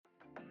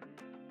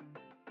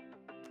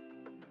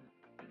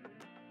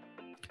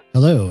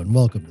Hello and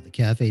welcome to the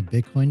Café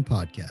Bitcoin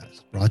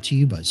podcast, brought to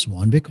you by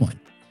Swan Bitcoin,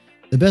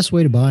 the best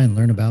way to buy and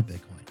learn about Bitcoin.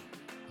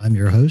 I'm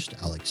your host,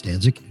 Alex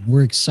Danzik, and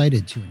we're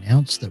excited to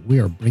announce that we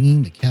are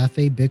bringing the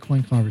Café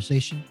Bitcoin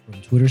conversation from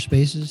Twitter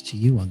Spaces to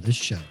you on this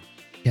show,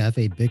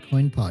 Café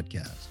Bitcoin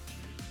podcast,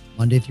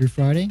 Monday through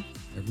Friday,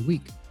 every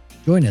week.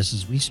 Join us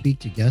as we speak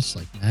to guests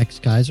like Max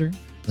Kaiser,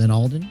 Lynn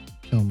Alden,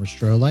 Tomer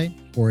Strolight,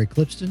 Corey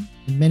Clipston,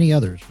 and many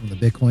others from the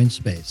Bitcoin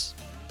space.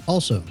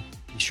 Also,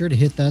 be sure to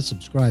hit that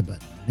subscribe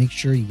button. Make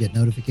sure you get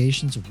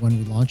notifications of when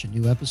we launch a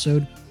new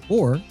episode,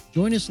 or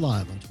join us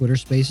live on Twitter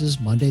Spaces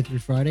Monday through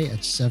Friday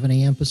at 7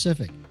 a.m.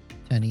 Pacific,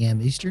 10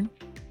 a.m. Eastern,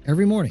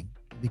 every morning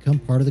to become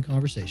part of the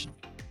conversation.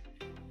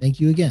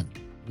 Thank you again.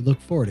 We look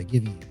forward to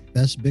giving you the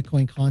best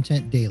Bitcoin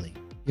content daily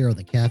here on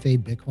the Café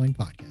Bitcoin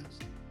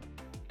podcast.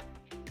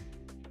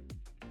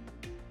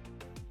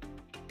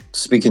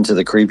 Speaking to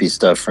the creepy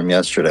stuff from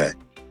yesterday,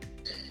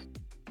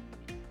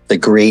 the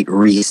Great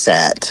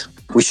Reset.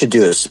 We should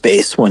do a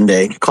space one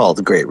day called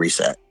the Great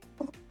Reset.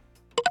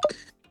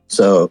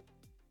 So,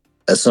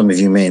 as some of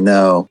you may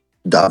know,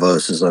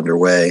 Davos is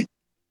underway.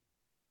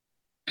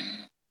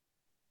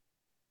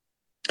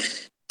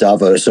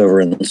 Davos over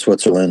in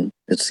Switzerland.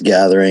 It's a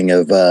gathering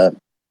of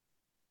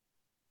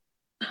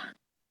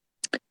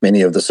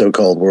many of the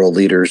so-called world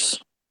leaders,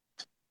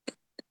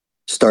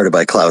 started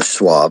by Klaus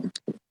Schwab,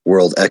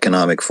 World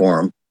Economic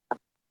Forum.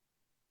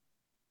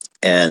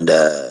 And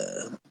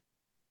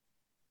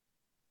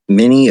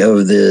many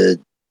of the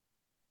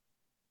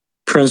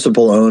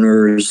principal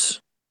owners,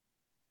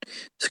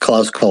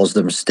 Klaus calls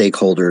them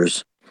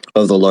stakeholders,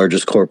 of the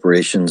largest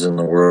corporations in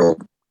the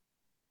world.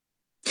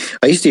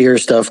 I used to hear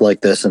stuff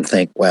like this and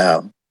think,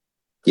 wow,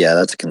 yeah,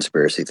 that's a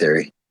conspiracy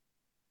theory.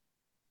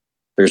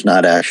 There's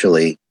not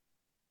actually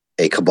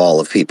a cabal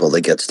of people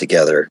that gets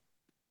together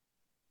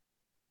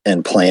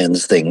and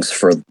plans things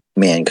for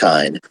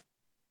mankind.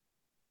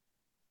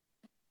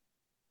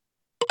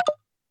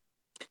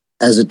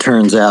 As it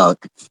turns out,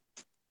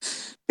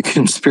 the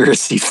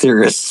conspiracy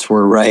theorists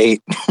were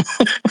right.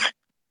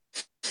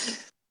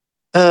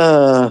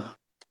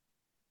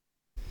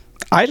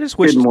 I just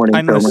wish, morning,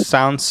 I know Tomer. this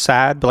sounds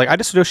sad, but I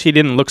just wish he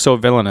didn't look so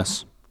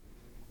villainous.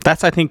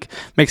 That's, I think,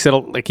 makes it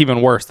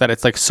even worse, that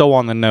it's so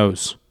on the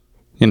nose,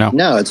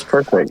 No, it's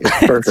perfect.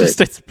 It's perfect.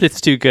 it's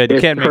too good. You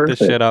It's can't make this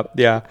perfect. shit up.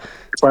 Yeah.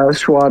 Klaus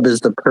Schwab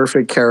is the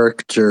perfect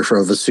character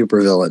of a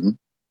supervillain.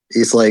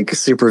 He's like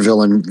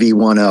supervillain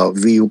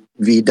V10,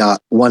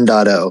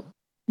 V.1.0.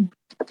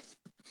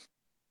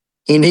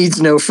 He needs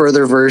no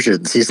further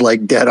versions. He's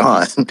like dead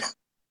on.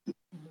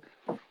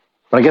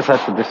 But I guess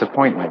that's the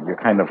disappointment. You're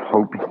kind of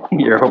hoping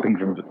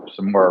for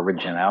some more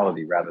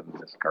originality rather than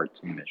this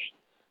cartoonish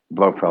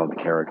Blofeld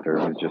character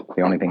who's just,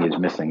 the only thing he's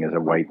missing is a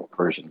white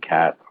Persian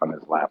cat on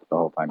his lap the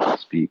whole time he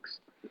speaks.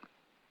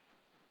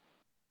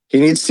 He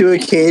needs to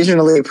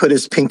occasionally put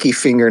his pinky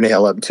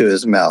fingernail up to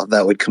his mouth.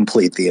 That would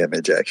complete the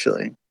image,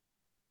 actually.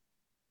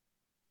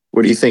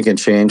 What are you thinking,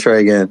 Shane? Try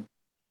again.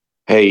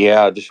 Hey,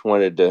 yeah, I just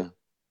wanted to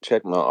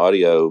check my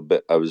audio,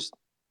 but I was,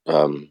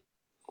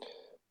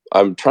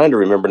 I'm trying to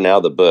remember now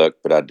the book,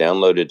 but I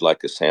downloaded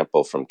a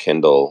sample from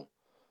Kindle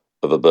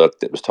of a book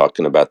that was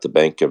talking about the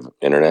Bank of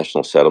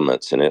International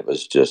Settlements, and it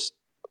was just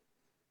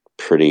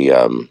pretty,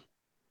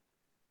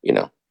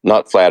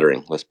 not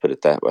flattering. Let's put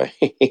it that way.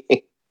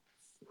 It's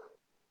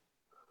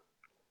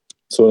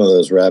one of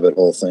those rabbit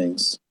hole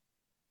things.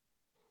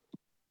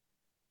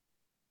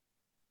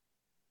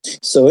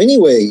 So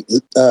anyway,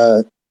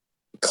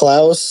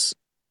 Klaus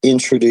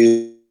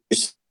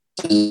introduced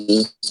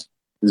Xi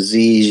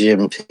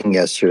Jinping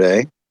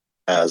yesterday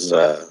as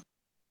a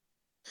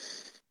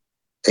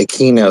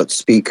keynote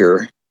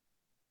speaker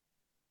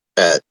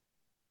at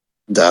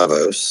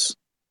Davos.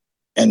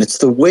 And it's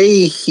the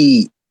way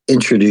he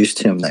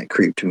introduced him that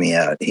creeped me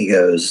out. He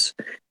goes,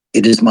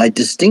 "It is my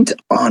distinct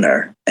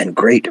honor and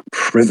great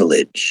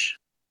privilege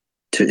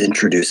to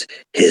introduce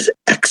His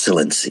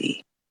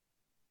Excellency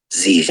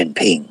Xi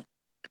Jinping,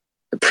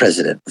 the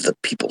President of the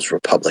People's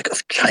Republic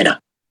of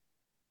China,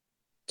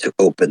 to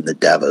open the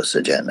Davos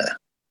agenda."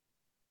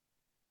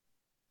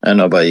 I don't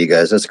know about you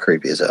guys, that's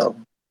creepy as hell.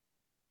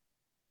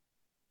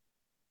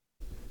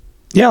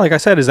 Yeah, like I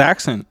said, his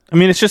accent. I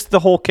mean, it's just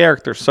the whole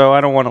character, so I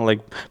don't want to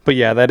but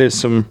yeah, that is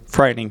some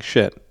frightening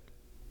shit.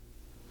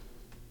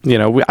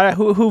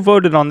 Who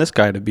voted on this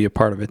guy to be a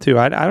part of it too?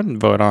 I didn't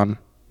vote on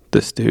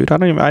this dude. I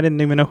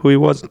didn't even know who he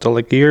was until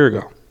a year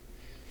ago.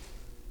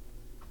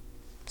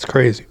 It's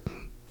crazy.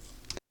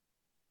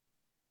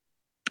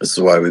 This is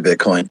why we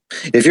Bitcoin.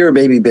 If you're a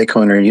baby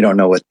Bitcoiner and you don't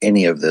know what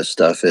any of this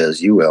stuff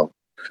is, you will.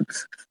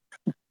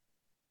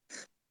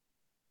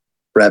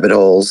 Rabbit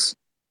holes.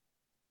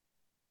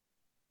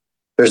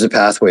 There's a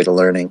pathway to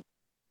learning.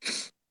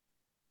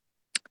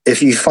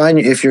 If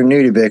you're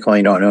new to Bitcoin,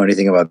 you don't know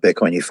anything about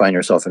Bitcoin, you find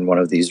yourself in one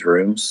of these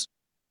rooms,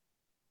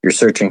 you're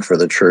searching for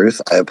the truth,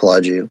 I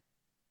applaud you.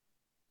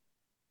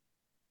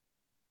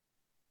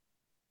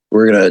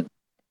 We're going to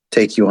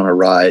take you on a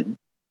ride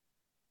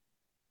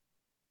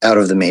out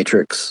of the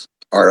matrix.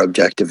 Our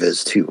objective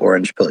is to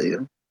orange pill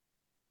you,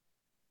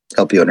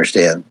 help you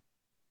understand.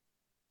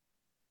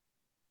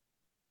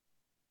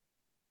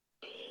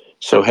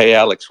 So, hey,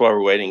 Alex, while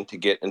we're waiting to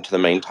get into the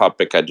main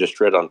topic, I just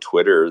read on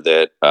Twitter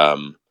that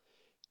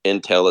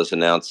Intel is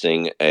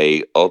announcing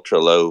a ultra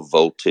low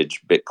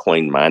voltage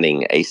Bitcoin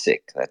mining ASIC.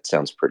 That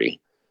sounds pretty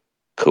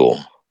cool.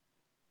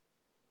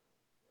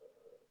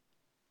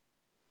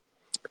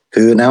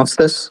 Who announced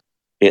this?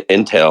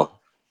 Intel.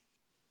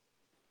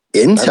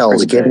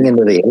 Intel's getting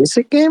into the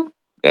ASIC game?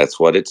 That's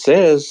what it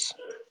says.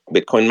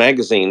 Bitcoin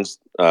Magazine's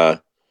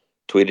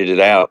tweeted it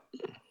out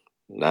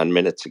 9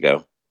 minutes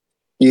ago.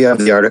 You have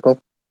the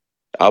article?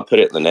 I'll put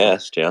it in the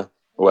nest, yeah.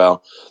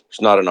 Well,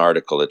 it's not an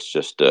article. It's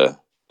just,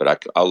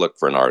 but I'll look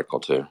for an article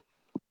too.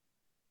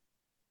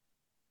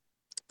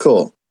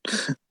 Cool.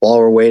 While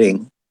we're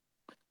waiting,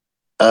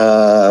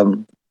 I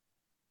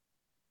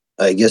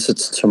guess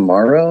it's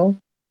tomorrow.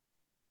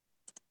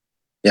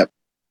 Yep,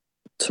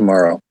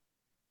 tomorrow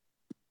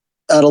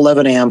at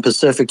 11 a.m.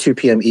 Pacific, 2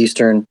 p.m.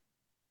 Eastern.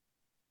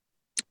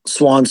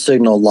 Swan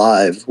Signal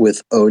live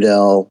with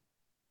Odell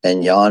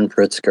and Jan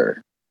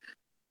Pritzker.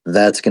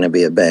 That's going to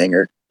be a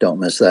banger. Don't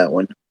miss that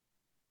one.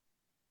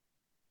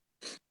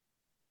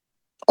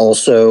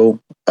 Also,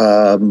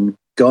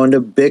 going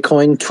to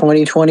Bitcoin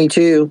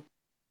 2022.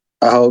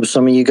 I hope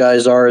some of you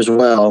guys are as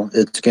well.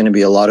 It's going to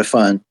be a lot of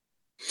fun.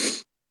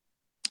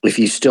 If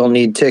you still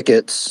need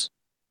tickets,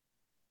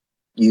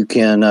 you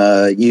can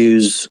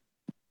use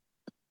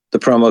the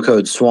promo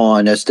code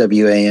SWAN,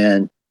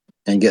 SWAN,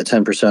 and get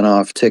 10%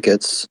 off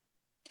tickets.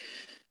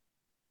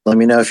 Let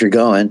me know if you're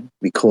going.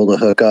 Be cool to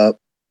hook up.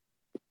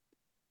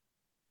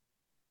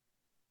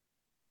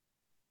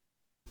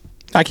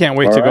 I can't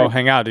wait to go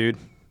hang out, dude.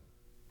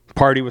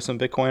 Party with some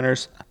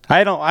Bitcoiners. I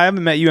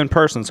haven't met you in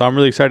person, so I'm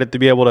really excited to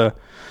be able to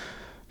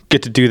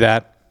get to do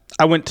that.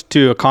 I went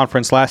to a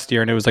conference last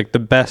year, and it was like the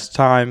best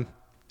time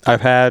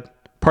I've had.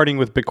 Partying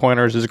with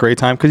Bitcoiners is a great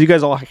time because you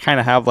guys all kind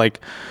of have like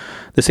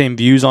the same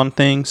views on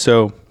things.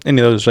 So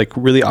any of those like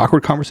really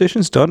awkward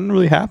conversations doesn't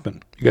really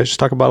happen. You guys just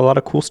talk about a lot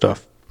of cool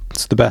stuff.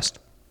 It's the best.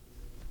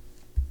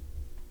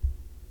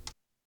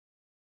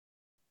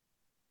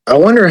 I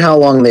wonder how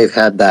long they've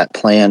had that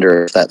planned,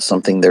 or if that's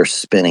something they're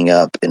spinning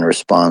up in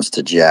response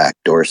to Jack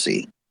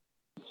Dorsey.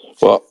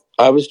 Well,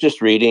 I was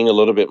just reading a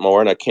little bit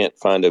more, and I can't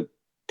find a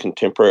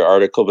contemporary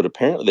article, but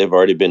apparently they've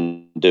already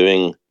been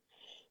doing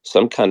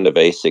some kind of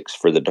ASICs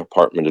for the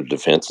Department of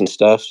Defense and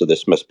stuff. So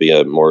this must be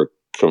a more,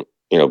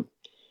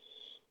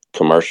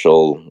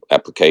 commercial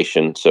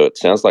application. So it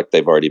sounds like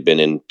they've already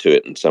been into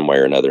it in some way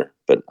or another,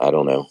 but I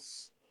don't know.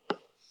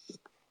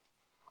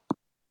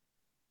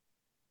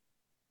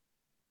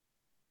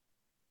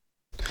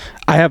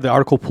 I have the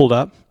article pulled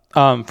up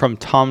from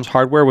Tom's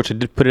Hardware, which I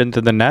did put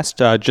into the nest.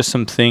 Just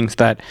some things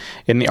that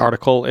in the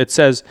article it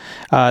says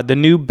the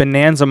new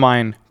Bonanza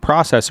Mine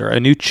processor, a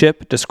new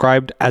chip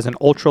described as an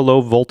ultra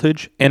low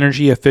voltage,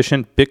 energy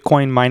efficient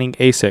Bitcoin mining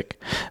ASIC.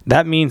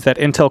 That means that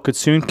Intel could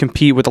soon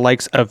compete with the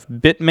likes of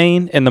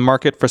Bitmain in the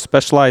market for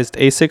specialized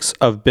ASICs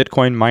of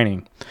Bitcoin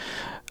mining.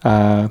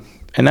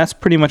 And that's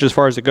pretty much as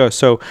far as it goes.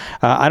 So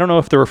I don't know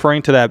if they're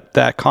referring to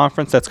that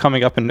conference that's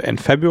coming up in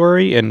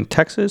February in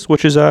Texas,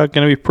 which is going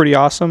to be pretty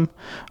awesome,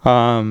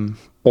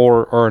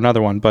 or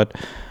another one. But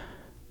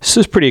this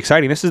is pretty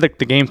exciting. This is like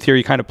the game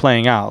theory kind of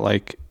playing out.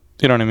 Like,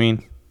 you know what I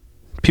mean?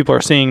 People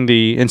are seeing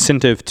the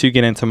incentive to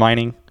get into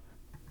mining,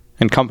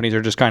 and companies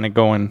are just kind of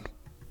going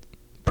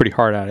pretty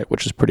hard at it,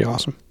 which is pretty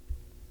awesome.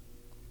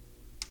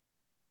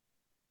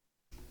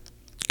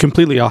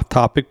 Completely off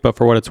topic, but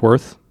for what it's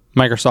worth,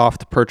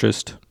 Microsoft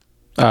purchased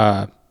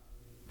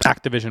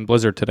Activision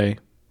Blizzard today,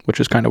 which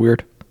is kind of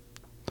weird.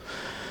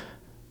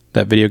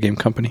 That video game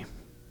company.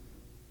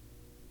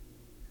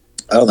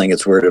 I don't think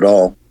it's weird at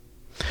all.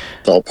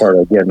 It's all part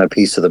of getting a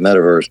piece of the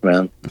metaverse,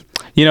 man.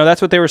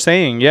 That's what they were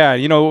saying. Yeah,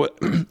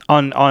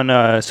 on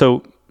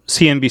so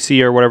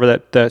CNBC or whatever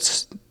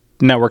that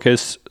network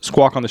is,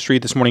 Squawk on the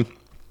Street this morning,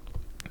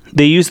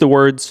 they use the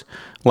words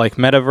like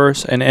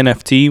metaverse and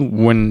NFT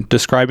when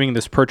describing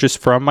this purchase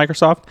from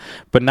Microsoft,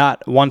 but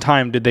not one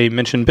time did they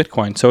mention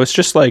Bitcoin. So it's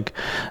just like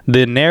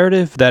the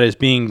narrative that is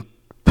being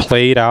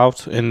played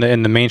out in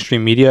the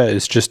mainstream media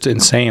is just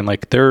insane.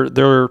 Like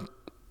they're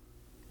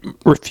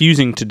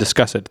refusing to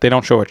discuss it. They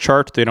don't show a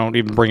chart. They don't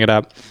even bring it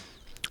up,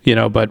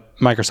 but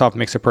Microsoft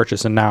makes a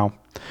purchase and now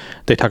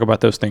they talk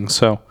about those things.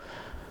 So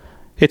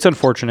it's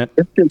unfortunate.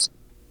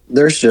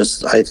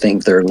 I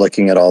think they're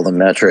looking at all the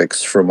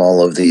metrics from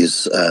all of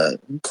these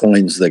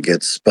coins that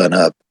get spun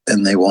up,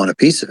 and they want a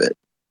piece of it.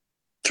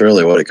 It's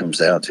really what it comes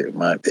down to, in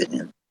my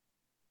opinion.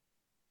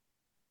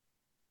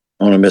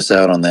 I want to miss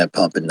out on that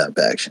pump and dump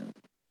action.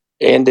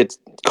 And it's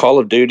Call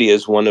of Duty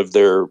is one of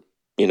their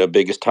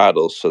biggest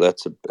titles, so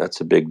that's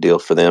a big deal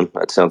for them.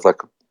 That sounds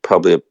like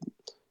probably a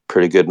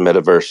pretty good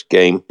metaverse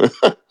game.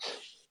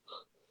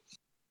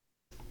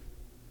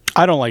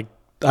 I don't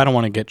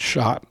want to get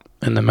shot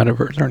in the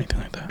metaverse or anything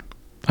like that.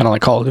 I don't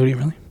like Call of Duty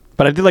really,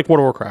 but I did like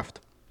World of Warcraft.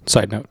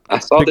 Side note, I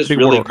saw this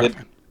really good.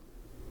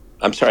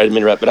 I'm sorry, I didn't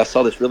interrupt, but I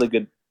saw this really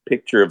good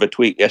picture of a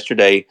tweet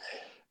yesterday.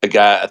 A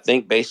guy, I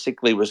think,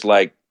 basically was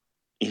like,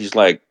 he's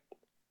like,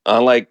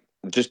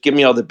 just give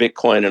me all the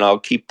Bitcoin and I'll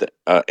keep the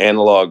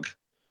analog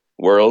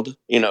world,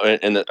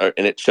 and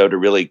it showed a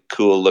really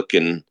cool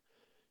looking,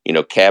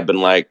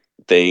 cabin like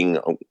thing,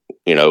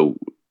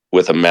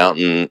 with a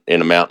mountain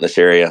in a mountainous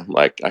area.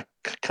 Like, I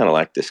kind of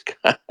like this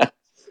guy.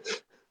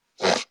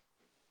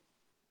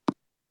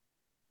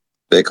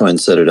 Bitcoin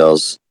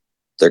citadels,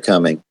 they're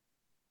coming.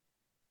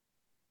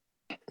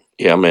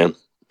 Yeah, man.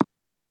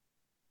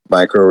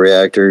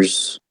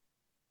 Microreactors,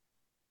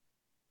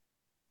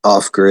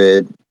 off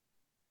grid,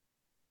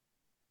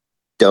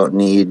 don't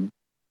need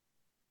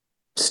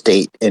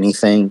state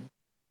anything.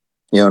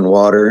 Your own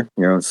water,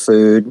 your own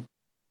food,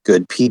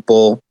 good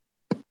people.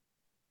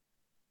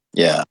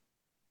 Yeah,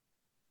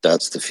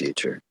 that's the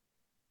future.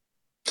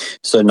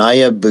 So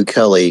Nayib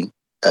Bukele,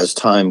 as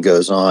time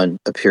goes on,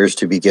 appears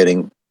to be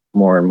getting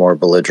more and more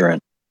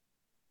belligerent.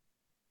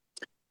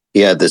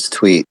 He had this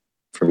tweet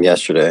from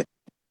yesterday.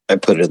 I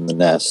put it in the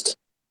nest.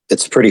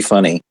 It's pretty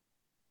funny.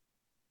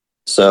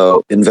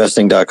 So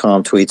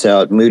investing.com tweets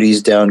out,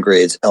 Moody's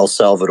downgrades El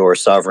Salvador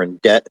sovereign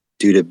debt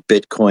due to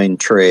Bitcoin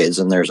trades.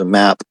 And there's a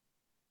map.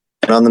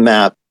 And on the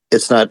map,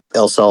 it's not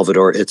El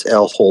Salvador, it's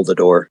El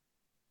Holdador.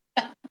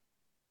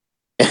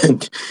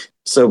 And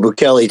so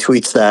Bukele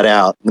tweets that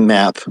out, the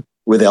map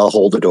with El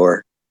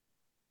Holdador.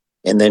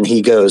 And then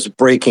he goes,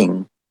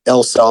 breaking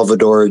El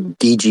Salvador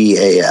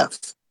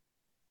DGAF.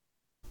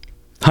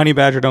 Honey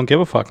Badger don't give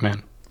a fuck,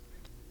 man.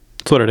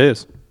 That's what it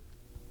is.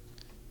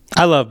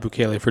 I love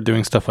Bukele for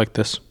doing stuff like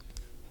this.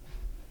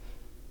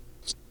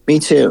 Me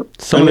too.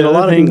 Some of the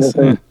other things,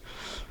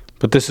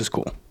 but this is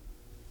cool.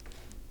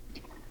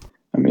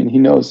 I mean, he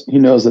knows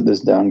that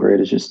this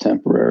downgrade is just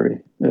temporary.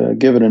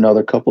 Give it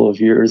another couple of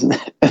years,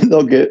 and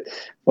they'll get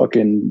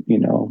fucking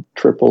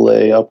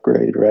AAA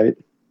upgrade, right?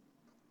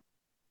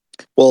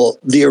 Well,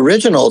 the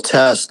original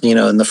test,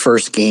 in the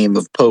first game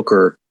of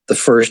poker, the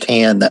first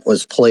hand that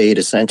was played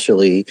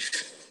essentially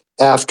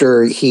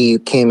after he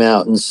came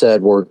out and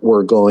said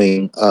we're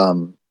going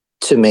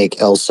to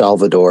make El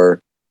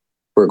Salvador,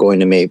 we're going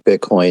to make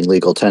Bitcoin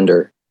legal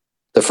tender.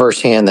 The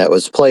first hand that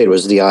was played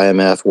was the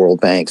IMF,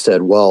 World Bank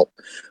said, well,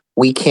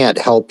 we can't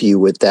help you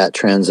with that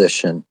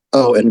transition.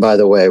 Oh, and by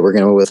the way, we're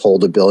going to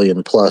withhold $1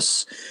 billion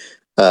plus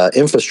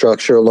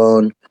infrastructure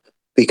loan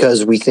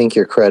because we think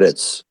your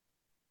credit's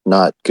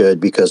not good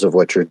because of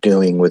what you're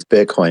doing with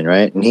Bitcoin,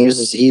 right? And he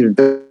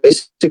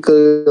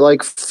basically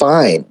like,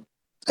 fine.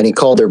 And he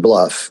called their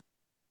bluff.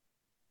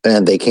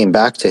 And they came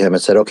back to him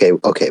and said, okay,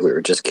 we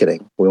were just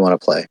kidding. We want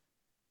to play.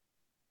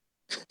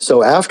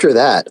 So after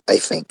that, I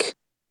think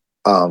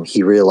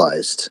he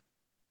realized,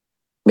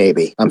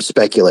 maybe, I'm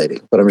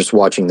speculating, but I'm just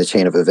watching the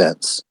chain of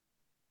events,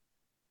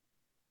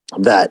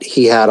 that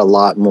he had a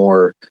lot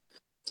more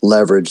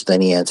leverage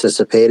than he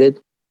anticipated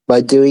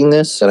by doing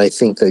this. And I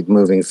think that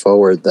moving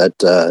forward,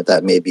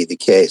 that may be the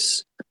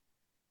case.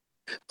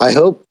 I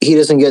hope he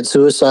doesn't get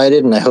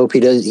suicided, and I hope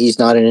he's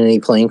not in any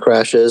plane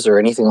crashes or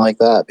anything like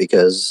that,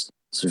 because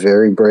it's a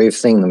very brave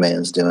thing the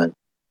man's doing.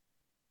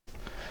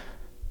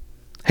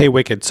 Hey,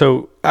 Wicked.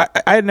 So I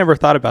had never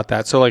thought about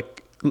that. So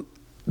like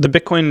the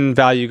Bitcoin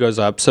value goes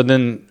up. So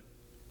then,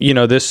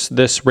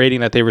 this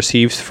rating that they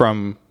received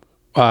from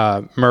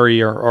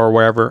Murray or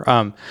wherever,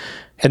 and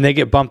they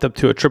get bumped up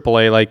to a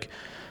AAA. Like,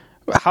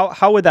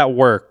 how would that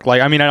work?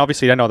 Like, I mean,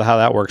 obviously I know how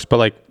that works, but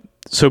like,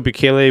 so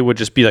Bukele would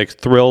just be like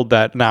thrilled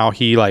that now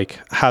he like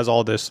has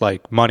all this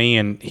like money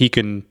and he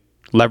can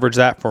leverage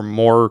that for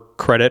more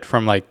credit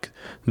from like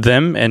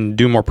them and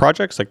do more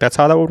projects. Like, that's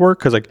how that would work.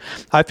 Cause like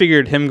I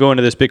figured him going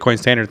to this Bitcoin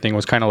standard thing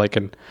was kind of like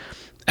an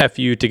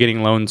FU to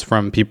getting loans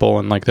from people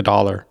and like the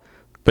dollar.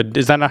 But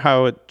is that not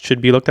how it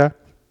should be looked at?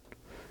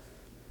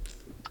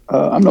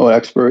 I'm no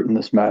expert in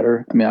this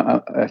matter. I mean,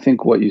 I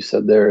think what you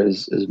said there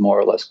is more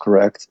or less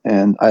correct.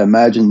 And I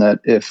imagine that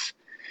if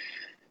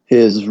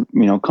his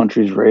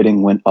country's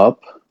rating went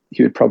up,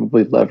 he would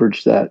probably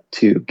leverage that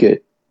to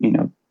get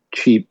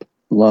cheap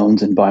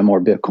loans and buy more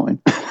Bitcoin.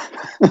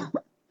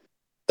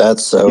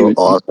 That's so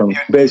awesome. He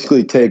would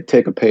basically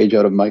take a page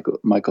out of Michael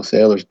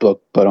Saylor's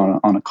book, but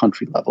on a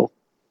country level.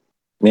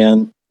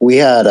 Man, we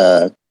had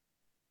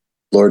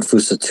Lord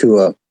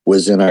Fusatua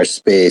was in our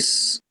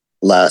space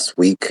last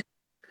week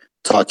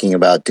talking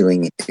about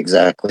doing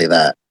exactly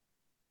that.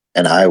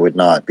 And I would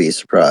not be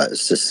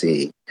surprised to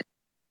see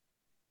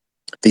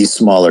these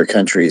smaller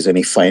countries,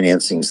 any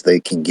financings they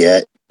can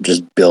get,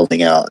 just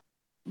building out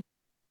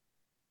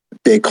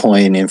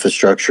Bitcoin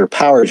infrastructure,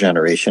 power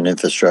generation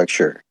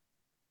infrastructure,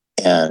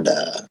 and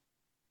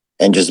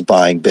just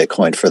buying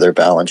Bitcoin for their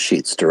balance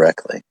sheets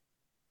directly.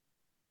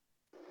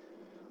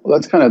 Well,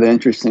 that's kind of the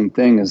interesting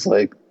thing is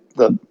like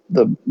the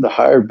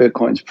higher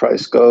Bitcoin's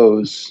price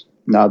goes,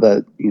 now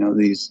that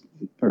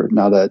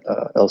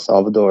El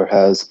Salvador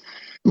has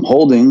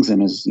holdings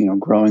and is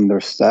growing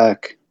their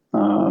stack.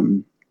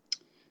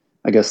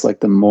 I guess like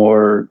the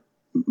more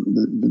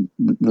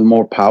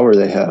power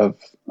they have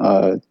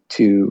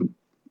to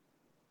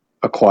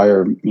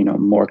acquire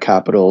more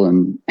capital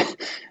and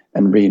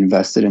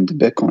reinvest it into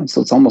Bitcoin.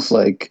 So it's almost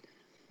like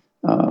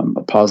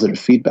a positive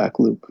feedback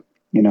loop,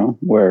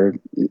 where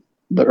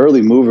the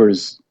early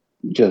movers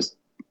just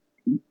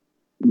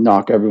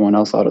knock everyone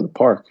else out of the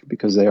park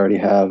because they already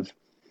have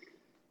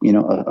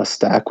a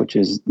stack, which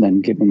is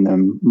then giving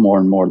them more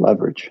and more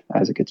leverage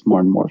as it gets more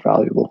and more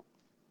valuable.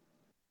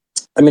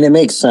 I mean, it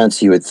makes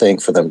sense, you would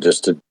think, for them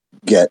just to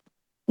get,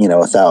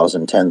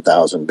 1,000,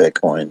 10,000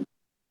 Bitcoin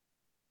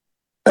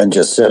and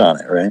just sit on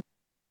it, right?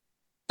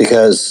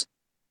 Because,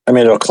 I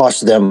mean, it'll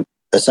cost them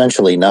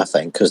essentially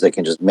nothing because they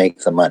can just make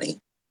the money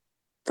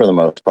for the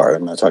most part.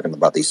 I'm not talking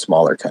about these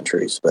smaller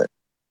countries, but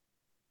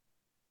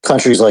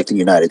countries like the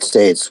United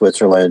States,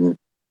 Switzerland,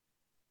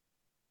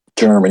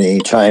 Germany,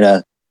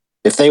 China,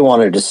 if they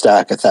wanted to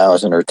stack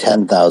 1,000 or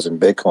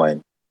 10,000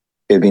 Bitcoin,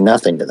 it'd be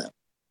nothing to them.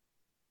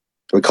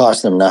 It would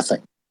cost them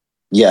nothing.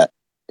 Yet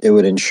it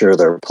would ensure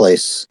their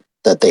place,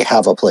 that they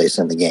have a place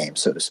in the game,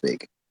 so to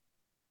speak.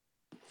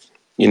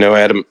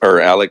 Adam or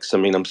Alex, I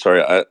mean, I'm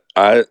sorry.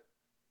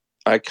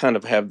 I kind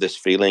of have this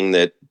feeling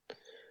that,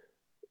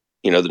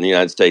 the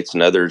United States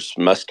and others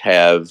must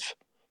have,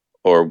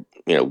 or,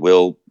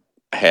 will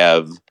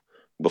have,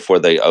 before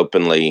they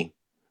openly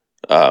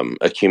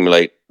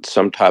accumulate,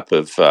 some type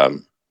of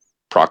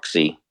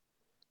proxy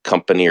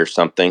company or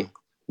something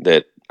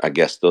that I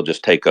guess they'll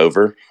just take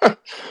over.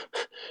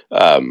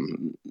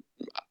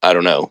 I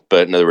don't know.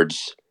 But in other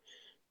words,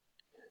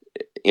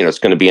 it's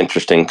going to be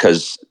interesting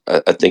because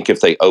I think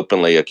if they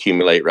openly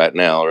accumulate right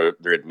now, or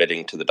they're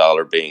admitting to the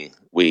dollar being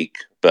weak,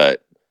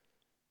 but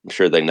I'm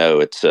sure they know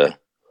it's a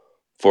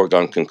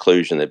foregone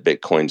conclusion that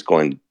Bitcoin's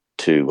going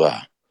to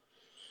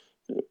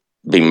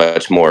be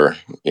much more,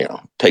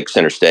 take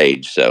center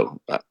stage. So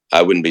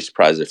I wouldn't be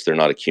surprised if they're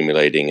not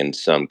accumulating in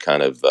some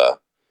kind of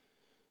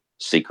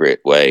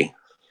secret way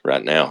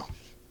right now.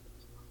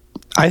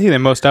 I think they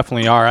most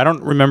definitely are. I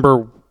don't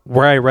remember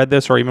where I read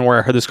this or even where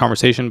I heard this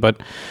conversation, but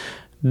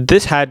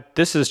this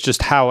is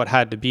just how it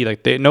had to be.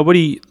 Like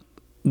the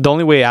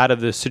only way out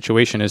of this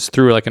situation is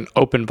through like an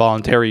open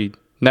voluntary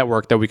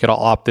network that we could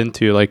all opt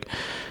into. Like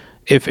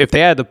if they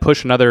had to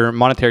push another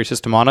monetary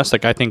system on us,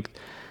 like I think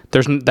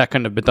that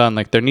couldn't have been done.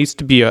 Like there needs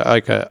to be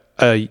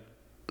a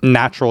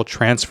natural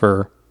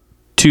transfer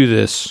to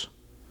this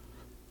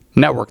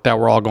network that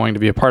we're all going to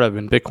be a part of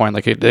in Bitcoin.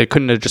 Like it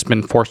couldn't have just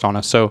been forced on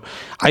us. So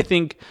I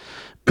think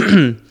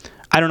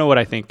I don't know what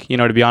I think,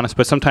 to be honest,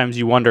 but sometimes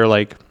you wonder,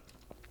 like,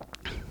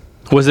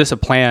 was this a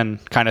plan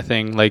kind of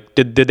thing? Like,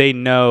 did they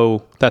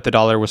know that the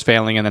dollar was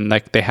failing, and then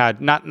like they had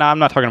I'm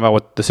not talking about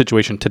what the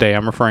situation today.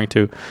 I'm referring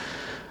to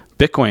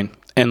Bitcoin,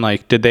 and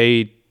like, did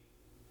they?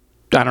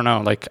 I don't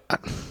know. Like,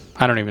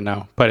 I don't even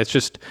know. But it's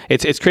just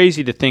it's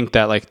crazy to think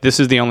that like this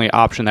is the only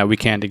option that we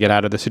can to get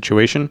out of the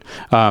situation.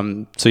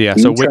 So yeah.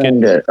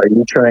 Are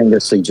you trying to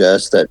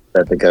suggest that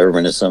the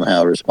government is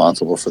somehow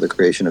responsible for the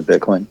creation of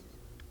Bitcoin?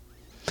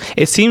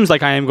 It seems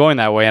like I am going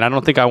that way, and I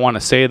don't think I want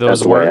to say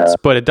those words,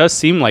 but it does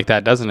seem like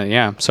that, doesn't it?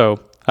 Yeah. So,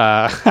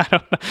 I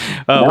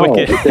don't know.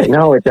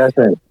 No, it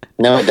doesn't.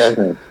 No, it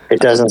doesn't. It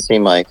doesn't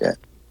seem like it.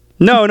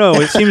 No.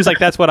 It seems like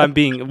that's what I'm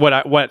being.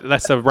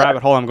 That's the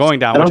rabbit hole I'm going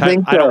down, which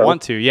I don't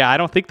want to. Yeah, I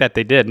don't think that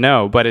they did.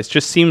 No, but it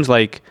just seems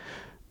like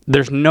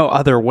there's no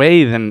other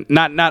way than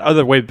not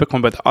other way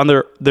Bitcoin, but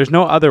there's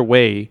no other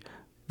way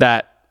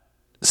that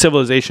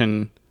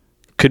civilization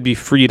could be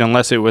freed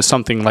unless it was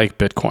something like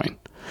Bitcoin.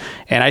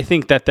 And I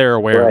think that they're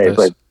aware of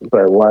this.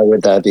 But why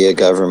would that be a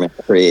government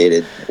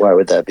created? Why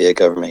would that be a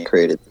government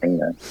created thing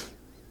then?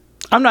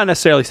 I'm not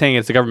necessarily saying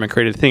it's a government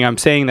created thing. I'm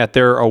saying that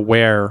they're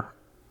aware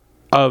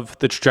of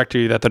the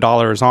trajectory that the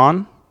dollar is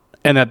on,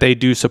 and that they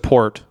do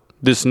support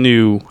this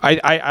new.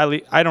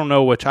 I don't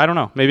know which. I don't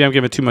know. Maybe I'm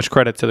giving too much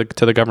credit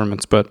to the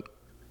governments, but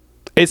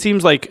it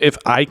seems like if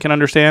I can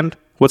understand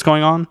what's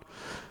going on,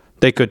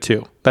 they could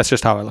too. That's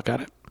just how I look at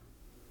it.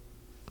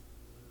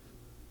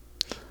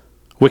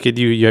 Wicked,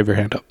 you have your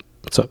hand up.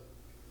 What's up?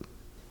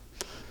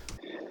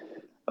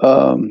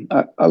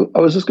 I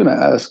was just going to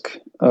ask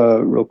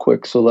real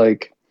quick. So,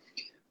 like,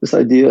 this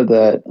idea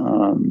that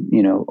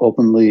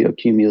openly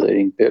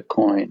accumulating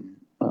Bitcoin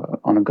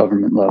on a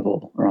government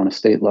level or on a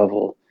state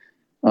level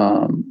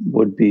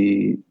would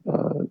be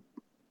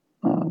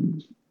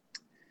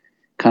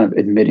kind of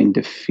admitting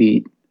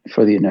defeat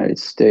for the United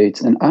States,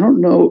 and I don't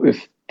know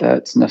if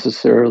that's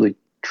necessarily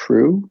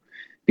true,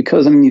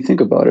 because I mean, you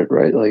think about it,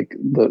 right? Like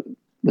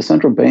the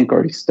central bank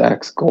already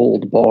stacks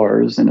gold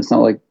bars, and it's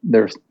not like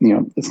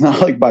it's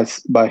not like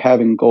by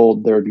having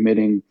gold they're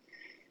admitting.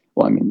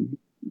 Well, I mean,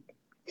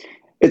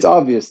 it's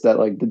obvious that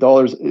like the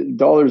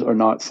dollars are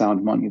not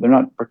sound money. They're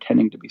not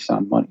pretending to be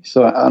sound money.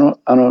 So I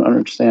don't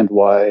understand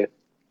why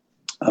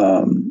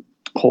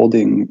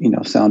holding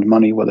sound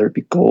money, whether it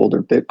be gold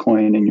or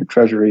Bitcoin, in your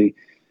treasury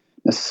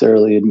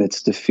necessarily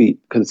admits defeat,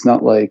 because it's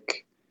not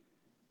like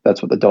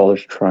that's what the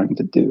dollar's trying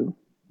to do,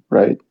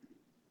 right?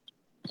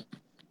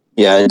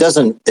 Yeah, it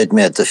doesn't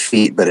admit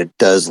defeat, but it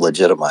does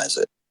legitimize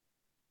it,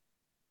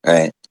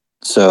 right?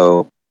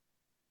 So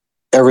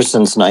ever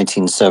since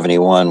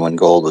 1971, when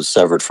gold was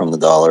severed from the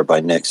dollar by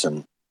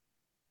Nixon,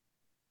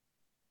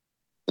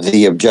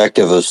 the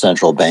objective of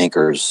central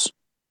bankers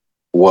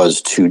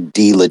was to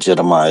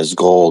delegitimize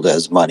gold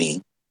as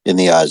money in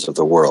the eyes of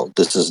the world.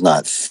 This is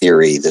not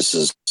theory. This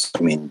is,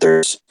 I mean,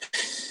 there's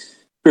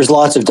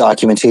lots of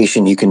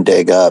documentation you can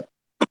dig up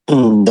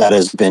that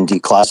has been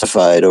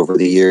declassified over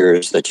the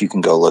years, that you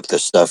can go look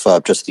this stuff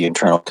up, just the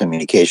internal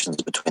communications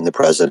between the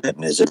president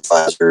and his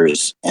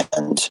advisors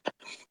and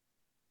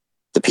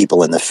the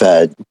people in the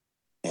Fed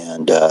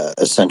and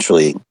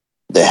essentially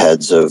the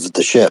heads of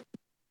the ship.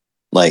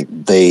 Like,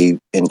 they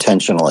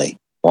intentionally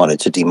wanted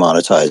to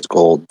demonetize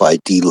gold by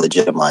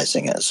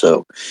delegitimizing it.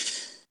 So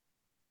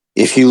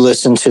if you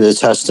listen to the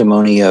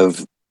testimony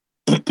of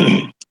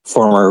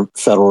former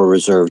Federal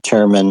Reserve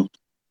Chairman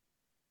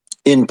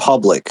in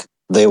public,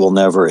 they will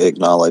never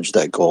acknowledge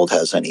that gold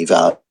has any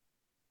value.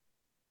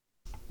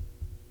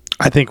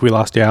 I think we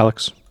lost you,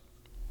 Alex.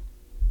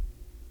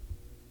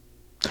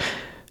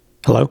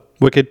 Hello,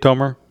 Wicked,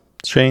 Tomer,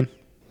 Shane.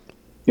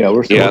 Yeah,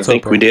 we're still. Yeah, I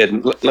think we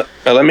did.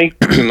 Let me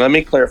let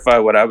me clarify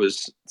what I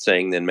was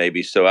saying then,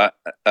 maybe. So I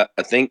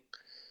think,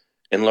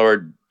 and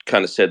Lord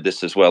kind of said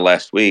this as well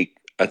last week.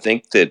 I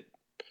think that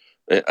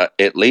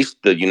at least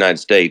the United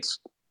States,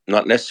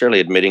 not necessarily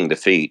admitting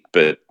defeat,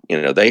 but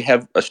they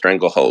have a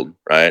stranglehold,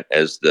 right,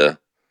 as the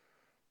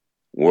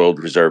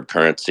world reserve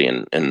currency,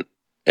 and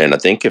I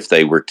think if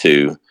they were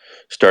to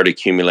start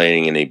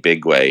accumulating in a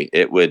big way,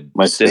 it would.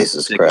 My space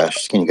has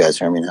crashed. Can you guys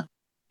hear me now?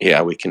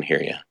 Yeah, we can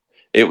hear you.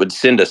 It would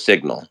send a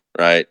signal,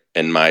 right,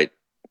 and might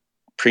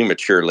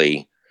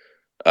prematurely,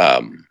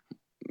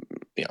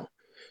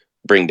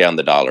 bring down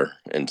the dollar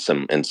in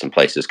some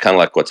places, kind of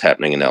like what's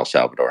happening in El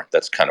Salvador.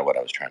 That's kind of what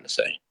I was trying to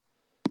say.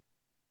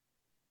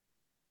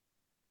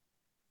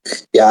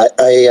 Yeah,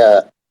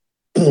 I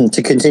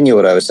to continue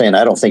what I was saying,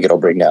 I don't think it'll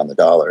bring down the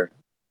dollar.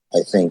 I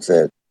think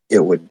that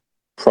it would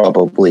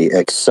probably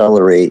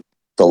accelerate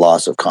the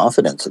loss of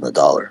confidence in the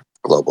dollar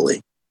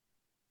globally.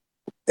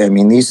 I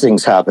mean, these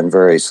things happen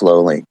very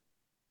slowly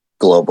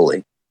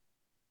globally.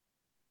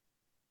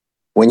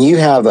 When you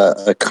have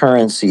a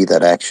currency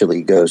that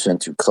actually goes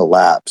into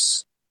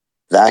collapse,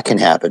 that can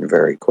happen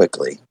very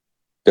quickly.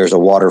 There's a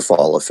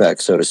waterfall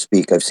effect, so to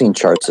speak. I've seen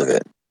charts of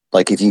it.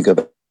 Like, if you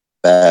go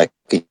back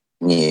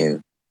and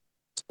you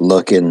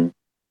look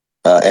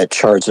at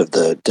charts of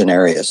the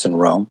denarius in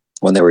Rome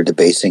when they were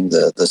debasing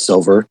the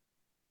silver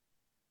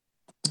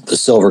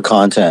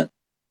content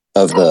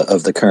of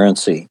the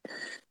currency,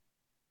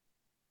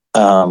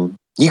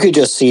 you could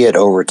just see it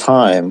over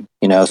time,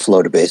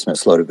 slow debasement,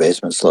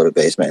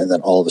 and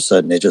then all of a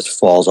sudden it just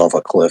falls off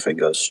a cliff and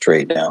goes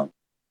straight down.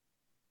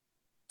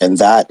 And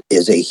that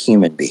is a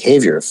human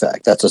behavior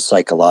effect. That's a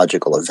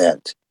psychological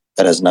event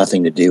that has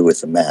nothing to do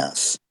with the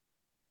math.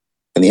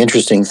 And the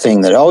interesting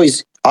thing that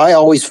I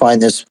always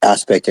find this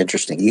aspect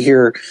interesting. You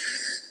hear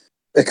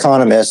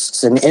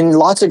economists and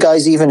lots of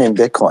guys, even in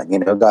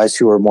Bitcoin, guys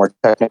who are more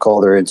technical,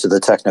 they're into the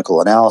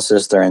technical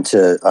analysis, they're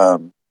into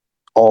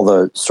all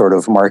the sort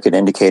of market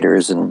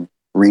indicators and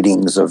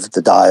readings of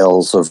the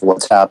dials of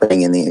what's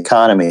happening in the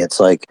economy.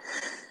 It's like,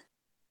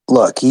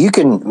 look, you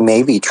can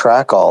maybe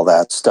track all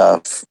that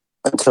stuff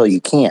until you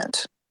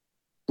can't.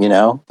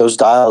 Those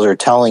dials are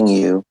telling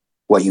you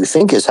what you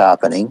think is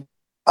happening.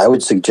 I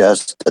would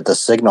suggest that the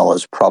signal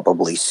is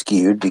probably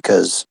skewed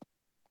because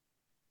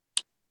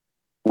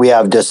we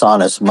have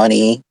dishonest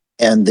money,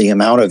 and the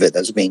amount of it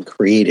that's being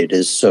created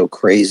is so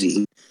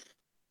crazy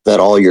that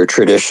all your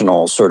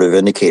traditional sort of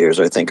indicators,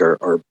 I think,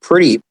 are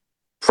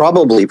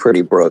probably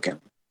pretty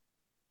broken.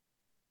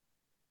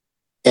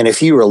 And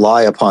if you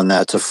rely upon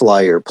that to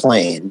fly your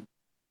plane,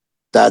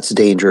 that's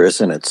dangerous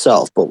in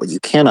itself. But what you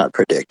cannot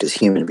predict is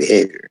human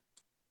behavior.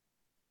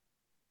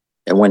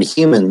 And when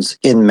humans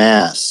in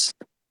mass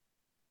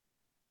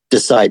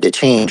decide to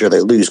change or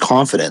they lose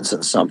confidence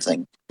in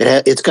something,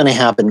 it's going to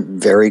happen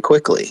very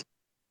quickly.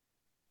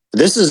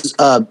 This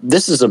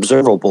is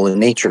observable in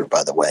nature,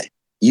 by the way.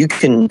 You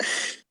can.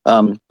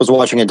 Was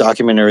watching a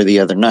documentary the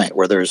other night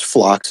where there's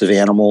flocks of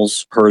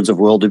animals, herds of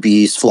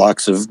wildebeest,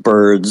 flocks of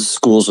birds,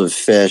 schools of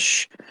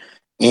fish,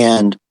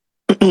 and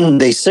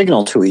they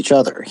signal to each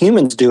other.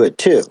 Humans do it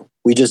too.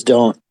 We just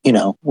don't,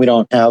 we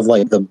don't have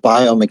like the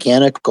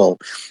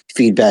biomechanical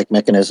feedback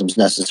mechanisms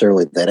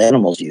necessarily that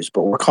animals use,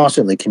 but we're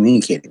constantly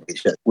communicating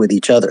with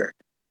each other.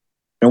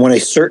 And when a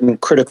certain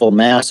critical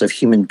mass of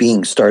human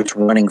beings starts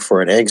running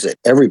for an exit,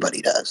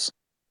 everybody does.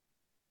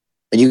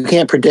 And you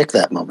can't predict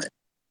that moment.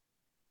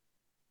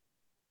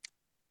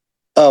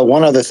 Oh,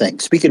 one other thing.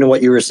 Speaking of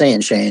what you were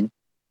saying, Shane,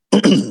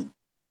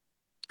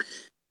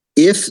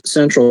 if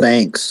central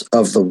banks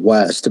of the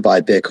West buy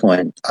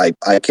Bitcoin,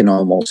 I can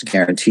almost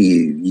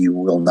guarantee you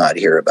will not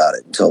hear about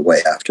it until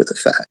way after the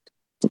fact.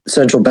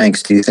 Central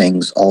banks do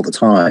things all the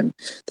time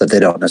that they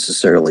don't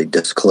necessarily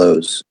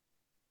disclose.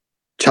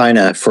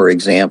 China, for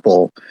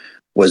example,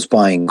 was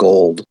buying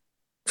gold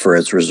for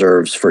its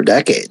reserves for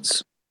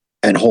decades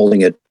and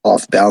holding it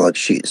off balance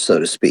sheet, so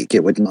to speak.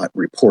 It would not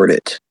report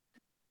it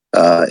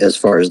as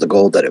far as the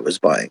gold that it was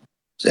buying.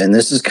 And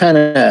this is kind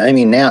of,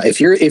 now if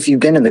you've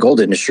been in the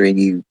gold industry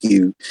and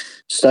you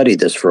studied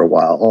this for a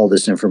while, all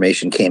this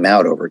information came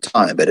out over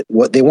time, but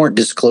they weren't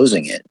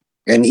disclosing it.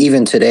 And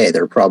even today,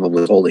 they're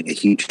probably holding a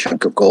huge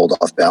chunk of gold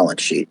off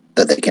balance sheet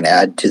that they can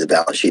add to the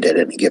balance sheet at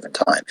any given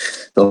time.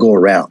 They'll go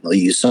around. They'll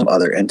use some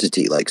other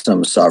entity like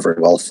some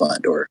sovereign wealth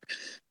fund or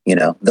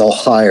they'll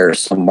hire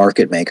some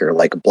market maker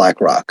like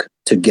BlackRock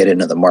to get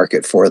into the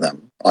market for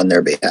them on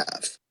their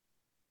behalf.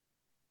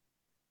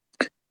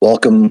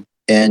 Welcome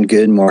and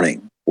good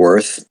morning.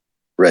 Worth,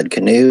 Red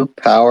Canoe,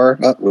 Power.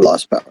 Oh, we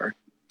lost Power.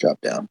 Drop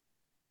down.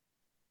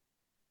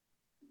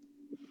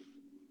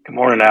 Good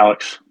morning,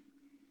 Alex.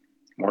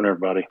 Good morning,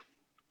 everybody.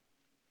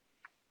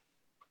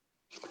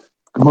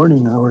 Good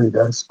morning. How are you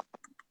guys?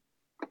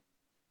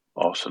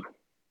 Awesome.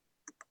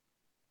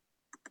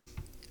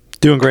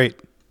 Doing great.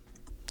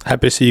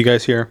 Happy to see you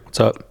guys here. What's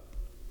up?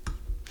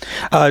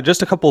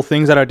 Just a couple of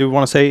things that I do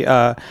want to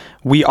say.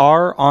 We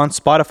are on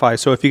Spotify,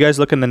 so if you guys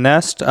look in the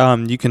nest,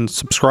 you can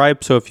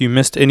subscribe. So if you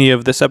missed any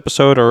of this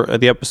episode or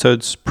the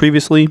episodes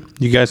previously,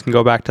 you guys can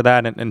go back to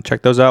that and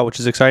check those out, which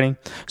is exciting.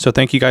 So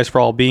thank you guys for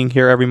all being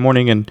here every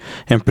morning and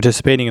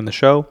participating in the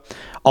show.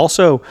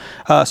 Also,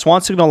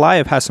 Swan Signal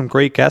Live has some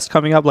great guests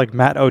coming up, like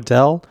Matt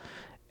Odell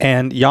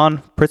and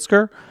Jan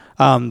Pritzker.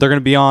 They're going to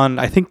be on,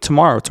 I think,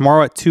 tomorrow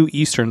at 2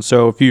 Eastern.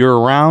 So if you're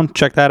around,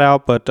 check that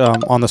out. But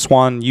on the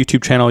Swan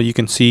YouTube channel, you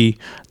can see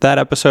that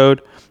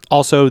episode.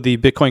 Also, the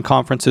Bitcoin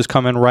conference is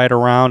coming right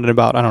around in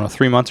about,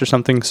 3 months or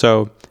something.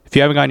 So if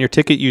you haven't gotten your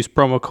ticket, use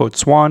promo code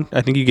SWAN.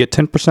 I think you get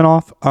 10%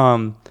 off.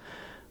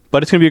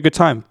 But it's going to be a good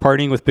time.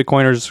 Partying with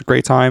Bitcoiners is a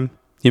great time.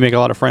 You make a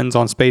lot of friends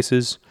on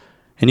Spaces.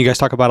 And you guys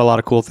talk about a lot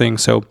of cool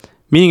things. So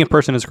meeting in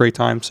person is a great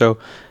time. So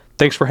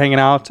thanks for hanging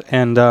out.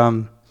 And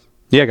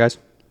yeah, guys,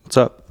 what's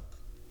up?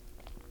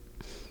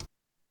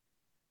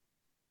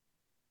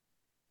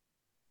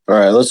 All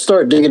right, let's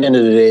start digging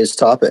into today's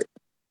topic.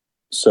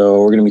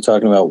 So we're going to be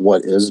talking about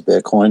what is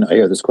Bitcoin. I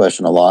hear this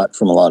question a lot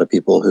from a lot of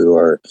people who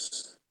are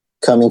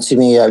coming to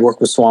me. I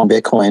work with Swan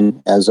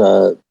Bitcoin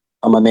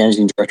I'm a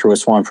managing director with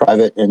Swan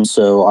Private, and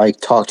so I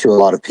talk to a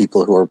lot of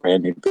people who are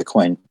brand new to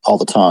Bitcoin all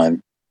the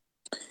time.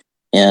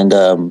 And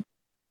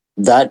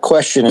that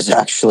question is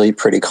actually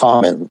pretty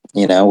common.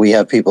 We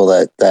have people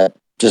that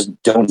just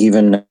don't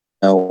even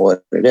know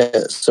what it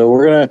is. So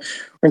we're gonna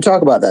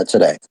talk about that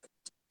today.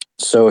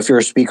 So if you're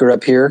a speaker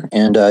up here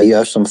and you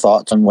have some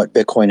thoughts on what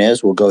Bitcoin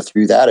is, we'll go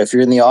through that. If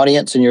you're in the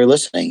audience and you're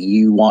listening,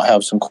 you want to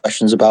have some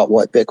questions about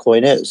what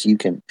Bitcoin is, you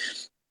can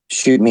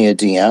shoot me a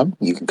DM.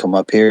 You can come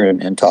up here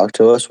and talk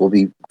to us. We'll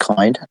be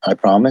kind, I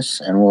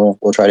promise, and we'll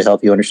try to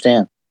help you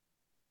understand.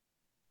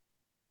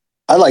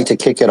 I'd like to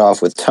kick it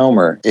off with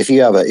Tomer. If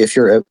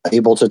you're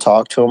able to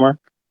talk, Tomer,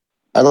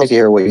 I'd like to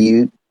hear what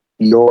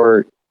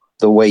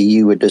the way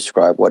you would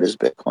describe what is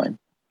Bitcoin.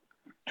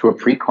 To a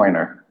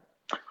Precoiner.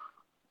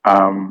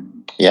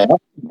 Yeah.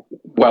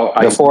 Well,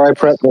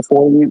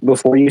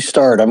 before you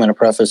start, I'm going to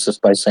preface this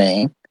by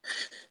saying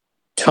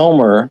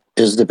Tomer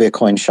is the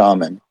Bitcoin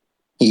shaman.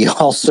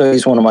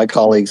 He's one of my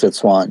colleagues at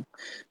Swan,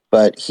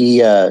 but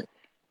he's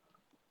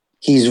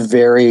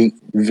very,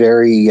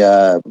 very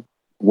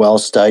well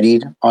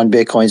studied on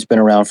Bitcoin. He's been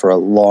around for a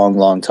long,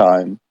 long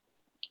time,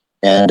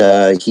 and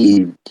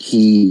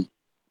he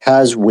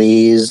has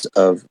ways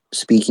of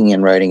speaking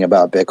and writing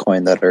about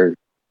Bitcoin that are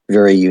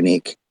very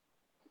unique.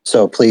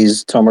 So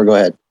please, Tomer, go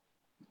ahead.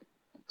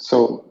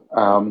 So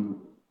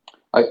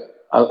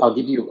I'll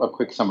give you a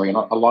quick summary. And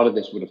a lot of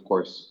this would, of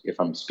course, if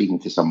I'm speaking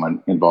to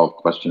someone, involve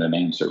question and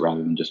answer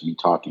rather than just me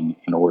talking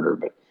in order.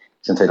 But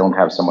since I don't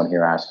have someone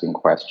here asking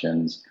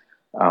questions,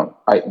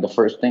 the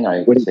first thing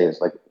I say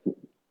is like,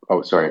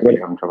 oh, sorry, are you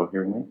having trouble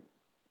hearing me?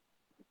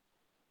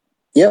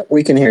 Yep,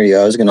 we can hear you.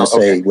 I was going to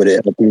say, okay.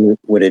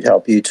 Would it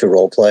help you to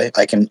role play?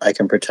 I can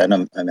pretend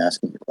I'm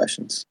asking you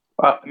questions.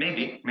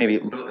 Maybe.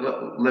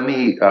 Let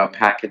me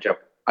package up.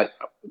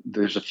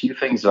 There's a few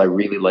things that I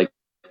really like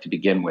to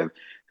begin with.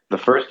 The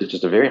first is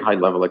just a very high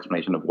level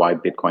explanation of why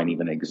Bitcoin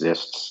even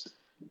exists,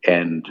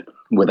 and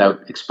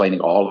without explaining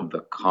all of the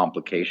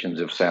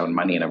complications of sound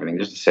money and everything,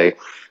 just to say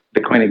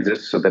Bitcoin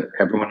exists so that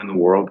everyone in the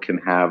world can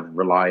have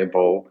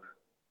reliable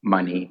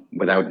money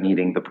without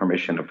needing the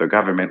permission of their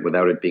government,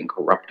 without it being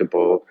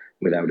corruptible,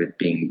 without it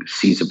being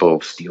seizable,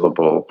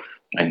 stealable,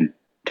 and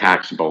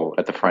taxable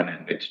at the front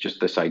end. It's just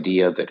this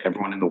idea that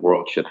everyone in the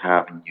world should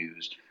have and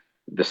use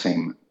the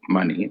same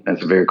money.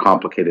 It's a very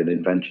complicated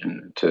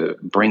invention to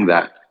bring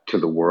that to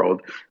the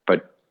world,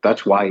 but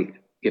that's why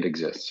it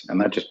exists.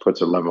 And that just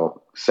puts a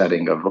level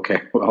setting of,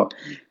 okay, well,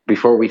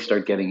 before we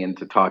start getting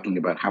into talking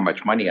about how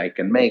much money I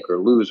can make or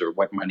lose or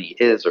what money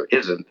is or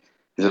isn't,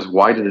 this is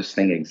why does this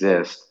thing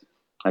exist?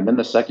 And then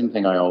the second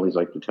thing I always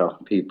like to tell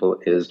people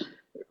is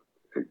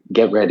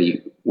get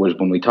ready. Was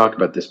when we talk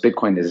about this,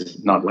 Bitcoin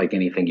is not like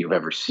anything you've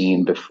ever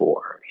seen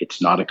before.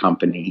 It's not a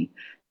company.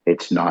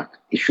 It's not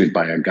issued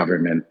by a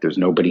government. There's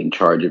nobody in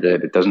charge of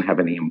it. It doesn't have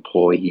any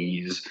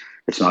employees.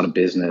 It's not a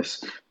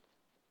business.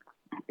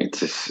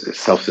 It's a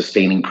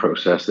self-sustaining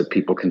process that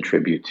people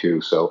contribute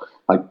to. So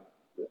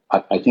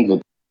I think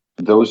that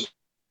those,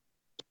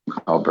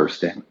 I'll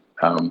burst in.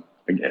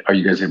 Are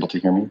you guys able to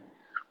hear me?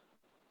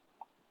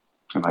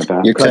 Am I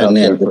back? You're cutting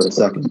in for a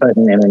second.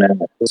 Cutting in and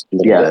out just a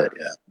little bit.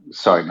 Yeah.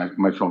 Sorry,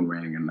 my phone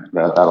rang, and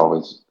that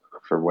always,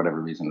 for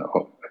whatever reason,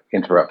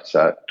 interrupts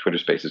Twitter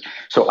Spaces.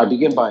 So I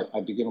begin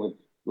with,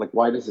 like,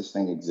 why does this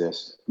thing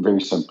exist?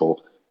 Very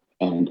simple.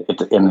 And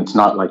it's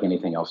not like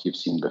anything else you've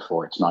seen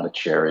before. It's not a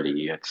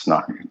charity. It's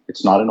not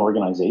an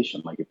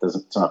organization. Like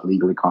it's not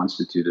legally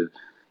constituted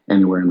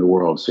anywhere in the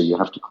world. So you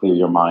have to clear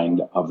your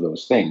mind of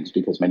those things,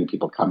 because many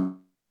people come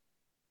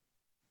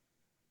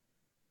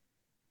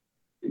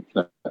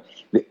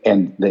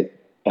and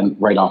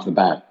right off the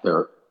bat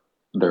they're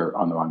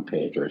on the wrong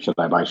page. Or should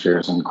I buy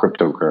shares in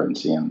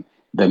cryptocurrency? And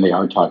then they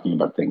are talking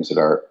about things that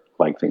are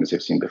like things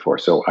they've seen before.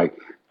 So I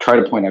try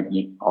to point out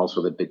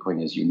also that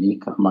Bitcoin is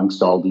unique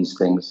amongst all these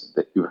things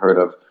that you've heard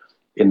of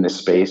in this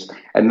space.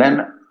 And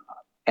then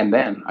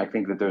I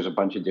think that there's a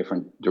bunch of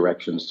different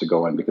directions to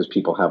go in, because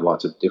people have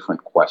lots of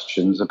different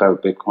questions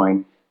about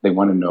Bitcoin. They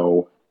want to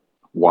know,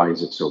 why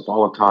is it so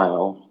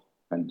volatile?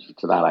 And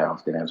to that, I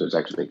often answer, it's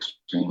actually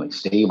extremely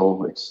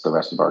stable. It's the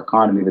rest of our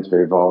economy that's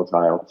very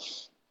volatile.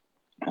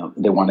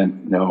 They want to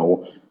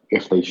know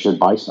if they should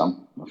buy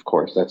some. Of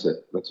course, that's a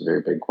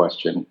very big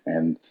question,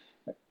 and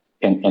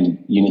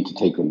you need to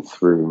take them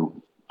through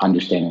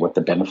understanding what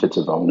the benefits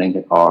of owning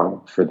it are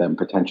for them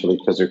potentially,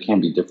 because there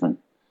can be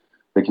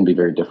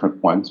very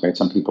different ones, right?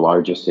 Some people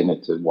are just in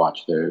it to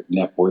watch their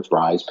net worth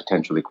rise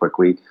potentially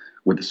quickly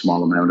with a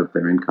small amount of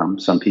their income.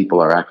 Some people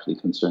are actually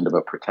concerned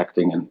about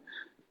protecting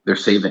their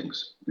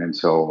savings. And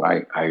so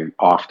I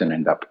often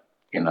end up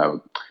in a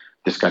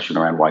discussion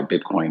around why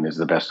Bitcoin is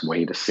the best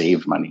way to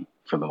save money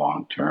for the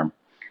long term.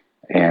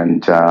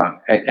 And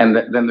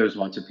then there's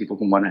lots of people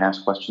who want to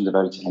ask questions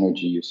about its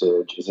energy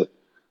usage.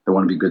 They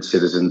want to be good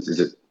citizens? Is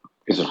it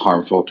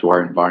harmful to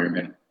our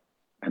environment?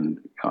 And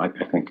I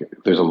think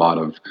there's a lot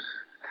more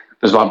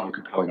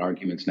compelling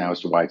arguments now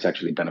as to why it's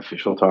actually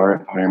beneficial to our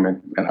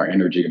environment and our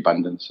energy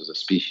abundance as a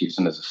species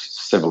and as a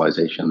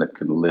civilization that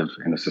can live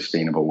in a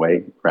sustainable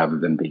way rather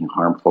than being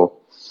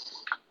harmful.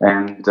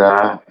 And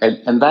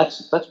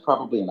that's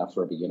probably enough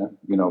for a beginner.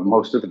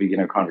 Most of the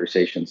beginner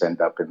conversations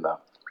end up in the,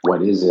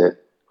 what is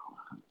it?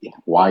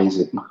 Why is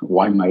it?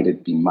 Why might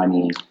it be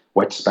money?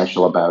 What's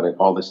special about it?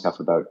 All this stuff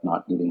about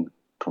not needing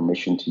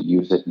permission to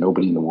use it.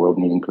 Nobody in the world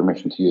needing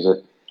permission to use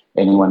it.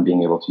 Anyone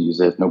being able to use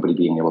it, nobody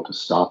being able to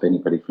stop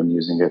anybody from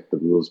using it, the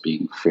rules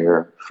being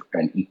fair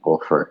and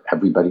equal for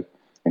everybody,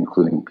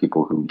 including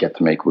people who get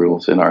to make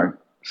rules in our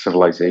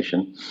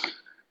civilization.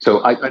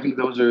 So I think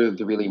those are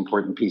the really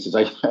important pieces.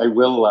 I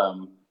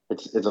will,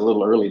 it's a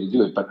little early to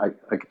do it, but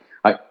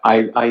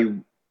I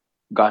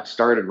got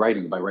started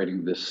writing by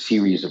writing this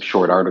series of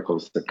short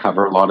articles that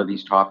cover a lot of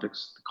these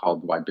topics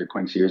called Why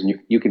Bitcoin series. And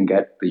you can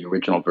get the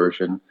original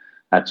version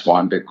at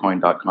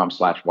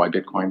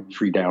swanbitcoin.com/whybitcoin,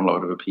 free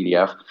download of a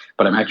PDF.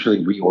 But I'm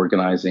actually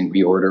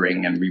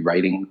reordering, and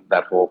rewriting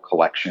that whole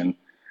collection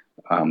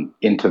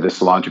into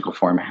this logical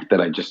format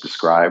that I just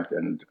described.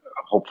 And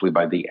hopefully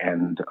by the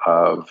end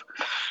of,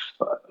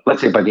 let's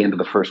say by the end of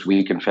the first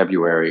week in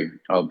February,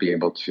 I'll be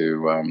able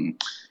to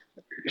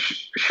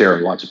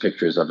share lots of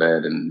pictures of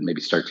it and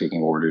maybe start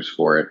taking orders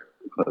for it.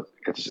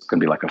 It's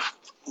going to be like a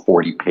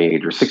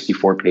 40-page or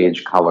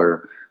 64-page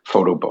color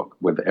photo book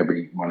with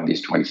every one of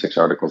these 26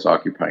 articles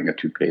occupying a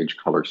 2-page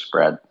color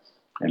spread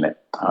in it.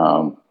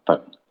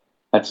 But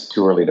that's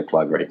too early to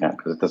plug right now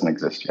because it doesn't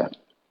exist yet,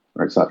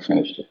 or it's not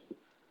finished yet.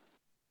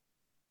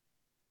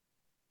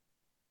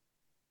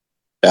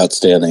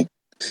 Outstanding.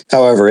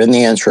 However, in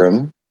the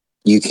interim,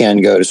 you can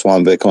go to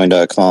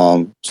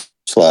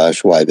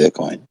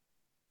swanbitcoin.com/whybitcoin.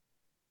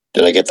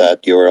 Did I get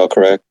that URL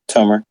correct,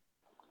 Tomer?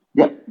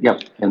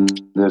 Yep.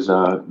 And there's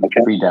a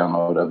free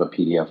download of a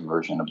PDF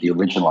version of the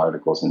original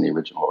articles in the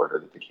original order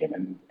that they came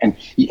in. And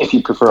if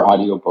you prefer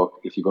audiobook,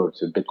 if you go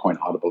to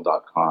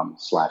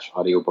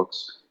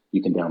bitcoinaudible.com/audiobooks,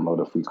 you can download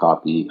a free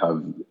copy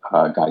of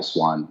Guy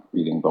Swan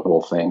reading the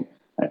whole thing.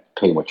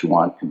 Pay what you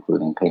want,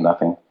 including pay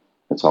nothing.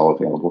 It's all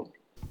available.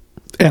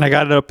 And I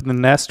got it up in the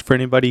Nest for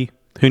anybody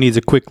who needs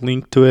a quick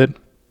link to it.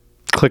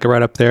 Click it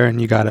right up there and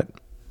you got it.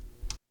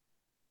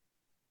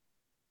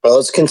 Well,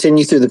 let's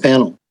continue through the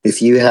panel. If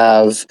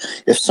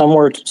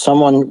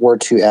someone were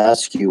to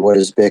ask you what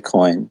is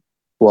Bitcoin,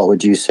 what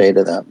would you say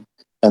to them?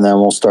 And then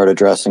we'll start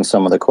addressing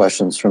some of the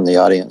questions from the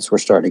audience. We're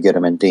starting to get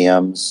them in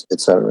DMs,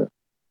 etc.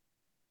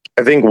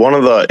 I think one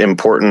of the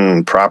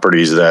important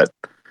properties that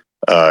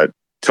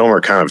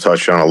Tomer kind of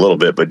touched on a little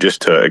bit, but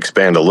just to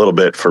expand a little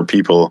bit for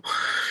people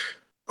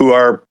who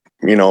are,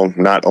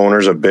 not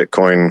owners of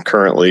Bitcoin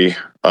currently,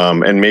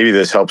 and maybe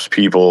this helps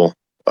people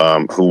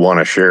who want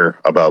to share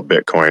about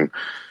Bitcoin,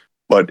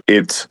 but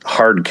it's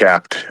hard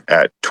capped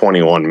at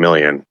 21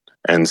 million.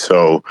 And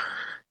so,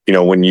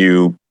 when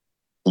you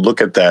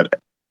look at that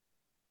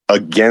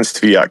against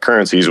fiat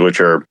currencies, which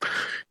are,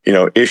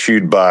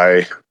 issued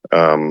by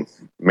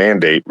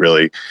mandate,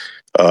 really,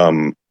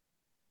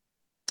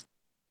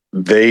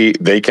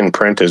 they can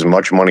print as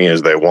much money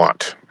as they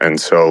want. And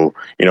so,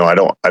 I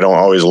don't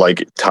always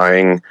like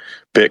tying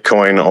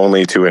Bitcoin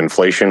only to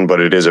inflation,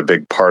 but it is a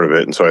big part of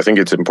it. And so I think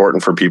it's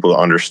important for people to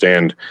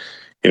understand,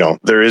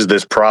 there is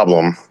this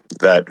problem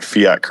that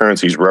fiat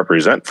currencies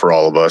represent for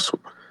all of us,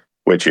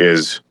 which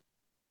is,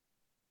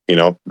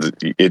 your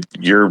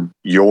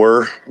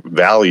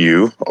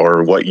value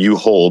or what you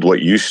hold,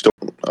 what you store,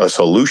 a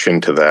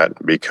solution to that,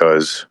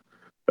 because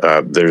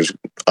there's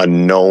a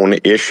known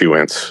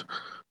issuance,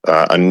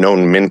 a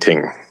known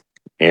minting,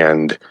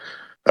 and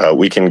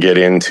we can get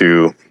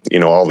into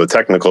all the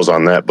technicals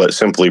on that. But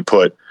simply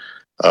put,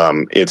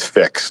 it's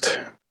fixed,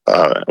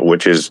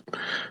 which is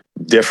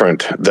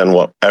different than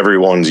what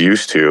everyone's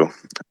used to,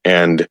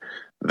 and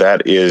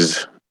that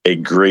is a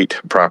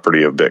great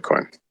property of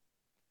Bitcoin.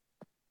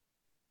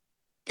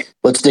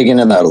 Let's dig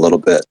into that a little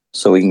bit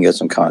so we can get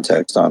some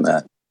context on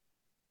that.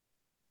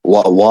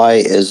 Why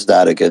is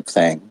that a good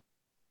thing?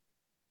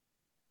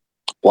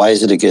 Why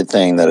is it a good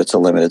thing that it's a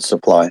limited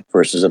supply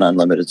versus an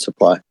unlimited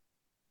supply?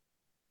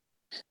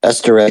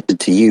 That's directed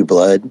to you,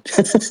 Blood.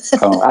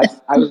 I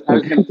was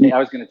going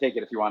to take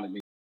it if you wanted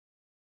me.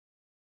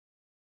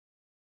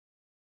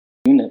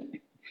 Unit.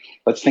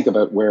 Let's think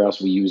about where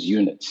else we use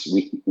units.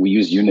 We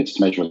use units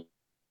to measure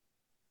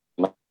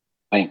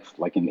length,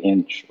 like an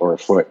inch or a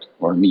foot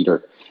or a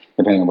meter,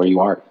 depending on where you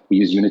are. We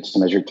use units to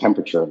measure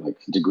temperature, like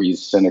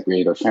degrees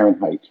centigrade or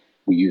Fahrenheit.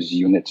 We use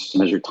units to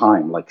measure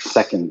time, like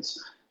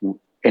seconds.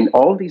 And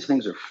all of these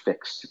things are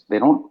fixed. They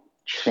don't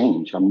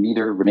change. A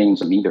meter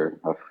remains a meter.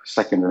 A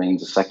second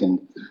remains a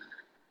second.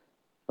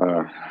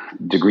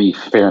 Degree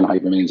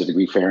Fahrenheit remains a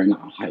degree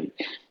Fahrenheit.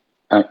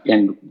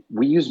 And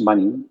we use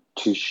money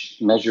to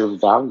measure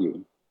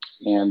value.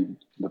 And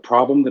the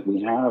problem that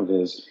we have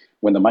is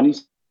when the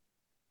money's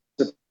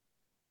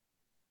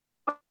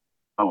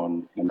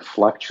down and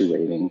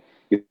fluctuating,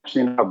 you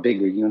actually know how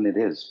big a unit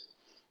is.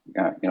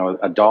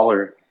 A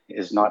dollar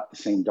is not the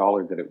same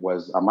dollar that it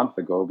was a month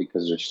ago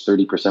because there's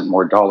 30%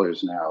 more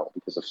dollars now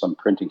because of some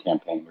printing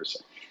campaign or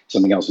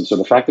something else. And so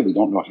the fact that we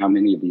don't know how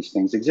many of these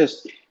things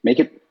exist make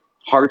it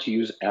hard to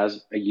use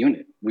as a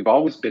unit. We've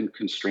always been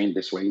constrained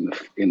this way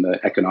in the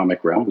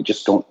economic realm. We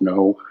just don't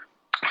know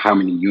how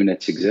many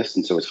units exist.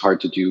 And so it's hard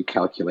to do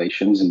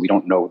calculations, and we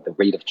don't know the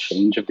rate of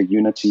change of the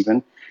units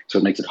even. So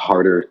it makes it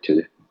harder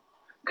to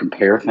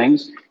compare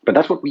things. But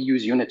that's what we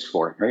use units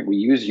for, right? We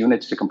use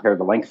units to compare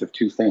the length of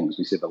two things.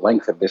 We say the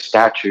length of this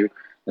statue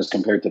as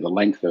compared to the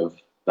length of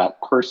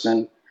that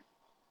person.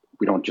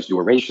 We don't just do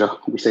a ratio.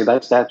 We say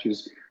that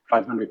statue's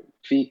 500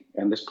 feet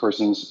and this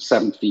person's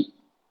 7 feet.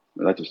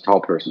 That's a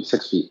tall person,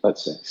 6 feet,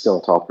 let's say, still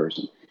a tall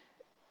person,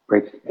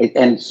 right?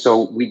 And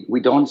so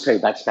we don't say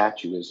that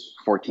statue is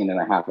 14 and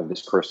a half of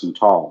this person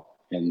tall,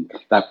 and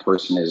that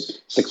person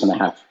is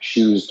 6.5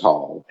 shoes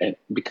tall, and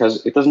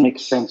because it doesn't make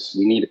sense.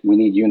 We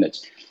need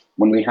units.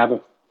 When we have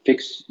a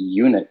fixed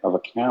unit of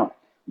account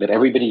that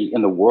everybody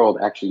in the world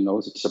actually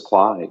knows its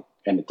supply,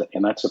 and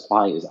that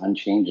supply is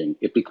unchanging,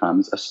 it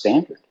becomes a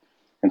standard.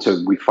 And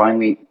so we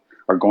finally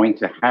are going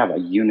to have a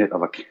unit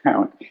of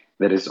account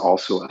that is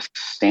also a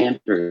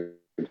standard,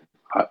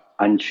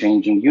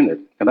 unchanging unit.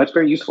 And that's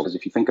very useful, because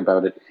if you think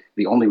about it,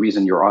 the only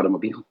reason your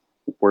automobile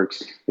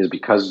works is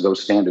because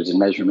those standards and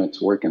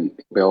measurements work and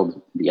build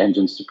the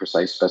engines to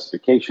precise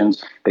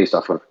specifications based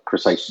off of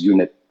precise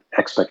unit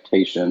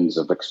expectations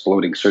of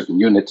exploding certain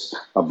units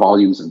of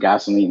volumes of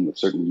gasoline with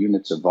certain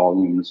units of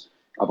volumes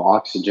of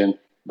oxygen.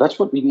 That's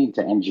what we need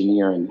to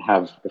engineer and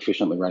have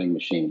efficiently running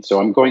machines. So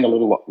I'm going a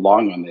little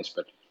long on this,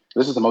 but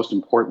this is the most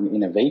important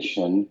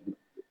innovation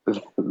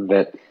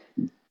that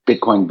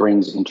Bitcoin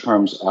brings in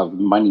terms of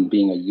money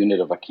being a unit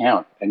of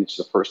account. And it's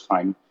the first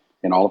time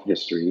in all of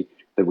history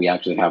that we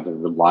actually have a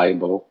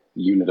reliable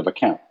unit of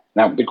account.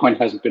 Now, Bitcoin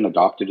hasn't been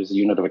adopted as a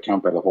unit of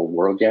account by the whole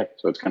world yet.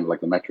 So it's kind of like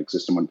the metric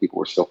system when people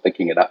were still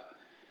thinking it up.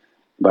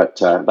 But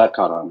that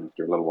caught on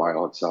after a little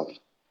while itself.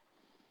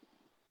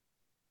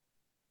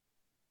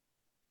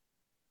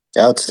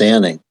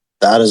 Outstanding.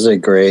 That is a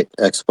great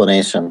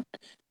explanation.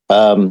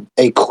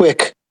 A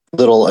quick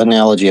little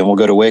analogy, and we'll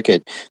go to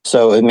Wicked.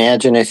 So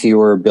imagine if you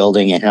were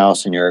building a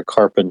house and you're a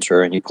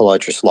carpenter and you pull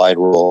out your slide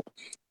rule,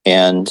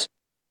 and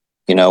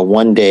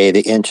one day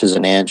the inch is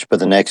an inch, but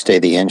the next day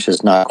the inch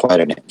is not quite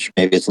an inch.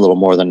 Maybe it's a little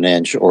more than an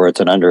inch, or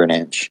it's under an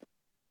inch.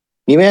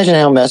 Can you imagine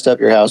how messed up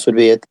your house would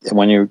be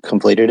when you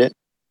completed it?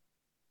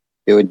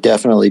 It would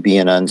definitely be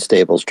an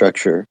unstable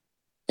structure.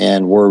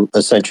 And we're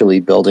essentially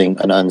building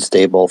an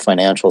unstable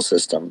financial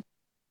system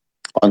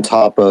on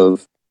top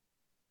of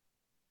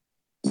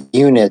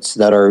units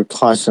that are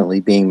constantly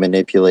being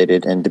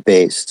manipulated and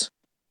debased.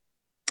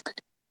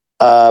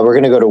 We're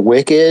going to go to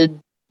Wicked.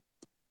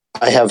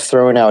 I have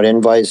thrown out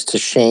invites to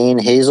Shane,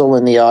 Hazel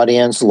in the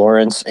audience,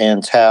 Lawrence,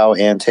 and Tao,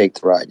 and Take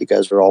the Ride. You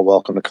guys are all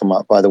welcome to come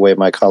up. By the way,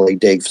 my colleague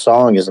Dave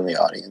Song is in the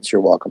audience.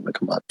 You're welcome to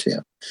come up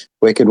too.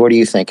 Wicked, what are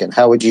you thinking?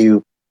 How would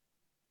you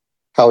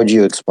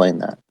explain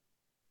that?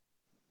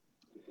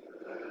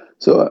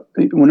 So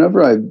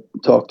whenever I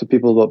talk to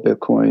people about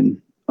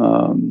Bitcoin,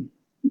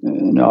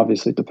 and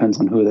obviously it depends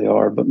on who they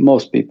are, but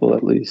most people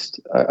at least,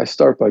 I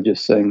start by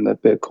just saying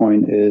that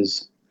Bitcoin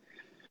is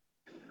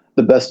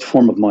the best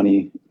form of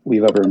money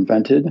we've ever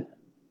invented.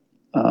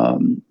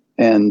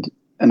 And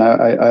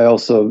I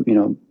also,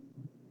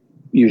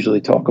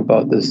 usually talk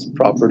about this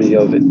property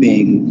of it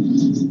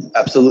being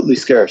absolutely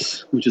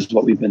scarce, which is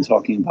what we've been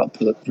talking about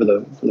for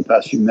the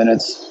past few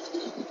minutes.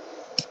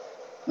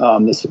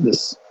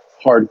 This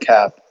hard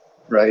cap,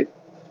 right?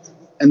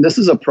 And this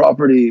is a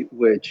property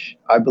which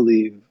I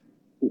believe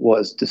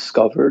was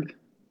discovered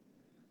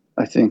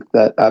I think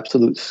that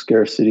absolute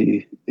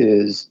scarcity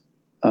is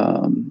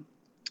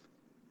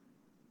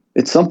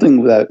it's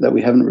something that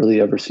we haven't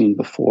really ever seen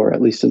before,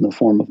 at least in the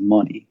form of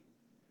money,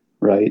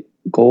 right?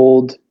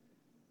 Gold,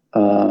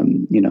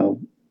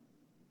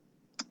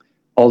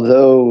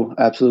 although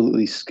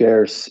absolutely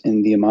scarce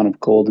in the amount of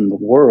gold in the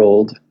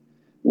world,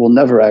 we'll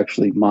never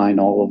actually mine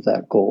all of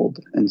that gold.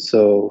 And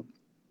so,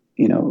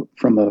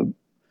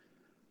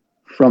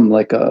 from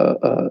like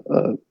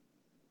a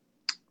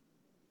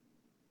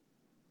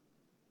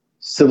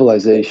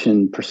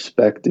civilization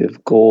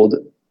perspective, gold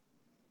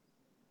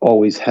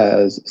always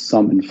has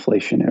some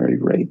inflationary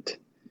rate,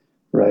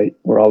 right?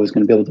 We're always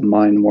going to be able to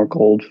mine more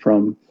gold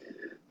from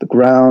the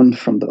ground,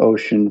 from the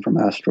ocean, from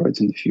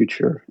asteroids in the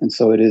future. And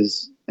so it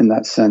is, in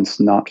that sense,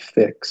 not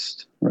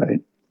fixed,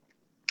 right?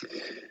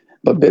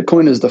 But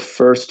Bitcoin is the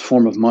first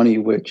form of money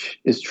which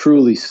is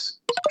truly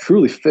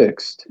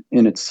fixed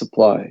in its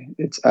supply.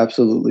 It's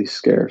absolutely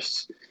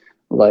scarce,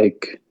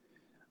 like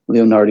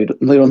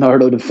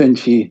Leonardo da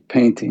Vinci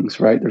paintings,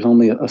 right? There's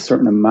only a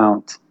certain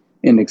amount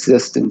in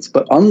existence.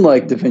 But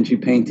unlike da Vinci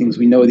paintings,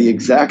 we know the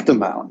exact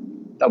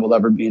amount that will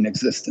ever be in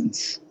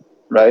existence,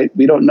 right?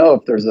 We don't know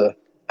if there's a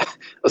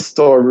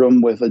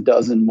storeroom with a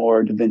dozen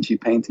more da Vinci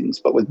paintings.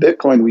 But with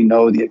Bitcoin, we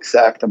know the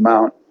exact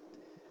amount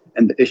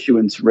and the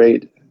issuance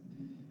rate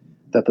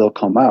that they'll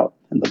come out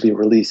and they'll be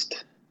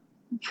released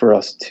for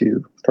us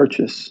to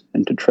purchase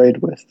and to trade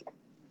with.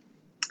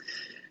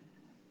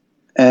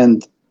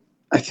 And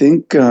I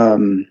think,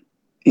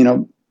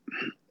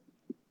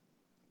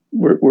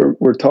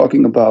 we're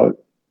talking about,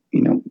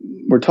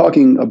 we're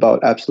talking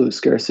about absolute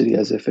scarcity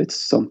as if it's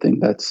something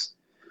that's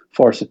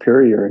far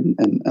superior.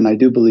 And I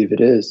do believe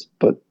it is.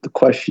 But the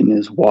question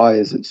is, why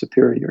is it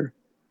superior?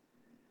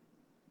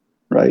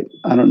 Right?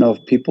 I don't know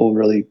if people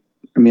really,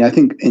 I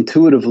think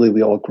intuitively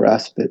we all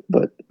grasp it,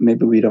 but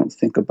maybe we don't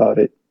think about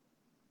it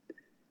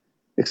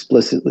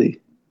explicitly.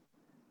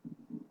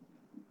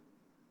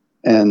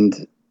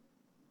 And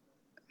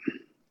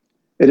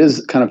it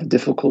is kind of a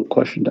difficult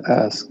question to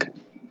ask.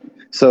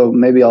 So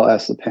maybe I'll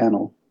ask the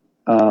panel,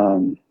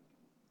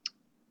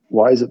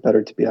 why is it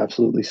better to be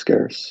absolutely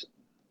scarce?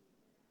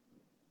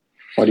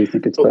 Why do you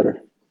think it's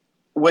better?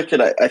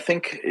 Wicked, I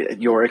think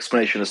your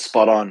explanation is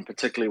spot on,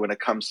 particularly when it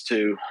comes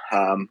to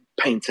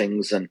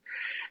paintings and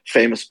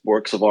famous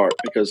works of art,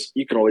 because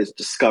you can always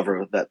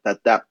discover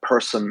that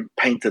person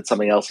painted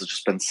something else that's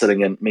just been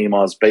sitting in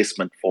Mima's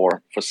basement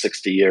for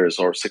 60 years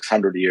or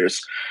 600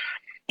 years.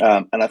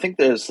 And I think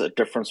there's a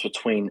difference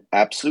between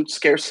absolute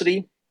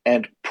scarcity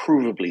and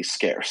provably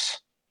scarce.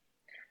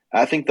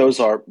 I think those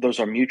are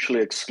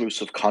mutually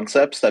exclusive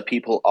concepts that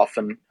people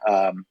often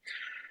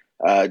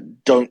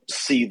don't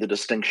see the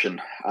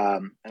distinction.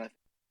 And I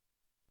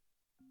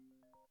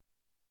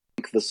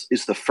think this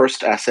is the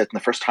first asset and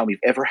the first time we've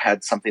ever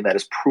had something that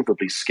is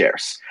provably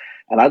scarce.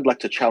 And I'd like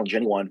to challenge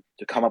anyone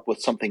to come up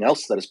with something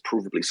else that is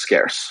provably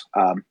scarce,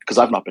 because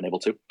I've not been able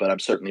to, but I'm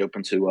certainly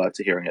open to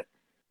hearing it.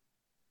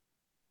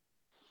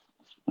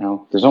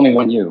 Well, there's only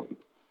one you.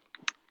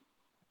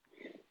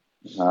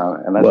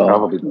 And that's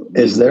probably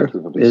is there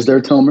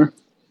Tomer?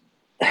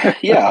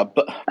 Yeah,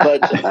 but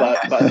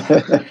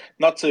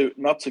not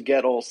to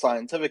get all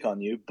scientific on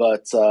you,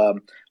 but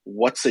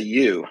what's a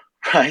you,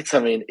 right?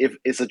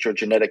 Is it your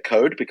genetic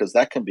code? Because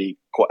that can be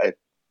quite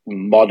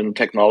modern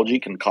technology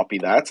can copy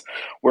that.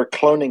 We're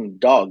cloning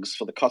dogs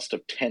for the cost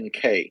of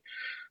 $10K.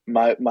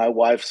 My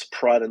wife's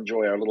pride and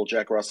joy, our little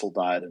Jack Russell,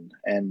 died,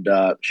 and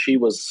she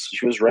was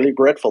really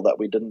grateful that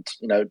we didn't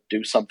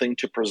do something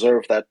to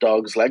preserve that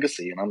dog's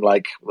legacy. And I'm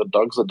like, the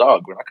dog's a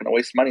dog. We're not going to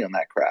waste money on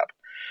that crap.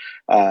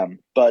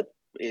 But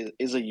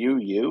is a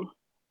you?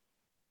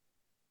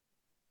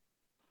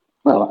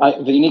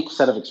 Well, the unique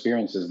set of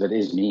experiences that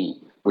is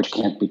me, which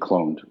can't be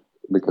cloned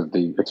because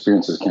the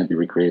experiences can't be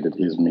recreated,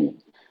 is me,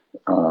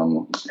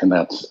 and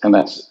that's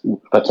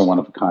a one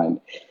of a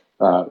kind.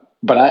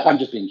 But I'm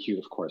just being cute,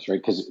 of course,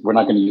 right? Because we're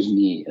not going to use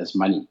me as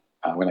money.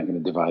 We're not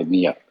going to divide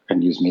me up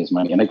and use me as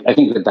money. And I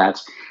think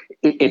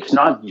it's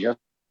not just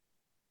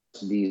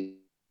these.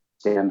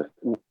 And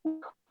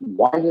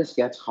why this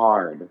gets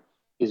hard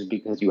is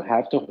because you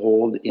have to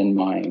hold in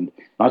mind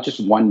not just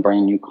one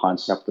brand new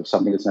concept of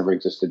something that's never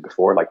existed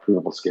before, like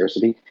provable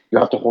scarcity. You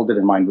have to hold it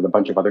in mind with a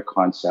bunch of other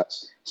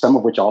concepts, some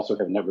of which also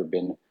have never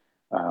been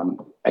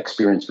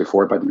experienced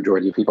before by the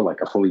majority of people,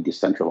 like a fully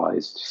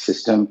decentralized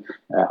system,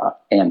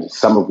 and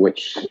some of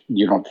which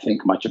you don't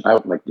think much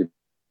about, like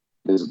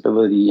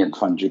visibility and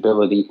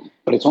fungibility.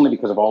 But it's only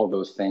because of all of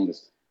those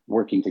things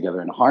working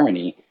together in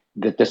harmony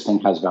that this thing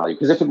has value.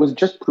 Because if it was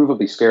just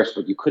provably scarce,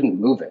 but you couldn't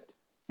move it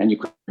and you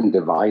couldn't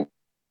divide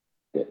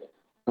it,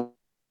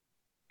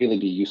 really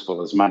be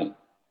useful as money.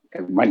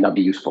 It might not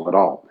be useful at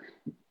all.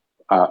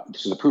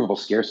 So the provable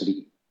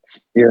scarcity.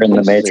 You're in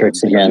the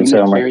matrix again,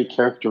 so Tomer. Very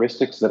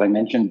characteristics that I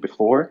mentioned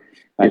before,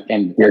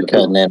 and you're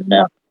cutting in and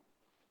out.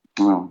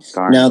 Oh,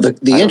 darn. Now the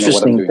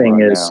interesting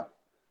thing is,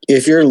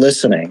 If you're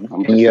listening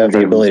and you have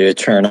the ability to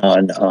turn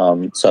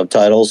on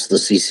subtitles, the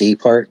CC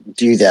part,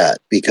 do that,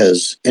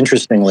 because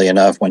interestingly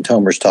enough, when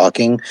Tomer's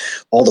talking,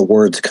 all the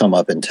words come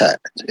up in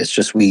text. It's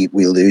just we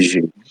lose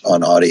you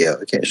on audio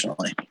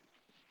occasionally.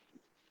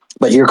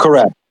 But you're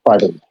correct, by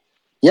the way.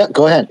 Yeah,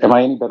 go ahead. Am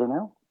I any better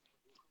now?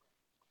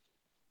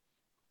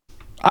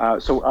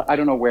 So I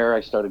don't know where I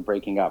started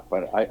breaking up,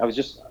 but I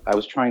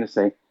was trying to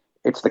say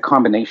it's the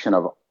combination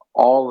of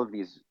all of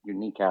these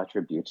unique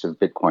attributes of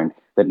Bitcoin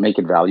that make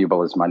it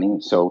valuable as money.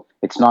 So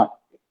it's not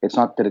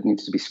that it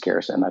needs to be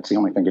scarce, and that's the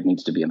only thing it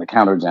needs to be. And the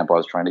counterexample I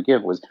was trying to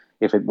give was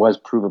if it was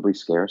provably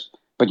scarce,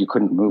 but you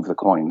couldn't move the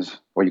coins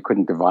or you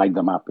couldn't divide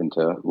them up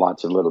into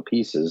lots of little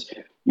pieces,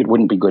 it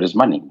wouldn't be good as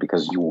money,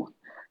 because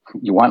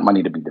you want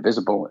money to be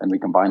divisible and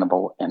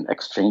recombinable and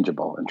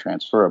exchangeable and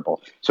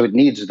transferable. So it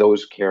needs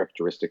those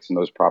characteristics and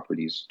those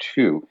properties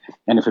too.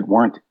 And if it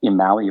weren't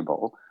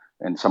immalleable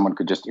and someone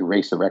could just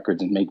erase the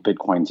records and make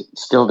Bitcoins,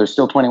 there's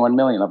still 21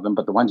 million of them,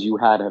 but the ones you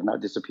had have now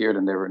disappeared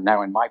and they're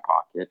now in my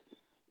pocket,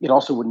 it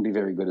also wouldn't be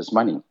very good as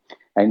money.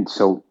 And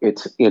so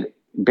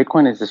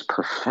Bitcoin is this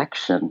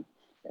perfection,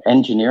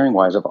 engineering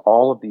wise, of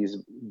all of these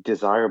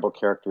desirable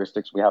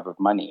characteristics we have of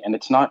money. And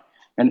it's not,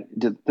 and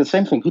the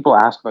same thing people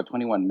ask about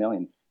 21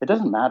 million. It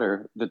doesn't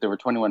matter that there were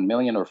 21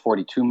 million or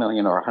 42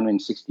 million or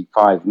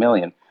 165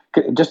 million,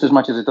 just as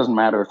much as it doesn't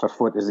matter if a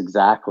foot is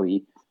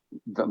exactly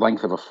the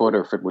length of a foot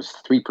or if it was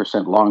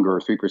 3% longer or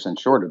 3%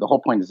 shorter. The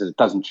whole point is that it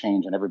doesn't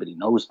change and everybody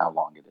knows how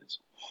long it is,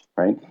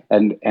 right?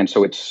 And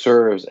so it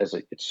serves as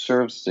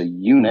a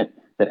unit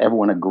that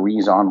everyone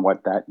agrees on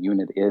what that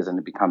unit is, and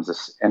it becomes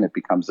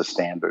a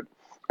standard.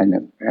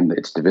 And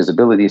its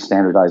divisibility is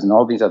standardized, and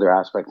all these other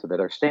aspects of it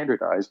are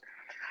standardized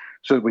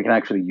so that we can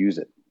actually use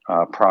it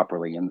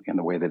properly in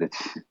the way that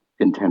it's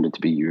intended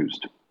to be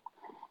used.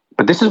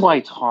 But this is why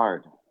it's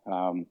hard.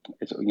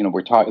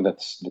 We're talking.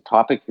 That's the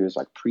topic here is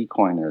like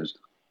precoiners,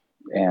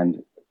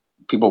 and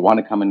people want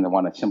to come in and they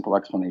want a simple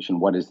explanation.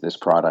 What is this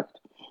product?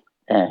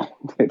 And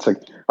it's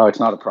like, oh, it's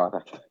not a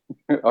product.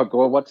 Oh,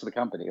 well, what's the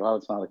company? Well,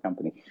 it's not a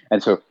company.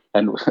 And so,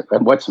 and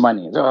what's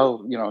money?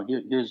 So,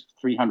 here's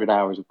 300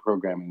 hours of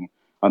programming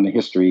on the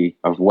history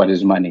of what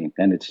is money,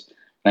 and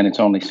it's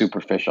only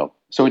superficial.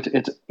 So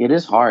it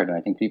is hard, and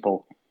I think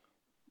people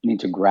need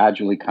to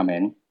gradually come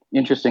in.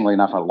 Interestingly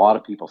enough, a lot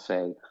of people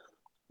say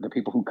the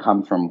people who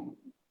come from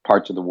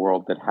parts of the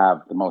world that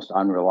have the most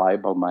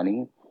unreliable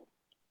money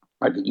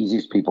are the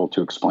easiest people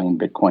to explain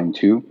Bitcoin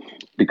to,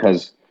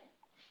 because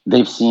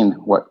they've seen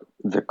what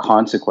the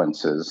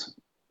consequences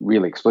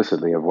really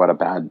explicitly of what a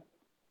bad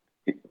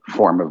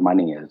form of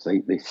money is.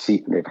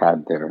 They've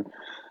had their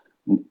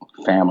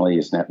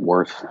family's net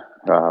worth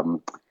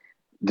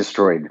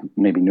destroyed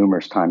maybe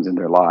numerous times in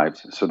their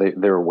lives. So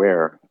they're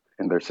aware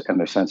and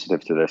they're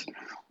sensitive to this.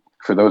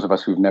 For those of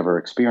us who've never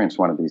experienced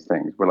one of these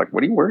things, we're like,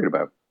 what are you worried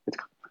about?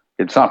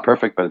 It's not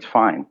perfect, but it's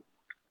fine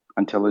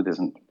until it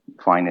isn't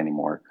fine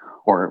anymore.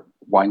 Or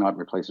why not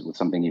replace it with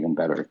something even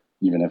better?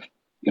 Even if,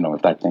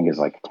 if that thing is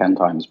like 10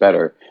 times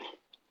better,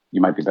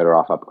 you might be better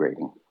off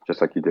upgrading,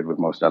 just like you did with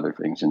most other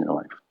things in your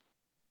life.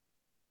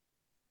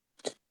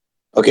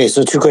 Okay,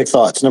 so two quick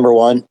thoughts. Number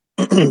one,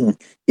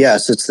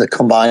 yes, it's the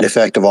combined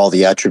effect of all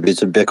the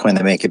attributes of Bitcoin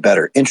that make it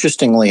better.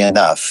 Interestingly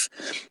enough,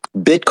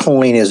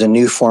 Bitcoin is a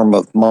new form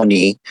of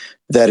money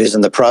that is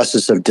in the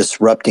process of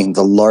disrupting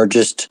the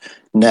largest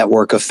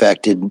network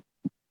effect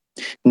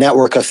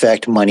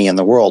money in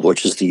the world,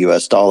 which is the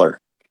US dollar.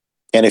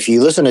 And if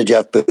you listen to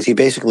Jeff Booth, he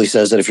basically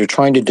says that if you're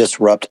trying to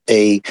disrupt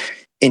a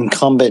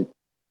incumbent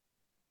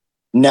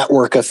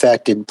network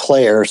affected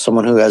player,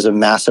 someone who has a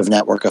massive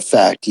network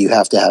effect, you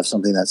have to have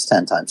something that's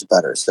 10 times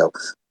better. So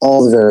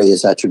all the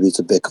various attributes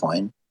of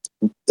Bitcoin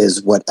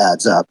is what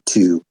adds up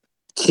to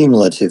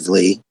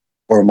cumulatively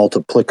or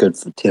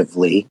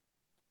multiplicatively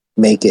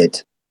make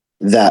it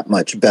that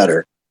much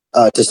better.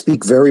 To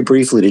speak very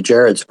briefly to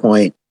Jared's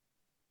point,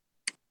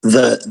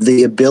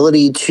 the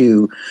ability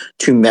to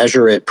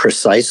measure it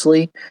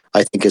precisely,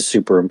 I think, is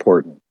super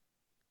important,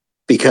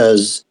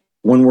 because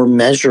when we're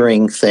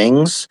measuring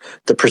things,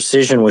 the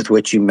precision with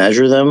which you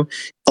measure them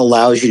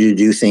allows you to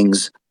do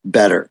things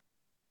better.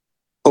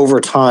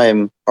 Over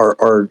time,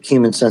 our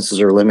human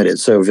senses are limited.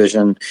 So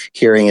vision,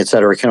 hearing, et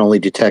cetera, can only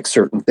detect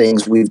certain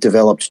things. We've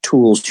developed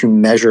tools to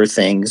measure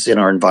things in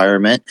our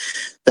environment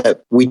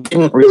that we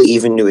didn't really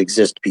even knew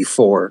exist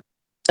before.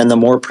 And the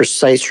more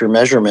precise your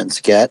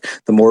measurements get,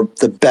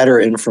 the better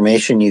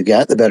information you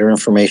get, the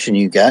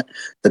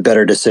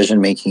better decision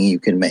making you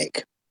can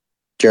make.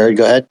 Jared,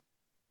 go ahead.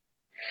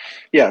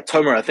 Yeah,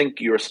 Tomer, I think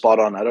you're spot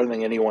on. I don't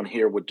think anyone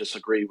here would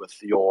disagree with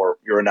your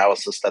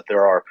analysis that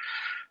there are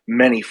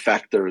many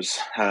factors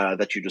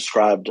that you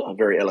described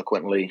very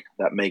eloquently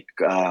that make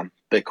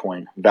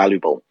Bitcoin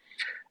valuable.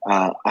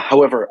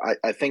 However,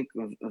 I think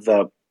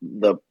the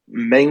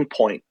main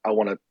point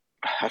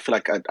I feel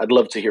like I'd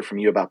love to hear from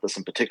you about this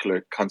in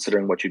particular,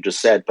 considering what you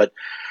just said. But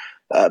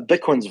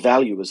Bitcoin's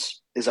value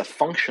is a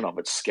function of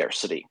its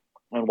scarcity,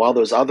 and while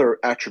those other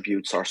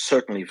attributes are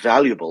certainly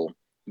valuable,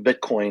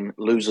 Bitcoin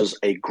loses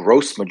a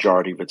gross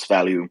majority of its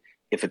value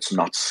if it's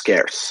not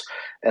scarce.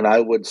 And I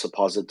would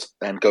supposit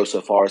and go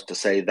so far as to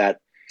say that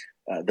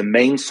the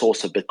main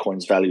source of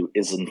Bitcoin's value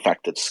is, in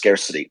fact, its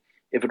scarcity.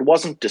 If it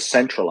wasn't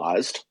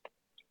decentralized,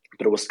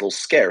 but it was still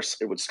scarce,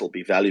 it would still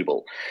be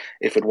valuable.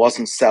 If it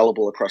wasn't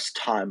sellable across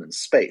time and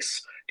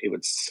space,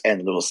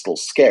 and it was still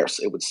scarce,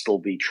 it would still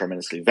be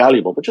tremendously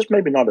valuable, but just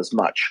maybe not as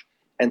much.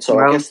 And so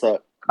I guess the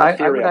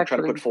theory I'm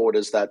trying to put forward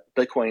is that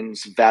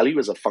Bitcoin's value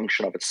is a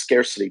function of its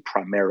scarcity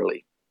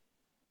primarily.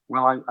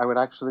 Well, I would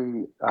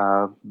actually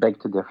beg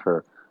to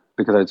differ,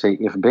 because I'd say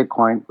if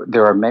Bitcoin,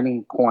 there are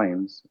many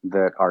coins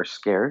that are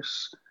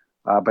scarce,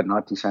 but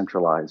not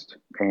decentralized,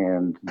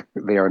 and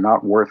they are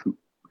not worth,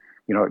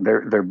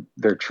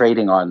 they're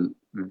trading on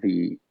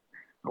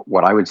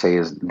what I would say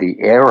is the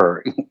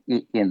error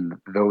in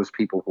those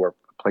people who are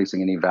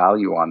placing any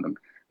value on them,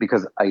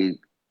 because a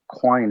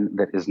coin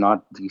that is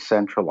not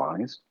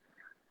decentralized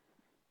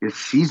is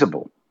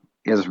seizable,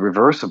 is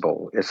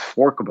reversible, is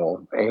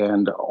forkable,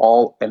 and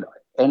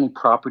any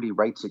property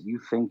rights that you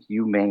think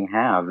you may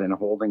have in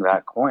holding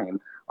that coin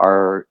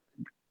are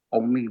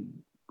only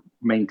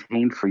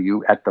maintained for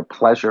you at the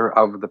pleasure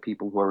of the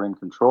people who are in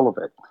control of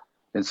it.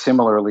 And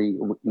similarly,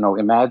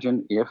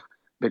 imagine if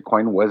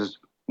Bitcoin was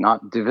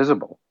not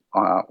divisible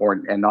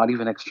and not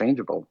even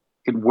exchangeable.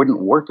 It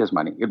wouldn't work as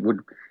money. It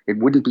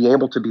wouldn't be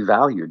able to be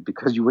valued,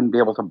 because you wouldn't be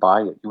able to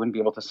buy it. You wouldn't be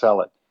able to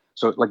sell it.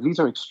 So, these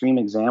are extreme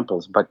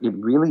examples, but it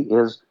really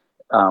is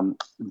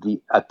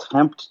the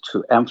attempt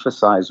to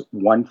emphasize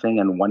one thing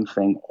and one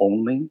thing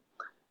only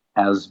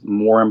as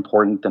more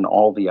important than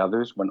all the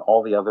others, when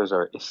all the others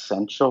are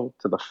essential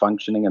to the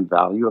functioning and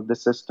value of the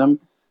system,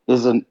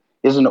 is an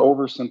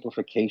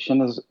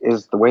oversimplification.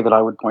 Is the way that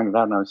I would point it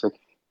out. And I would say,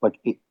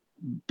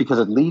 because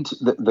it leads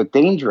the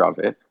danger of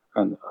it,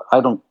 and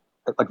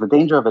the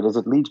danger of it is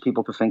it leads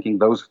people to thinking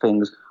those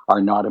things are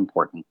not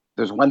important.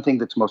 There's one thing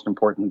that's most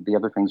important, the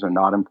other things are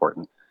not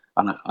important.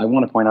 And I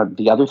want to point out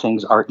the other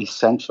things are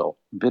essential.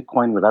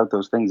 Bitcoin without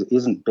those things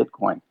isn't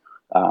Bitcoin.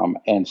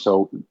 And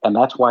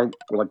that's why,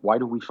 why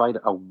do we fight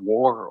a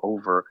war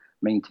over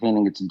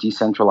maintaining its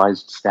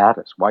decentralized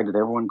status? Why did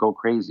everyone go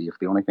crazy if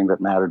the only thing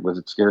that mattered was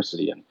its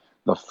scarcity, and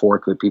the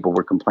fork that people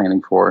were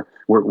complaining for,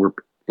 were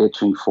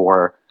itching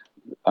for,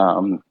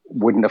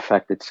 wouldn't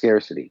affect its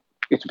scarcity?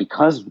 It's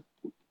because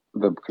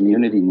the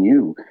community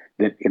knew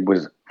that it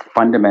was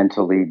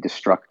fundamentally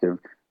destructive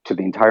to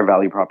the entire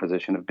value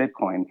proposition of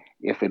Bitcoin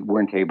if it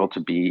weren't able to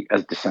be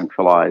as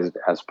decentralized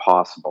as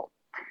possible.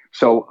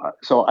 So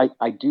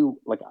I do,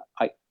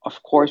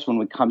 of course, when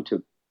we come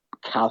to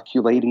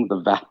calculating the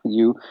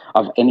value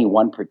of any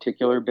one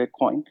particular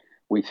Bitcoin,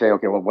 we say,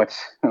 okay, well,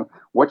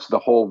 what's the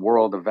whole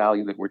world of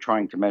value that we're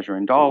trying to measure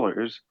in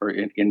dollars or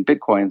in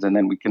Bitcoins, and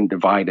then we can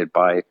divide it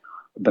by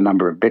the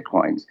number of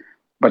Bitcoins.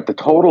 But the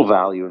total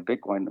value of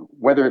Bitcoin,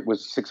 whether it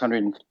was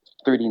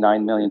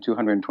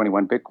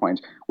 639,221 Bitcoins,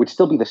 would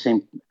still be the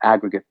same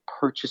aggregate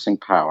purchasing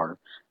power.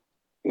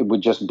 It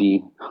would just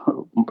be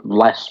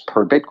less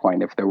per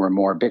Bitcoin if there were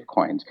more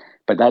Bitcoins.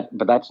 But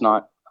that's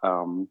not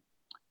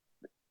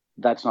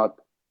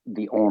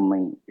the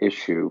only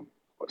issue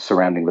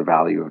surrounding the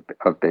value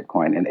of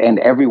Bitcoin. And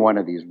every one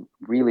of these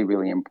really,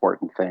 really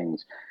important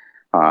things,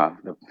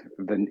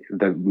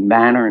 the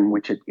manner in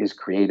which it is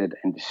created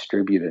and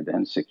distributed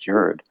and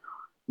secured,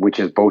 which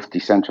is both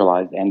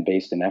decentralized and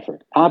based in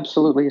effort,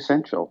 absolutely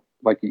essential.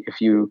 Like if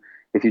you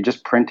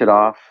just print it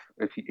off,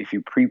 if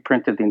you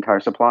pre-printed the entire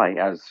supply,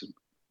 as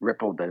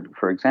Ripple did,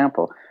 for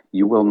example,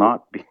 you will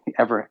not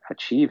ever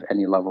achieve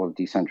any level of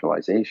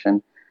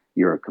decentralization.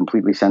 You're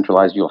completely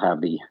centralized. You'll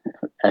have the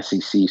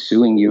SEC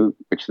suing you,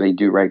 which they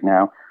do right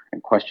now,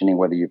 and questioning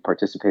whether you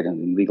participate in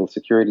illegal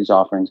securities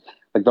offerings.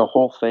 Like the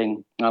whole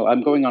thing. Now,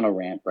 I'm going on a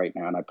rant right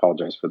now, and I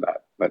apologize for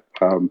that. But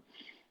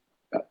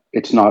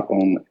it's not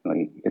only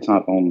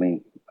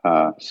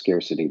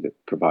scarcity that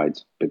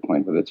provides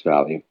Bitcoin with its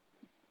value.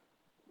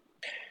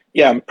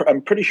 Yeah,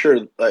 I'm pretty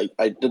sure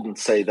I didn't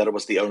say that it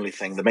was the only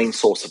thing. The main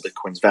source of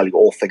Bitcoin's value,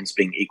 all things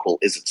being equal,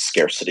 is its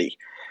scarcity.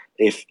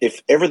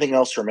 If everything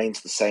else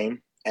remains the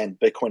same and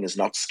Bitcoin is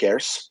not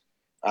scarce,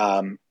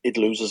 it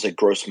loses a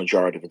gross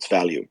majority of its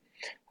value.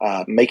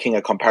 Making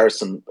a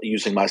comparison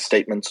using my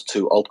statement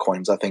to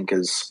altcoins, I think,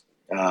 is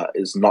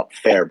not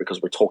fair,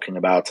 because we're talking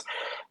about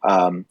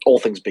all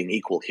things being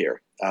equal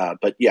here.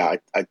 But yeah,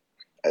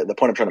 the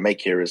point I'm trying to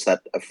make here is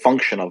that a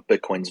function of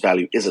Bitcoin's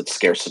value is its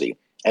scarcity.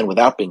 And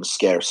without being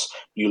scarce,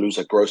 you lose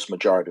a gross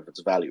majority of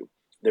its value.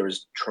 There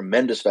is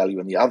tremendous value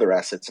in the other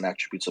assets and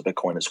attributes of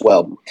Bitcoin as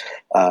well.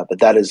 But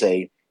that is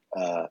I'm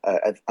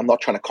not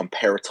trying to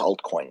compare it to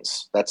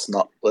altcoins. That's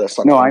not what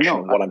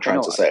I'm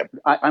trying to say.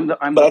 But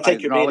I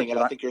take your meaning, and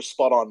I think you're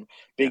spot on,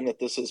 being that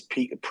this is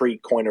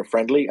pre-coiner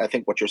friendly. I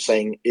think what you're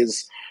saying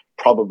is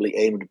probably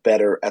aimed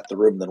better at the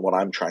room than what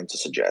I'm trying to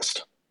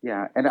suggest.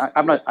 Yeah, and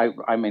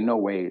I'm in no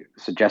way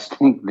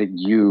suggesting that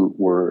you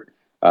were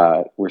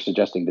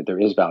suggesting that there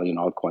is value in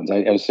altcoins.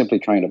 I was simply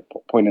trying to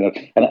point it out.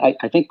 And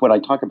I think when I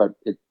talk about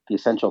the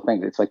essential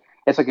thing, it's like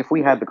if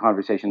we had the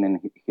conversation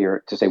in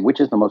here to say which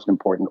is the most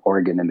important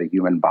organ in the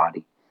human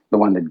body, the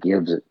one that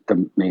gives it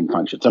the main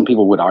function. Some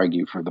people would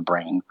argue for the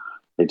brain,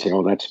 they'd say,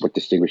 oh, that's what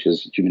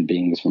distinguishes human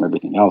beings from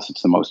everything else.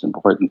 It's the most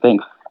important thing.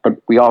 But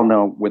we all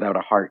know without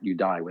a heart, you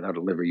die. Without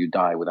a liver, you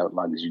die. Without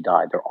lungs, you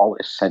die. They're all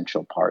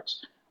essential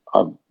parts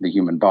of the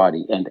human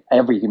body. And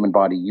every human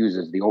body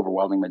loses the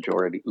overwhelming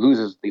majority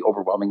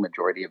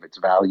of its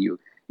value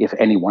if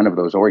any one of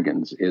those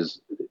organs is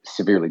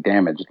severely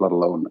damaged, let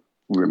alone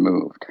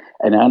removed.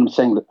 And I'm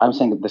saying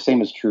that the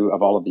same is true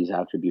of all of these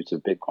attributes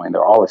of Bitcoin.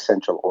 They're all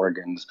essential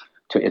organs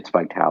to its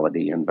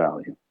vitality and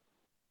value.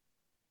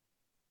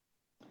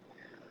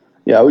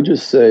 Yeah, I would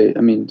just say,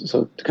 I mean,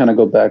 so to kind of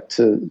go back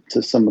to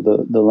some of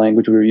the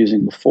language we were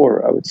using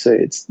before, I would say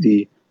it's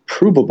the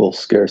provable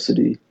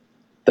scarcity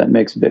that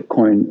makes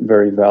Bitcoin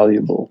very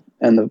valuable.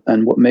 And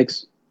what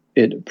makes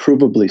it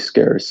provably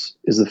scarce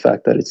is the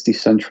fact that it's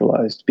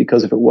decentralized.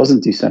 Because if it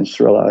wasn't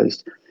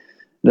decentralized,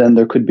 then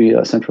there could be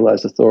a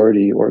centralized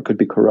authority, or it could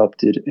be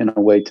corrupted in a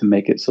way to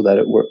make it so that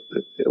it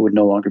would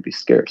no longer be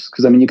scarce.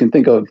 Because I mean, you can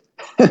think of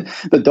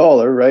the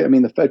dollar, right? I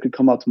mean, the Fed could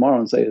come out tomorrow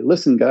and say,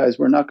 "Listen, guys,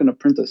 we're not going to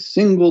print a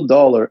single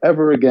dollar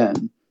ever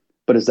again."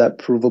 But is that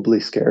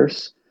provably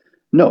scarce?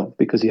 No,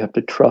 because you have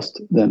to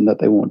trust them that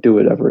they won't do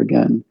it ever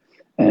again,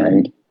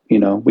 and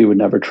Right. we would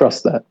never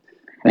trust that.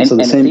 And so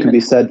the same can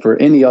be said for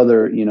any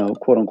other,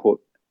 quote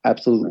unquote,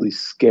 absolutely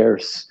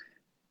scarce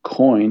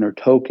coin or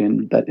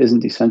token that isn't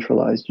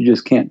decentralized. You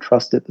just can't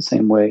trust it the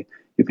same way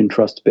you can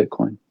trust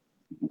Bitcoin.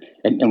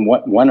 And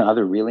one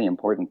other really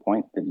important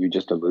point that you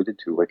just alluded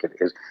to, Wicked,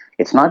 is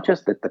it's not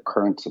just that the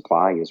current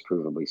supply is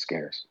provably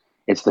scarce.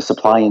 It's the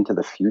supply into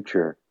the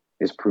future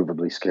is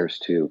provably scarce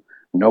too.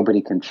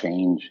 Nobody can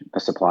change the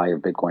supply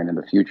of Bitcoin in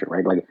the future,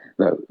 right? Like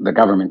the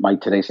government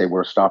might today say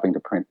we're stopping to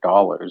print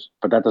dollars,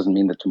 but that doesn't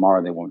mean that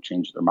tomorrow they won't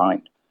change their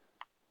mind.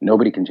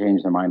 Nobody can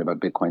change their mind about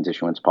Bitcoin's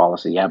issuance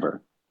policy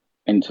ever.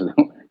 And so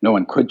no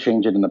one could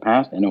change it in the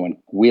past, and no one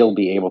will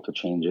be able to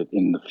change it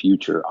in the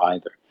future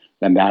either.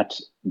 And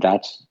that's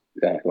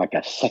like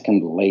a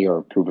second layer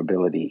of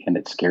provability in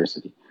its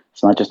scarcity.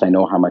 It's not just I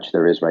know how much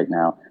there is right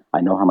now. I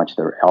know how much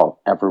there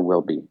ever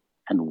will be,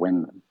 and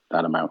when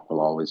that amount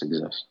will always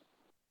exist.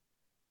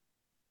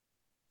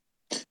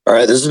 All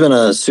right, this has been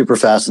a super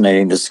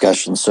fascinating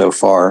discussion so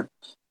far.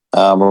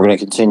 We're going to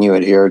continue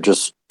it here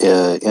just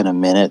in a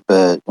minute,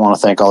 but I want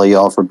to thank all of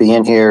y'all for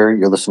being here.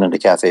 You're listening to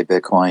Cafe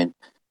Bitcoin.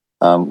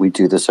 We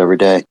do this every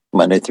day,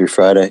 Monday through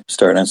Friday,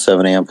 starting at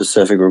 7 a.m.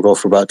 Pacific. We'll go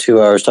for about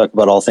 2 hours, talk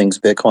about all things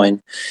Bitcoin.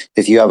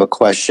 If you have a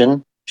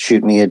question,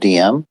 shoot me a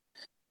DM,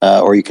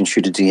 or you can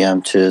shoot a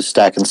DM to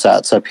Stack and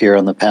Sats up here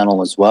on the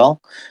panel as well.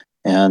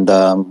 And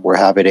we're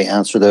happy to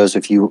answer those.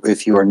 If you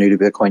are new to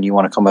Bitcoin, you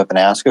want to come up and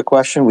ask a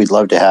question, we'd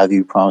love to have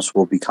you. Promise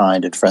we'll be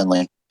kind and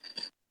friendly.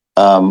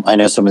 I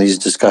know some of these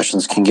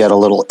discussions can get a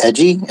little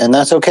edgy, and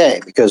that's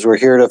okay because we're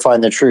here to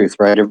find the truth,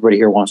 right? Everybody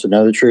here wants to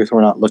know the truth. We're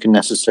not looking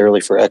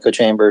necessarily for echo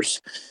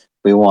chambers.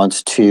 We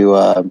want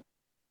to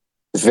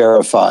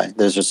verify.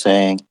 There's a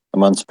saying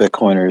amongst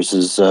Bitcoiners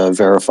is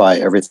verify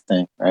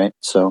everything, right?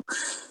 So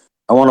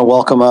I want to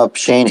welcome up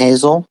Shane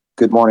Hazel.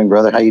 Good morning,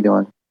 brother. How you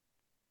doing?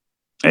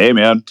 Hey,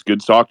 man. It's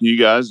good talking to you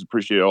guys.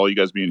 Appreciate all you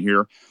guys being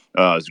here.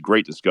 It's a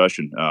great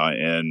discussion,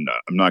 and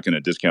I'm not going to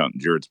discount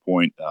Jared's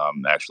point.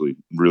 Actually,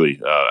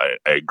 really, I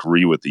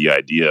agree with the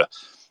idea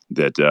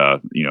that,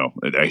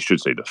 I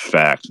should say the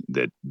fact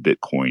that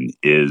Bitcoin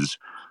is,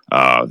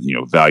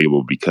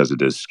 valuable because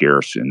it is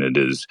scarce, and it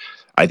is,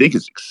 I think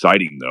it's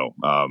exciting, though,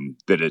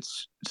 that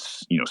it's,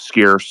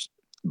 scarce,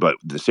 but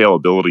the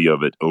saleability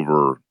of it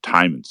over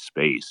time and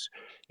space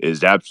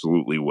is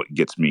absolutely what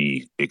gets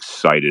me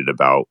excited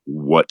about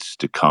what's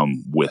to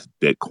come with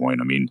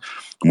Bitcoin. I mean,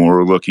 when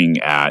we're looking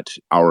at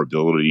our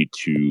ability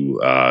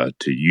to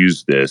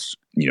use this,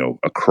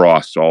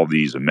 across all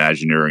these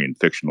imaginary and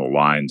fictional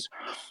lines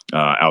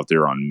out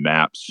there on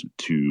maps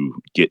to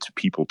get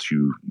people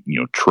to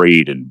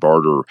trade and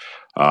barter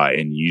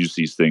and use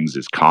these things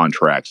as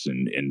contracts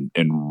and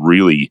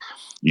really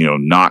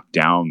knock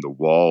down the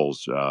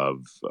walls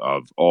of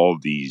all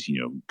of these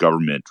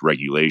government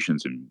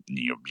regulations and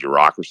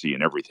bureaucracy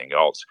and everything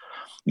else.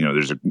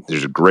 There's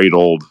a great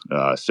old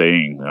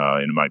saying,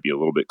 and it might be a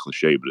little bit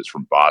cliche, but it's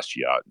from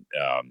Bastiat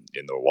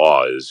in the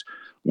law is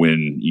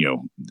when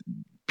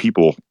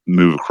people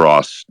move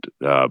across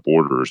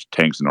borders,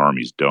 tanks and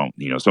armies don't,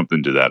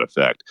 something to that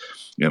effect.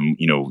 And,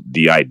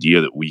 the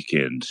idea that we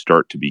can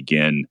start to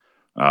begin,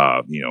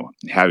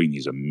 having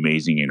these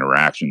amazing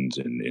interactions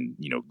and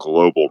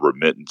global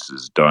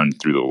remittances done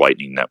through the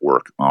Lightning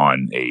Network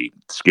on a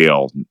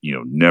scale,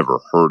 never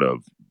heard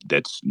of,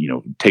 that's,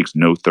 takes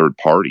no third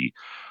party.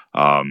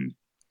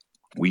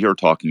 We are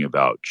talking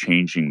about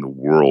changing the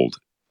world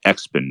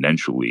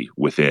exponentially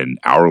within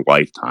our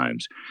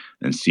lifetimes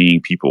and seeing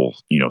people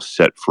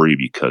set free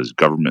because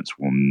governments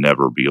will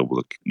never be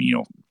able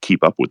to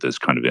keep up with this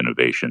kind of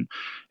innovation.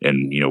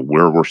 And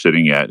where we're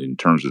sitting at in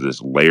terms of this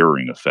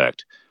layering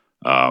effect,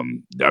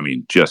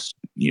 just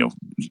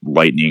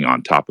lightning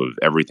on top of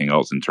everything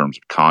else in terms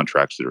of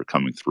contracts that are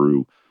coming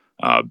through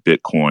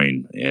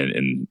Bitcoin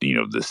and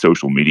the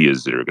social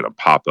medias that are going to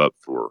pop up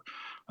for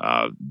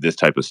this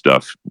type of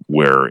stuff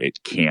where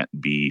it can't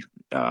be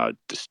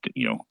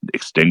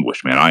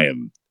extinguished.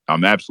 Man,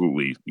 I'm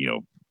absolutely,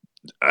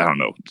 I don't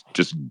know,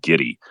 just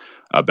giddy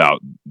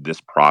about this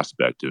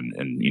prospect and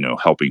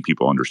helping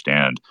people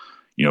understand,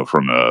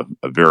 from a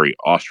very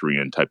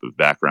Austrian type of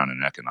background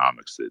in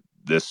economics, that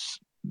this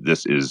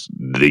is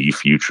the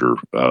future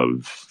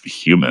of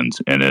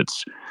humans, and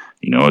it's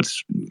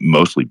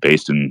mostly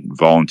based in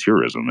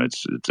volunteerism.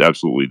 It's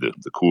absolutely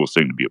the coolest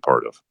thing to be a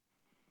part of.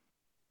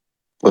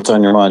 What's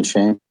on your mind,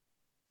 Shane?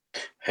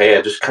 Hey,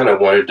 I just kind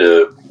of wanted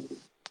to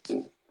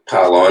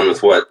pile on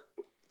with what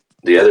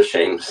the other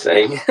Shane was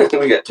saying.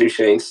 We got two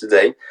Shanes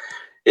today.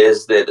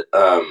 Is that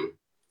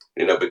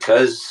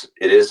because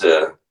it is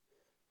a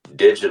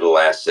digital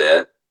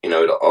asset,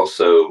 it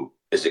also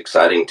is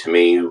exciting to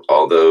me.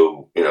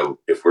 Although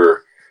if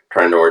we're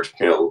trying to urge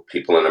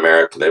people in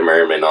America, they may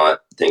or may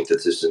not think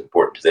that this is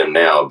important to them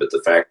now. But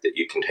the fact that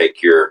you can take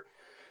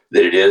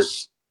that it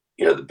is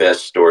the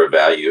best store of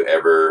value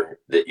ever,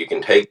 that you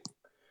can take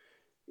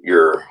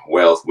your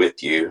wealth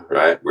with you,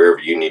 right, wherever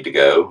you need to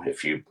go.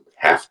 If you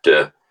have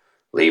to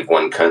leave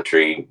one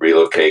country,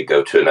 relocate,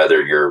 go to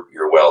another,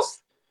 your wealth,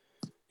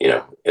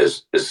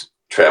 is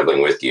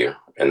traveling with you,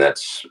 and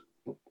that's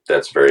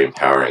very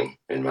empowering,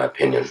 in my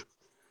opinion.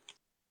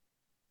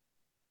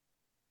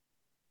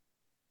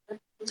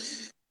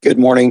 Good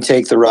morning.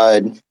 Take the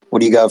ride. What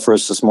do you got for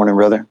us this morning,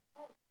 brother?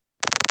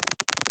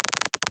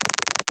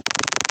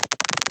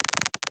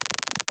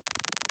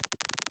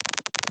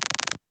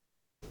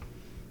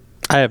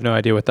 I have no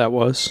idea what that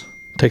was.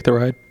 Take the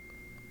ride.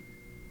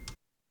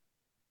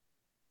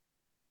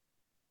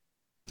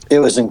 It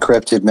was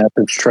encrypted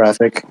message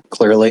traffic,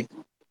 clearly.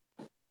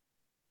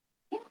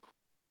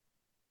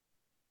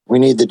 We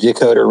need the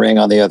decoder ring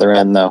on the other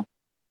end, though.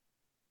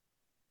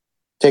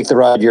 Take the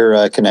ride.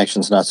 Your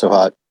connection's not so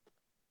hot.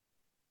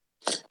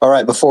 All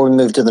right, before we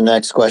move to the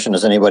next question,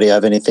 does anybody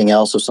have anything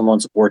else? If someone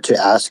were to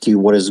ask you,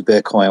 what is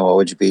Bitcoin, what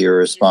would be your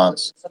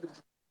response?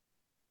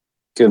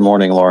 Good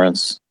morning,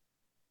 Lawrence.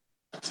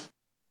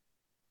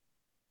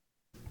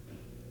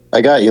 I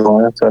got you,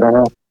 Lawrence. I don't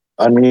know.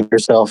 Unmute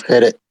yourself.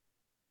 Hit it.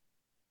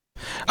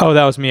 Oh,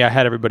 that was me. I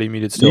had everybody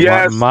muted still.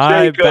 Yes,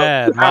 my Jacob.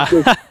 bad.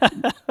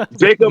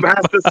 Jacob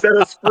has to set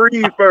us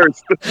free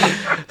first.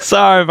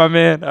 Sorry, my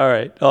man. All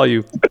right, all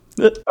you.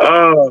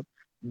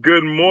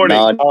 Good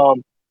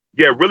morning.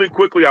 Yeah, really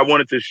quickly, I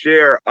wanted to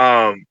share,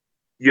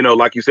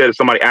 like you said, if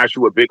somebody asks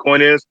you what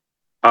Bitcoin is,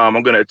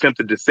 I'm going to attempt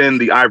to descend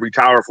the ivory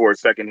tower for a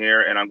second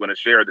here, and I'm going to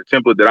share the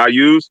template that I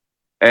use.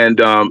 And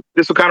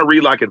this will kind of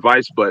read like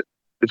advice, but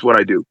it's what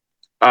I do.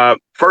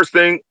 First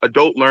thing,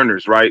 adult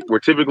learners, right? We're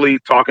typically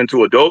talking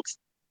to adults,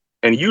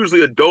 and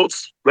usually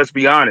adults, let's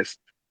be honest,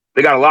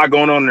 they got a lot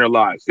going on in their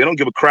lives. They don't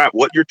give a crap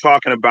what you're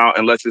talking about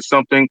unless it's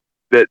something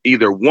that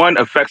either one,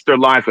 affects their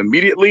life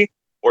immediately,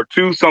 or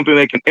two, something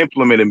they can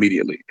implement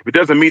immediately. If it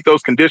doesn't meet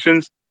those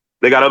conditions,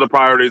 they got other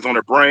priorities on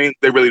their brain.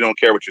 They really don't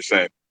care what you're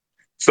saying.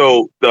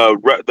 So the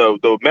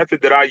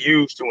method that I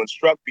use to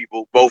instruct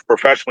people, both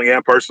professionally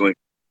and personally,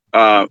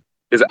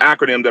 is an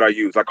acronym that I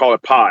use. I call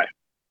it PI.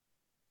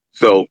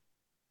 So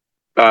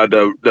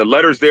the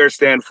letters there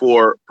stand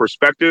for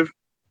perspective,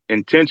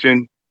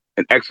 intention,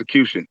 and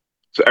execution.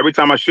 So every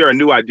time I share a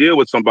new idea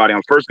with somebody,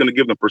 I'm first going to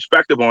give them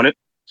perspective on it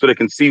so they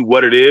can see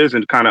what it is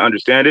and kind of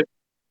understand it.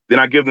 Then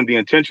I give them the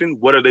intention.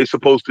 What are they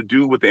supposed to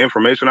do with the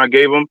information I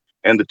gave them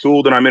and the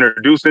tool that I'm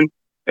introducing?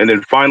 And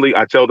then finally,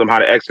 I tell them how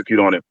to execute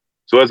on it.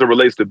 So as it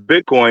relates to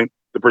Bitcoin,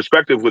 the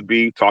perspective would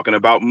be talking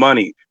about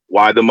money,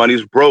 why the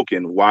money's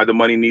broken, why the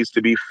money needs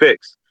to be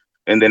fixed.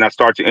 And then I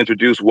start to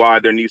introduce why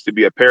there needs to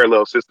be a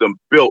parallel system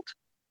built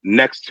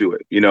next to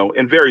it,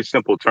 in very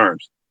simple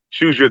terms.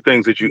 Choose your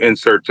things that you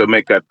insert to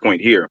make that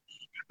point here.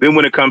 Then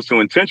when it comes to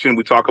intention,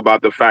 we talk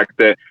about the fact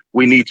that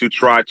we need to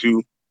try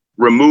to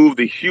remove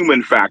the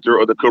human factor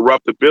or the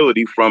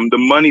corruptibility from the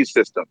money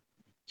system.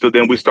 So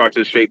then we start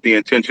to shape the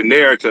intention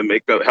there to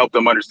help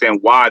them understand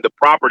why the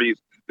properties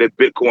that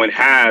Bitcoin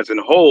has and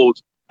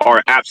holds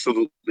are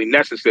absolutely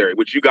necessary,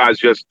 which you guys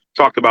just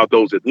talked about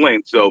those at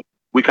length. So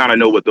we kind of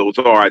know what those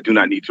are. I do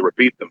not need to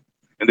repeat them.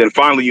 And then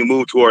finally, you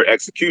move toward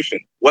execution.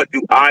 What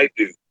do I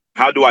do?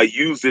 How do I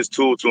use this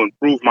tool to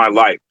improve my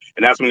life?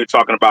 And that's when you're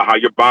talking about how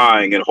you're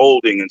buying and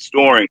holding and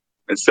storing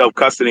and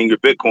self-custodying your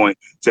Bitcoin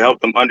to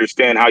help them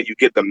understand how you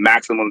get the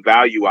maximum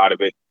value out of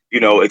it,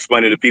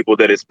 explaining to people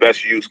that it's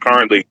best used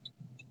currently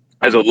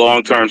as a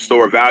long-term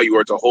store of value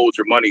or to hold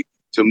your money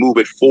to move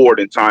it forward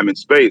in time and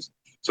space.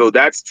 So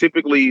that's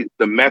typically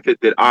the method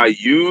that I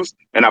use,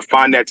 and I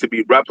find that to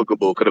be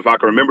replicable, because if I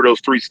can remember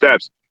those three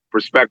steps,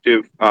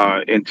 perspective,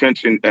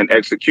 intention, and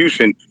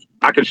execution,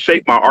 I can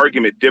shape my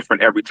argument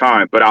different every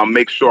time, but I'll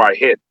make sure I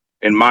hit,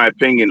 in my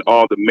opinion,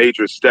 all the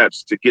major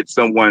steps to get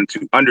someone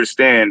to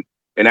understand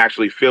and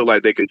actually feel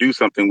like they can do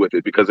something with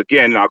it. Because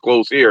again, and I'll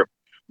close here,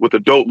 with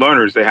adult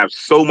learners, they have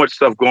so much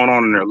stuff going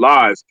on in their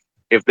lives.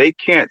 If they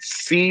can't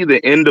see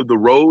the end of the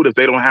road, if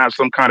they don't have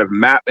some kind of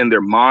map in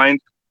their mind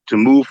to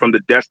move from the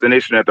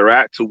destination that they're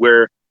at to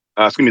where,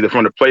 from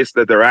the place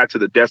that they're at to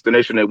the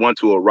destination they want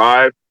to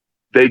arrive,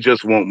 they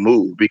just won't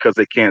move because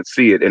they can't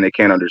see it and they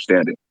can't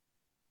understand it.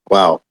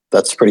 Wow,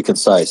 that's pretty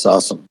concise.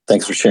 Awesome.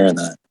 Thanks for sharing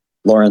that.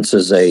 Lawrence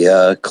is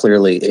a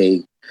clearly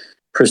a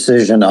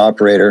precision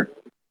operator.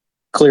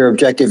 Clear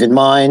objective in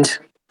mind.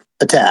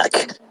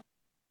 Attack.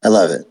 I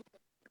love it.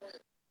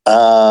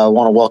 I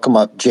want to welcome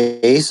up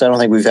Jace. I don't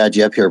think we've had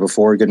you up here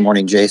before. Good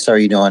morning, Jace. How are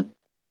you doing?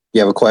 You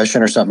have a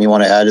question or something you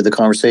want to add to the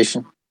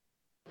conversation?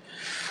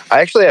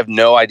 I actually have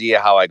no idea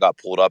how I got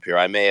pulled up here.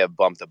 I may have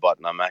bumped a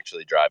button. I'm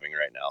actually driving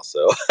right now,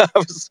 so I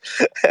was.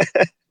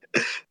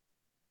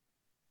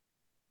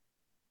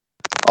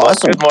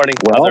 Awesome. Good morning.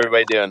 Well, how's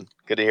everybody doing?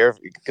 Good to hear.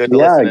 Good to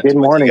yeah, listen good to with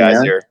you morning, guys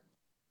man. here.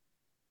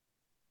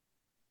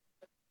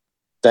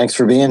 Thanks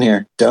for being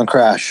here. Don't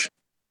crash.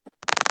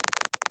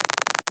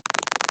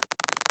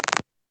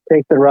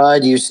 Take the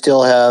ride. You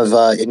still have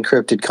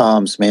encrypted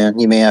comms, man.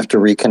 You may have to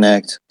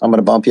reconnect. I'm going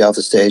to bump you off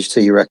the stage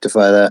till you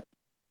rectify that.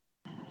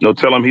 No,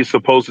 tell him he's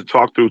supposed to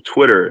talk through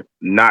Twitter,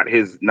 not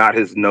his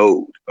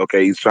node.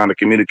 Okay, he's trying to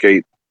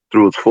communicate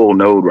through his full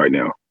node right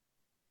now.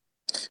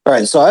 All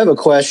right, so I have a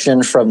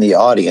question from the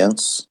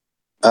audience.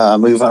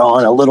 Moving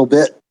on a little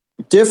bit,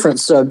 different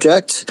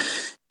subject.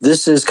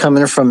 This is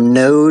coming from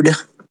Node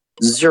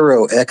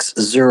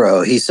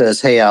 0x0. He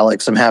says, "Hey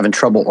Alex, I'm having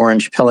trouble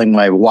orange pilling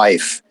my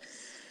wife.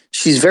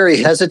 She's very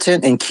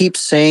hesitant and keeps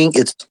saying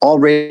it's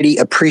already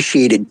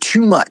appreciated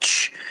too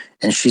much,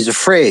 and she's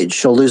afraid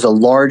she'll lose a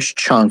large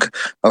chunk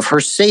of her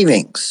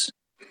savings.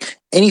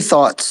 Any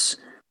thoughts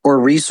or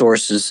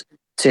resources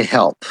to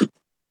help?"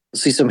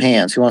 Let's see some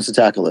hands. Who wants to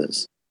tackle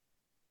this?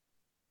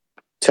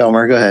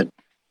 Tomer, go ahead.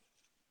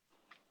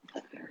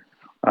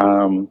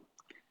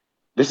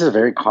 This is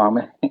very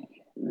common.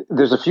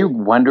 There's a few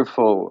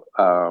wonderful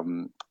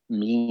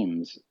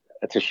memes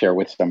to share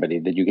with somebody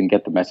that you can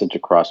get the message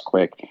across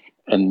quick.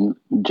 And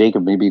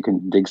Jacob, maybe you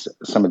can dig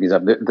some of these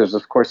up. There's,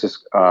 of course,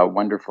 this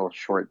wonderful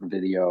short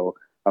video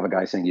of a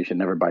guy saying you should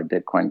never buy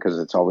Bitcoin because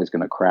it's always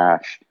going to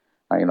crash.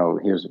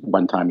 Here's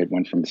one time it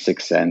went from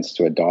 6 cents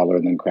to $1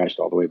 and then crashed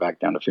all the way back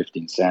down to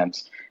 15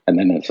 cents. And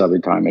then this other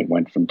time it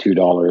went from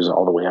 $2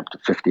 all the way up to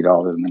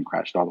 $50 and then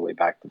crashed all the way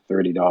back to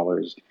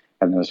 $30.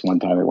 And then this one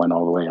time it went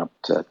all the way up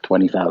to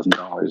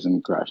 $20,000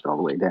 and crashed all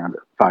the way down to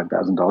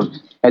 $5,000.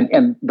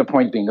 And the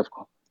point being, of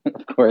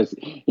course,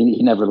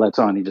 he never lets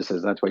on. He just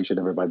says that's why you should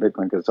never buy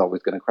Bitcoin because it's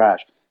always going to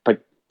crash.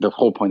 But the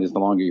whole point is the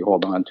longer you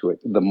hold on to it,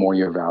 the more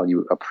your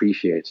value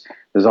appreciates.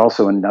 There's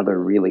also another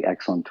really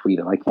excellent tweet,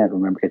 and I can't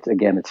remember.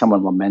 It's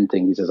someone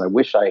lamenting. He says, "I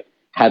wish I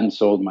hadn't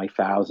sold my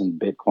 1,000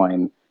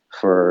 Bitcoin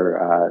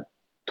for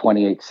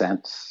 28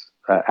 cents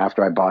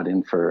after I bought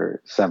in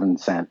for 7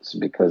 cents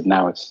because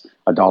now it's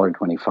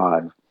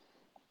 $1.25."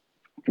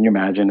 Can you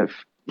imagine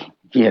if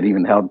he had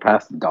even held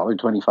past the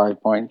 $1.25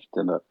 point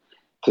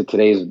to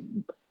today's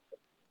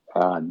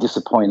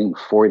disappointing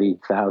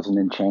 40,000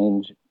 and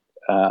change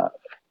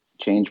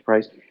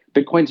price?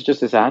 Bitcoin's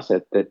just this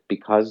asset that,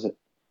 because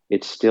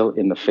it's still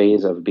in the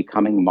phase of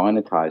becoming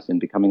monetized and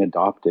becoming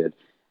adopted,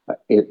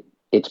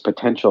 its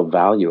potential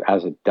value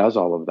as it does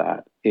all of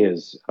that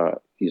is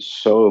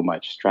so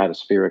much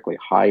stratospherically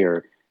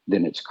higher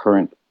than its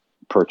current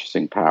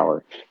purchasing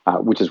power,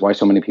 which is why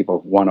so many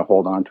people want to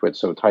hold on to it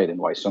so tight, and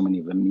why so many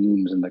of the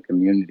memes in the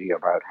community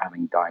about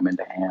having diamond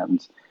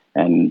hands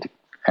and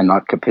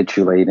not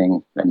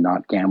capitulating and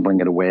not gambling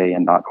it away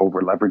and not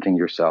over leveraging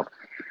yourself.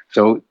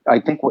 So I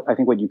think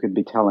what you could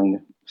be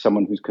telling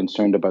someone who's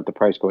concerned about the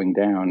price going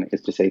down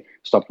is to say,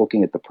 stop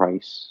looking at the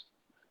price.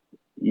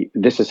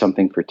 This is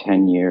something for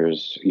 10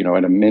 years.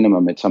 At a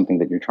minimum, it's something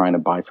that you're trying to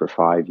buy for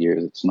 5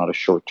 years. It's not a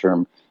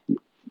short-term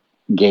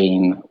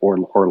gain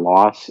or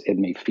loss. It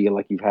may feel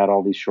like you've had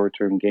all these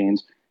short-term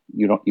gains.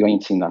 You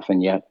ain't seen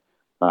nothing yet.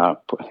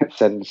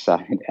 Set it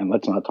aside and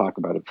let's not talk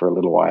about it for a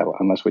little while,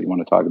 unless what you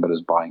want to talk about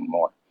is buying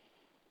more.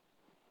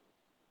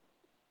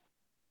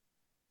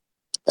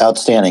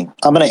 Outstanding.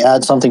 I'm going to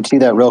add something to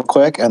that real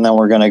quick, and then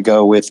we're going to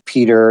go with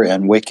Peter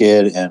and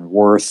Wicked and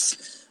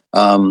Worth.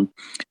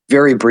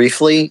 Very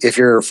briefly, if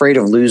you're afraid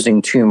of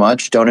losing too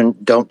much,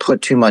 don't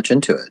put too much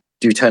into it.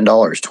 Do $10,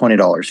 $20,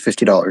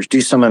 $50.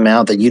 Do some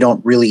amount that you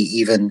don't really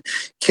even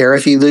care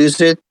if you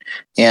lose it,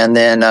 and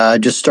then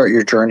just start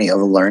your journey of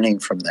learning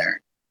from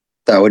there.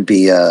 That would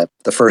be the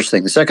first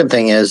thing. The second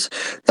thing is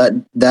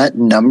that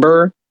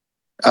number.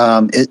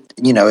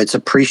 It's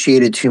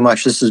appreciated too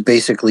much. This is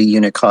basically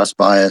unit cost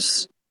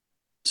bias.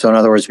 So in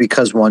other words,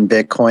 because one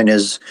Bitcoin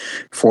is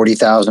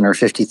 $40,000 or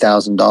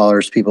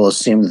 $50,000, people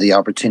assume that the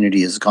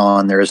opportunity is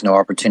gone. There is no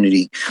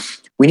opportunity.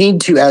 We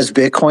need to, as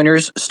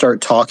Bitcoiners, start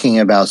talking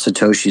about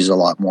Satoshis a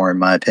lot more, in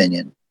my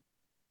opinion,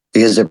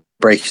 because it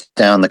breaks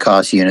down the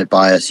cost unit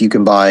bias. You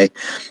can buy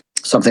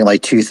something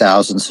like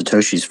 2,000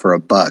 Satoshis for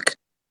 $1,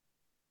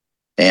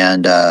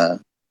 and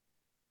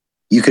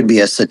you could be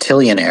a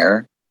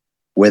satillionaire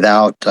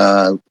without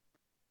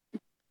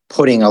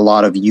putting a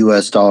lot of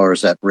US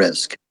dollars at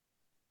risk.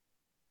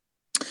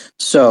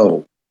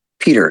 So,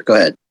 Peter, go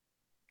ahead.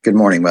 Good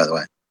morning, by the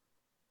way.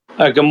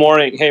 Good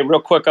morning. Hey, real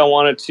quick, I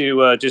wanted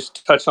to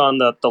just touch on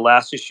the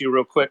last issue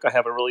real quick. I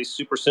have a really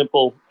super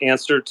simple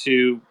answer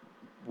to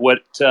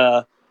what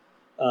is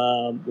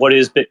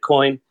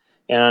Bitcoin.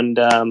 And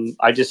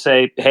I just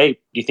say, hey, do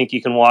you think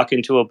you can walk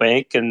into a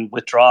bank and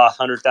withdraw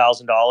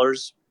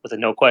 $100,000 with a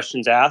no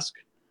questions asked.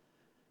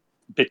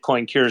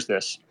 Bitcoin cures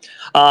this.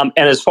 And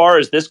as far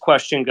as this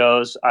question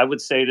goes, I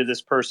would say to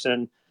this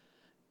person,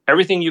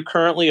 everything you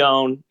currently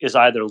own is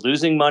either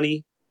losing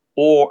money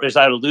or is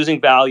either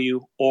losing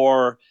value,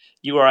 or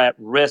you are at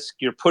risk.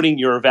 You're putting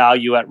your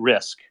value at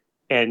risk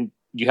and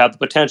you have the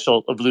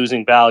potential of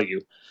losing value.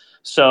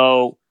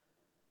 So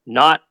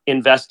not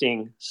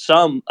investing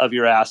some of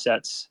your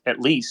assets,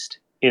 at least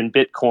in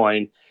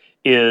Bitcoin,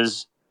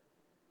 is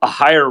a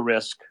higher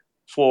risk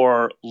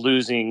for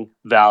losing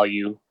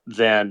value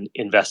than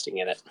investing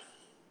in it.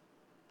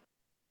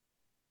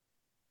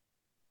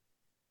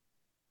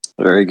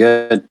 Very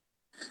good.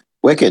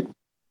 Wicked.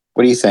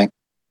 What do you think?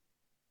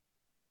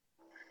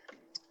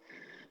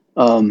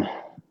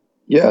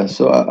 Yeah,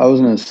 so I was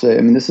going to say,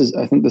 I mean,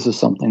 I think this is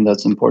something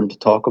that's important to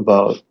talk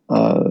about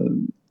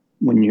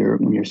when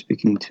you're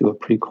speaking to a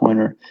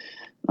pre-coiner,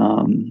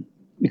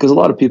 because a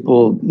lot of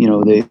people,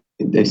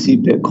 they see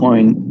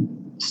Bitcoin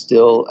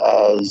still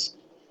as,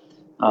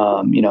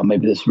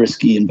 maybe this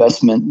risky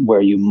investment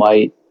where you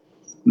might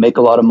make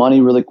a lot of money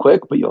really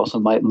quick, but you also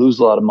might lose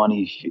a lot of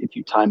money if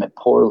you time it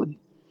poorly.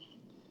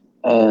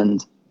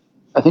 And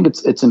I think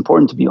it's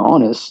important to be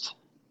honest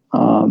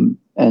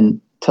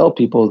and tell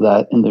people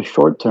that in the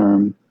short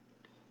term,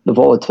 the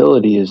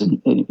volatility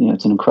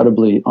it's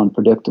incredibly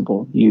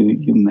unpredictable.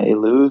 You may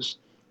lose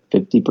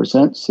 50%,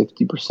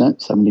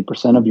 60%,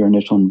 70% of your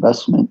initial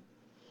investment,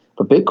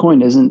 but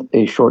Bitcoin isn't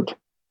a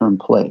short-term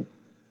play,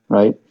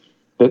 right?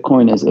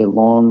 Bitcoin is a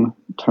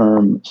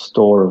long-term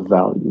store of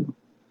value.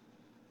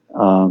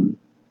 And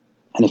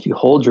if you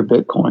hold your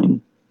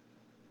Bitcoin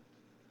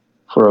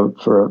for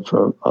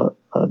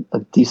a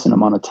decent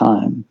amount of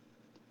time,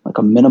 like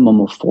a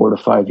minimum of 4 to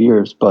 5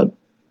 years, but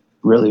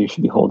really you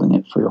should be holding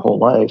it for your whole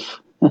life,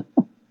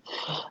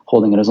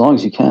 holding it as long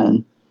as you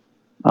can.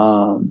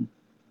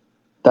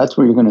 That's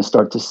where you're going to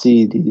start to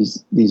see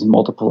these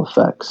multiple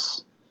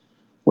effects,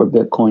 where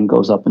Bitcoin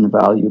goes up in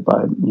value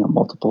by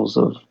multiples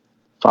of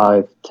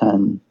 5,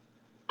 10,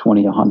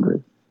 20,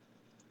 100.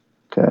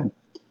 Okay,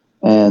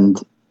 and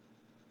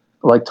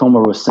like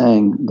Tomer was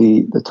saying,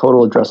 the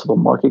total addressable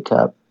market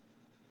cap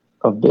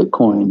of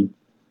Bitcoin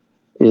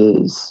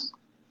is,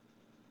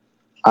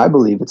 I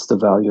believe, it's the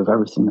value of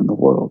everything in the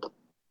world.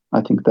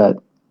 I think that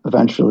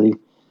eventually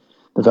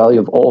the value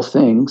of all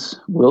things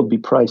will be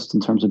priced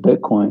in terms of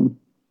Bitcoin.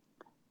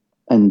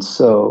 And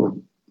so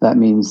that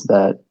means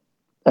that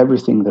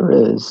everything there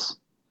is,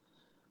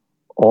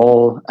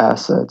 all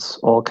assets,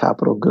 all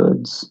capital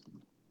goods,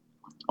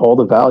 all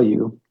the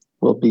value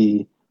will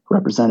be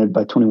represented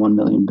by 21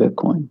 million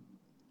Bitcoin.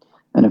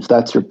 And if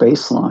that's your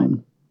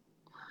baseline,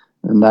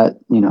 then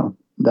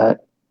that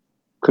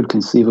could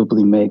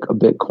conceivably make a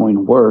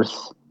Bitcoin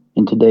worth,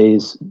 in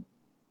today's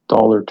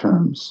dollar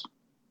terms,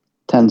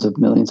 tens of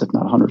millions, if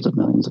not hundreds of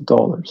millions of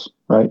dollars,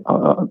 right?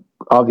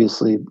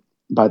 Obviously,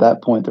 by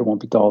that point, there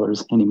won't be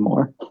dollars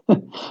anymore.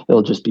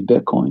 It'll just be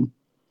Bitcoin.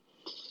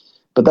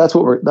 But that's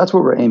what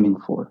we're aiming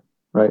for,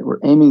 right? We're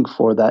aiming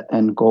for that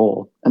end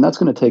goal, and that's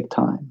going to take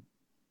time.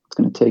 It's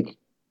going to take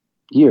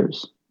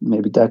years,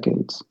 maybe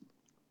decades.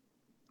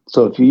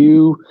 So if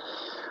you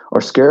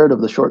are scared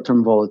of the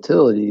short-term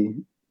volatility,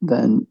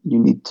 then you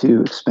need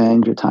to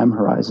expand your time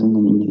horizon,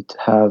 and you need to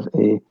have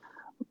a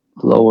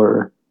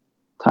lower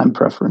time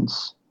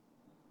preference.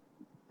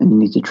 And you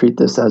need to treat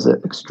this as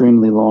an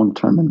extremely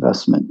long-term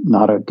investment,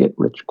 not a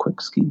get-rich-quick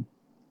scheme.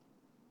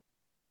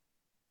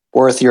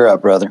 Worth, you're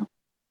up, brother.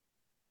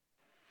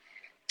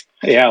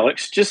 Hey,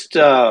 Alex,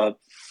 I've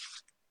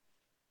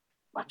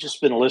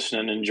just been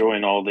listening,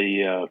 enjoying all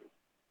the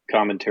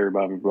commentary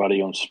by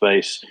everybody on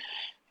space.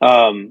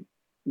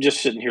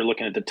 Just sitting here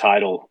looking at the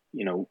title,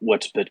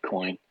 what's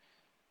Bitcoin?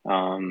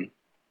 And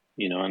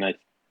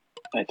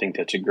I think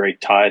that's a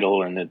great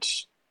title, and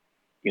it's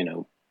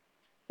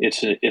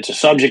a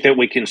subject that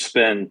we can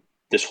spend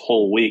this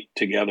whole week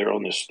together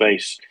on this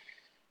space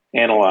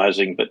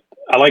analyzing. But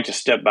I like to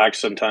step back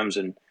sometimes,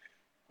 and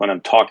when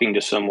I'm talking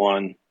to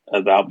someone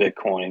about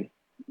Bitcoin,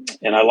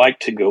 and I like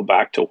to go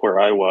back to where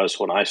I was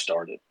when I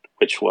started,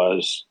 which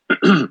was,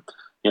 I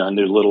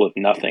knew little if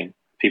nothing.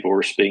 People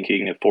were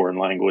speaking a foreign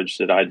language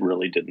that I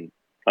really didn't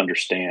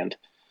understand.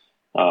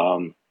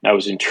 I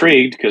was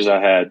intrigued because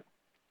I had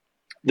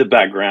the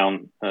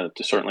background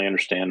to certainly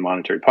understand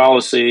monetary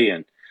policy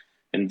and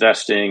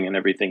investing and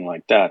everything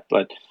like that.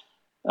 But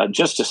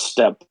just to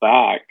step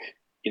back,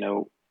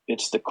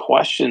 it's the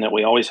question that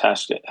we always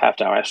have to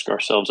ask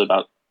ourselves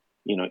about,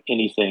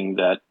 anything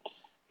that,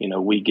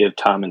 we give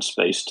time and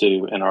space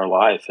to in our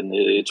life. And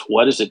it's,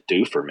 what does it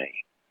do for me?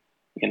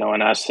 And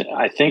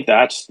I think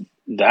that's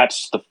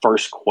the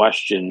first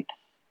question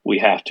we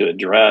have to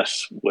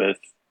address with,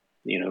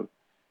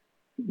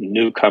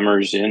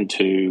 newcomers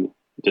into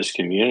this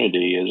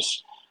community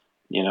is,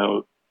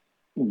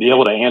 be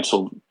able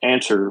to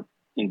answer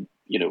in,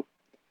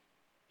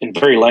 in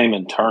very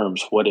layman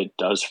terms what it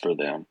does for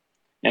them.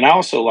 And I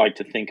also like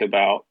to think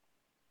about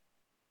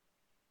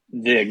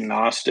the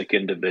agnostic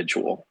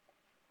individual,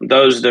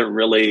 those that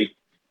really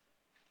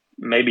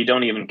maybe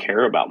don't even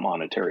care about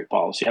monetary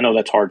policy. I know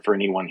that's hard for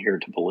anyone here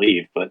to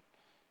believe, but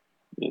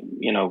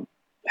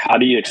how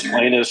do you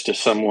explain this to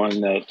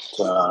someone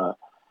that?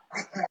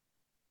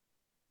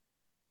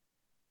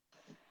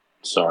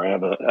 Sorry, I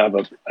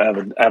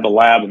have a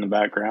lab in the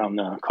background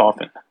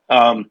coughing.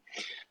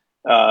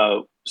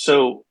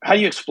 So how do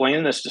you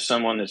explain this to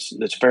someone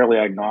that's fairly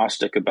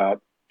agnostic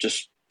about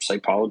just say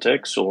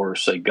politics or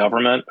say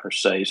government or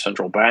say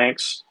central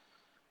banks?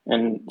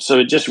 And so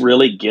it just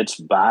really gets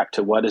back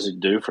to what does it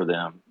do for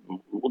them?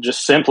 Well,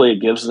 just simply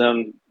it gives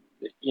them,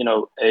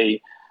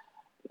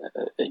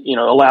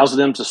 allows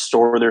them to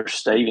store their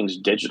savings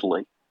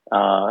digitally,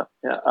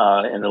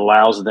 and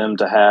allows them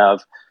to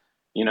have,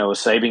 a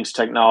savings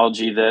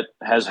technology that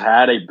has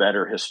had a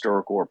better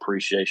historical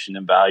appreciation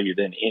and value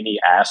than any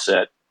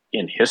asset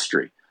in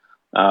history.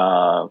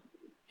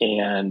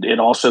 And it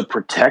also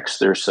protects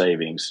their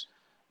savings,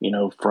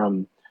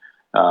 from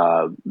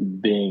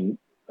being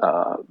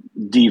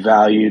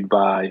devalued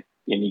by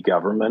any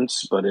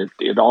governments, but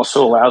it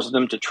also allows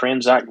them to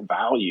transact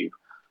value,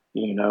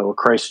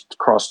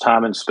 across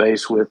time and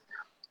space with,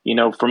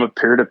 from a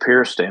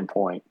peer-to-peer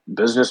standpoint,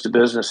 business to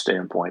business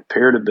standpoint,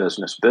 peer to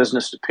business,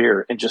 business to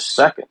peer, in just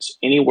seconds,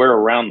 anywhere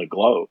around the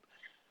globe.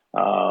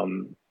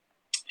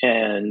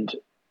 And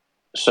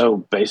so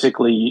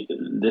basically,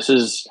 this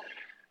is,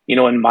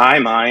 in my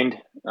mind,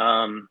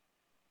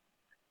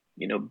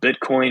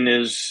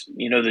 Bitcoin is,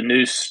 the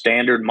new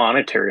standard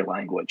monetary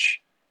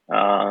language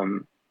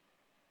that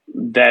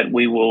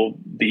we will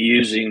be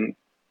using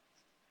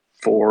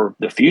for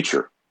the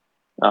future.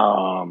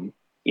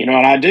 And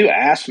I do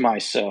ask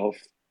myself,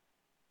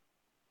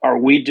 are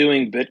we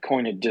doing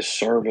Bitcoin a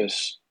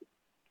disservice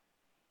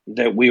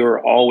that we are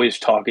always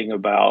talking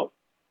about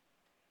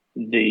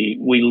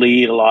we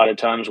lead a lot of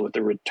times with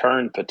the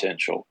return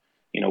potential,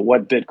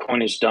 what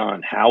Bitcoin has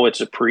done, how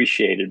it's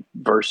appreciated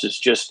versus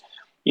just,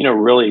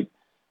 really,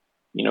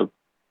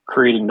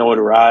 creating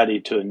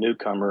notoriety to a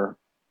newcomer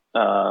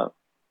for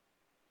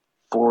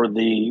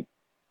the,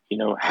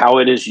 how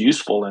it is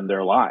useful in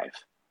their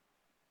life.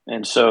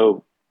 And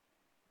so,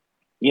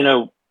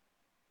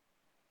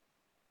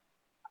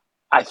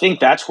 I think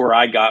that's where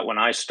I got when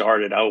I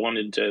started. I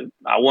wanted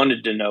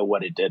to know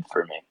what it did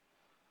for me,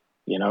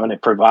 and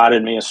it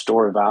provided me a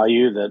store of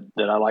value that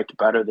I liked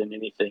better than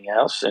anything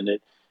else. And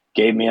it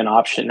gave me an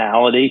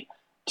optionality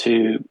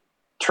to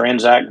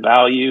transact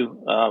value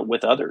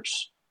with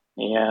others.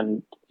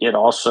 And it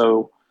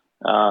also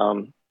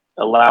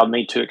allowed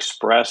me to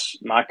express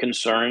my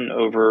concern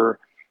over,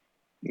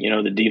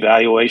 the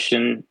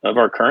devaluation of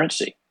our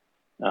currency.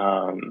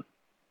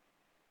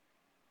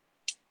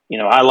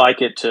 I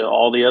like it to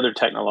all the other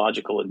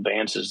technological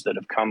advances that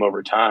have come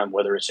over time,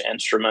 whether it's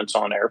instruments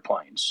on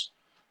airplanes,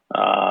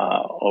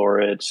 or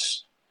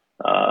it's,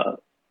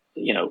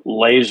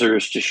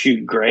 lasers to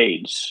shoot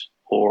grades,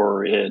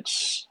 or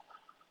it's,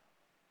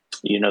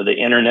 the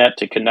internet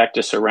to connect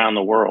us around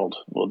the world.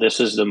 Well, this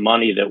is the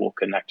money that will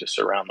connect us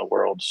around the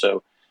world.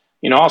 So,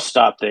 I'll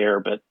stop there,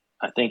 but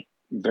I think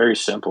very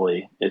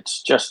simply,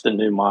 it's just the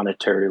new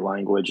monetary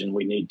language, and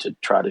we need to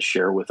try to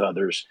share with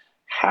others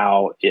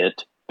how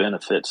it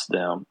benefits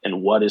them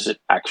and what does it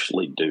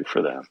actually do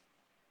for them.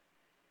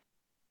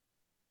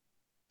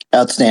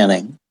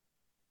 Outstanding.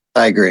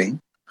 I agree.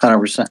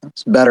 100%.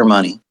 It's better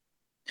money.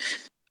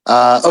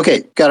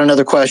 Okay, got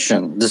another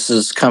question. This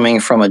is coming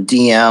from a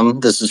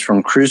DM. This is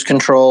from Cruise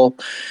Control.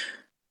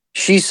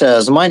 She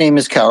says, my name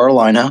is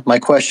Carolina. My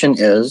question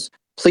is,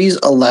 please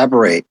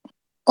elaborate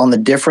on the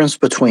difference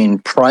between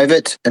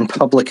private and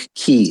public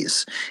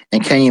keys.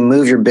 And can you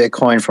move your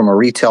Bitcoin from a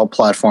retail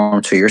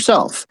platform to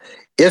yourself?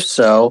 If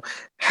so,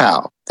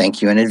 how?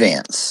 Thank you in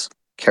advance.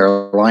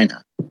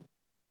 Carolina.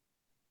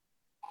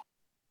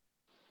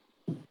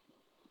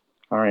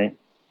 All right.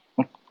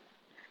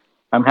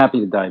 I'm happy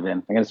to dive in.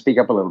 I'm going to speak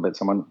up a little bit.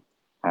 Someone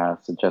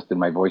suggested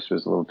my voice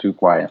was a little too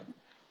quiet.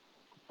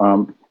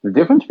 The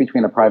difference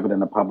between a private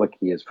and a public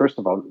key is, first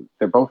of all,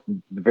 they're both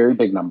very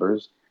big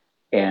numbers,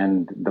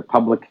 and the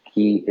public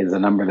key is a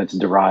number that's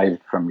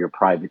derived from your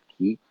private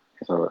key.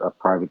 So a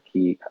private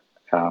key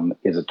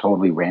is a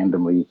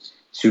totally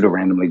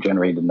pseudo-randomly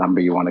generated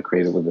number. You want to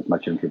create it with as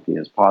much entropy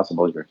as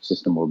possible. Your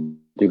system will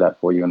do that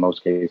for you in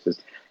most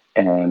cases.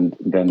 And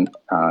then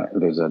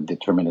there's a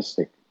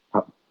deterministic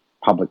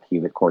public key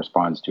that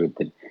corresponds to it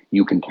that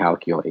you can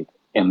calculate.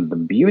 And the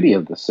beauty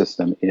of the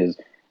system is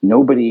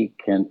nobody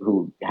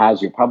who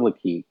has your public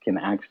key can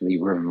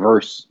actually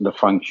reverse the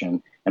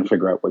function and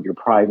figure out what your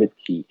private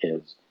key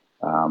is.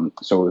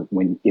 So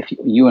if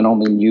you and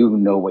only you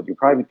know what your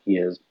private key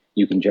is,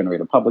 you can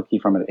generate a public key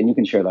from it, and you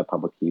can share that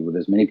public key with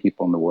as many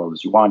people in the world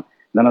as you want.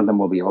 None of them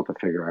will be able to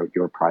figure out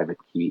your private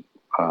key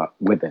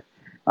with it.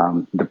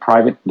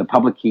 The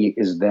public key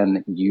is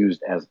then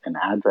used as an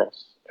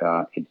address.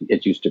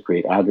 It's used to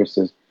create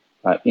addresses.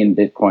 In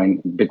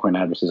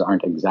Bitcoin addresses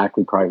aren't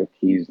exactly private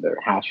keys. They're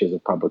hashes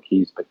of public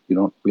keys, but you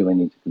don't really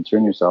need to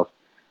concern yourself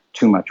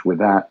too much with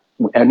that.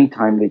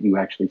 Anytime that you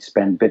actually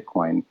spend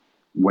Bitcoin,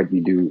 what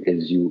you do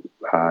is you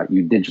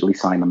digitally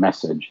sign a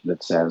message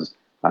that says,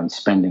 I'm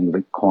spending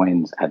the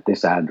coins at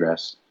this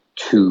address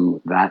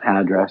to that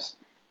address,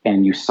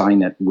 and you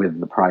sign it with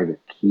the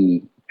private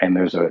key and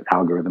there's an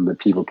algorithm that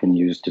people can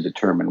use to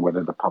determine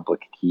whether the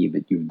public key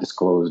that you've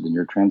disclosed in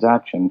your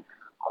transaction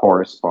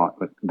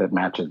that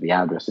matches the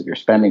address that you're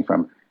spending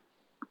from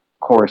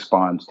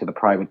corresponds to the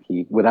private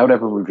key without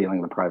ever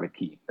revealing the private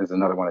key. There's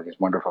another one of these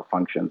wonderful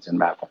functions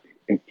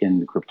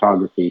in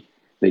cryptography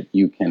that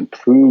you can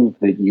prove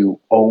that you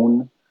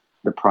own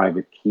the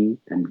private key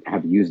and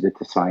have used it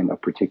to sign a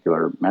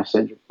particular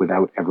message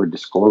without ever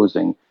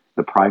disclosing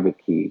the private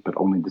key, but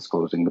only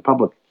disclosing the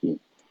public key.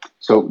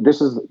 So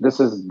this is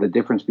the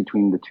difference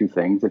between the two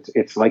things.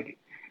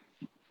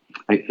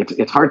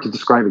 It's hard to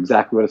describe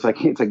exactly what it's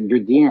like. It's like your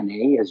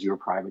DNA is your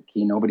private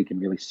key. Nobody can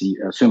really see,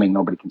 assuming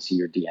nobody can see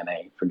your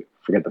DNA.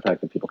 Forget the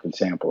fact that people can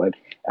sample it.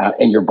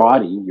 And your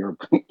body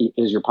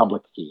is your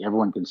public key.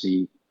 Everyone can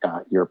see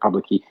your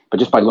public key, but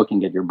just by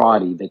looking at your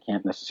body, they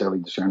can't necessarily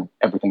discern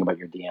everything about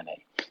your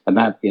DNA. And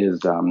that is,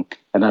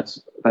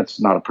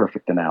 that's not a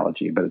perfect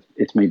analogy, but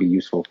it's maybe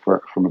useful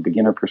from a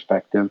beginner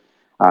perspective.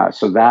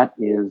 So that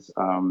is.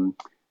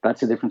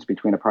 That's the difference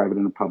between a private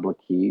and a public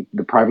key.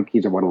 The private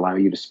keys are what allow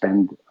you to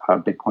spend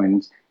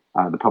Bitcoins.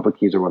 The public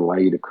keys are what allow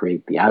you to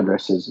create the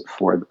addresses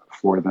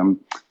for them.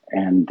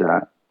 And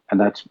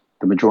that's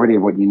the majority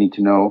of what you need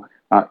to know.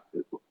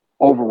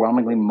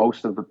 Overwhelmingly,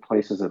 most of the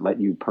places that let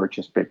you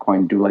purchase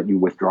Bitcoin do let you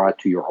withdraw it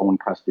to your own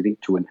custody,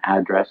 to an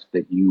address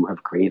that you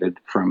have created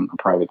from a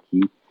private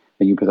key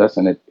that you possess.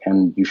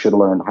 And you should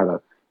learn how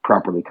to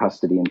properly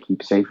custody and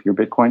keep safe your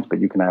Bitcoins, but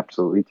you can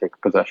absolutely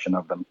take possession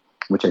of them,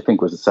 which I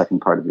think was the second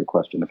part of your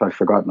question. If I've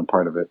forgotten a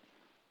part of it,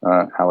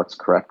 Alex,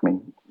 correct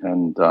me,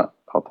 and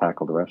I'll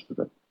tackle the rest of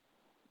it.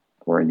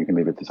 Or you can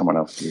leave it to someone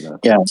else to do that.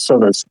 Yeah.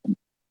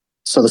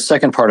 So the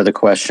second part of the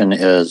question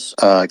is,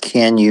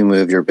 can you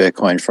move your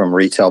Bitcoin from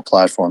retail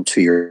platform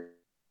to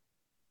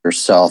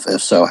yourself?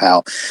 If so,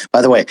 how?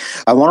 By the way,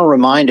 I want to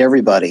remind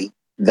everybody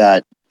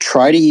that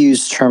try to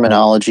use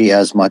terminology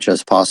as much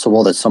as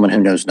possible that someone who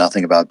knows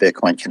nothing about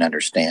Bitcoin can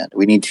understand.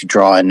 We need to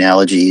draw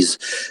analogies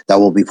that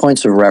will be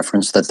points of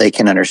reference that they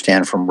can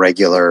understand from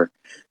regular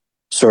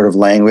sort of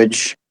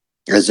language,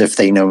 as if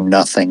they know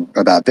nothing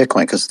about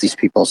Bitcoin, because these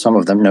people, some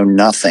of them know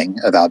nothing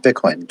about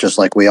Bitcoin, just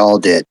like we all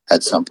did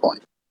at some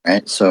point,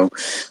 right? So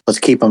let's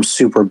keep them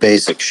super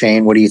basic.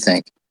 Shane, what do you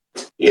think?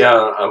 Yeah,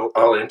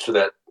 I'll answer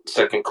that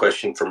second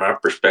question from my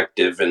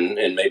perspective, and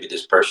maybe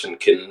this person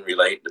can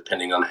relate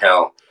depending on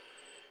how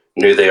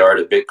new they are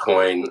to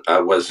Bitcoin.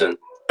 I wasn't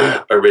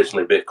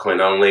originally Bitcoin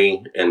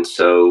only, and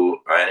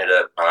so I ended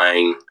up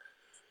buying,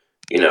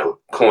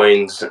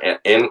 coins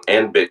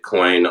and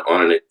Bitcoin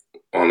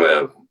on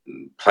a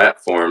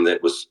platform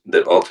that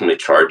ultimately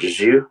charges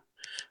you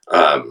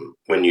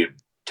when you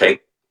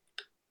take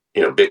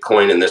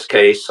Bitcoin in this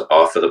case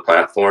off of the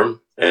platform.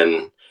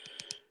 And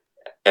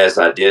as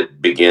I did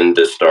begin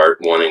to start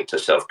wanting to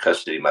self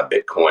custody my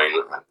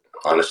Bitcoin, I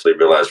honestly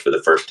realized for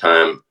the first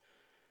time,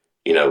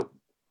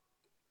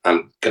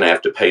 I'm going to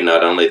have to pay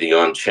not only the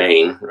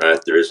on-chain,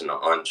 right? There is an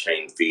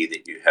on-chain fee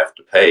that you have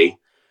to pay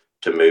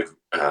to move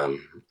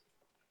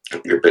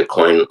your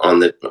Bitcoin on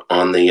the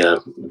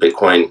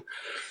Bitcoin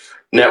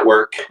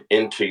network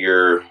into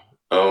your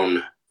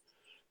own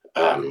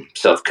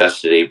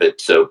self-custody. But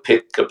so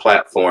pick a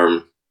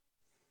platform,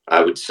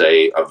 I would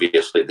say,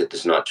 obviously, that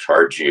does not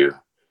charge you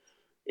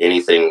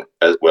anything.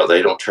 Well,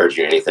 they don't charge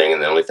you anything,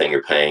 and the only thing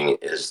you're paying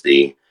is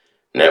the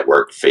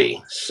network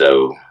fee.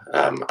 So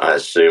I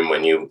assume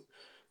when you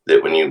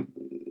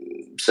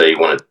say you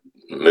want to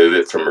move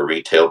it from a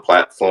retail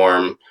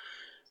platform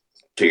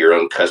to your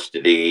own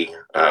custody,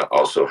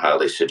 also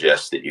highly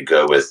suggest that you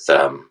go with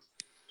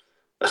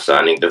a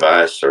signing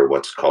device or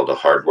what's called a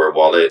hardware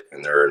wallet.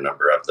 And there are a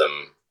number of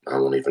them. I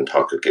won't even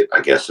talk,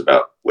 I guess,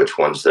 about which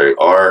ones they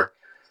are.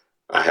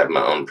 I have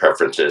my own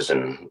preferences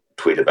and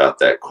tweet about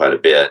that quite a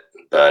bit.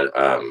 But,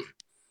 I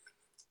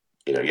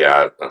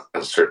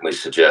certainly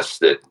suggest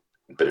that.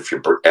 But if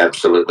you're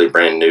absolutely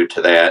brand new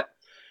to that,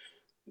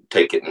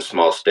 take it in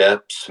small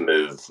steps,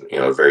 move,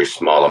 a very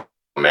small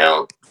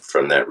amount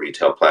from that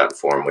retail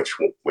platform,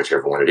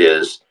 whichever one it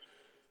is,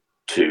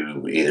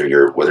 to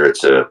either whether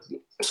it's a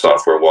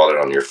software wallet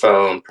on your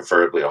phone,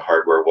 preferably a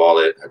hardware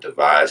wallet, a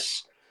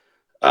device.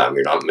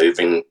 You're not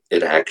moving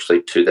it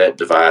actually to that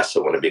device. I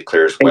want to be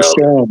clear as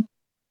well.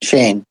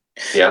 Shane,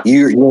 yeah,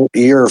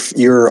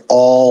 you're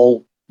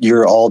all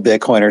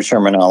Bitcoiner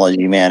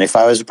terminology, man. If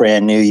I was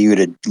brand new, you would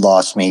have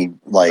lost me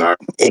like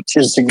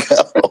ages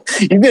ago.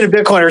 You've been a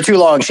Bitcoiner too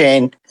long,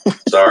 Shane.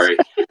 Sorry.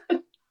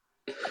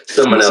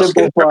 Someone else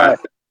can try.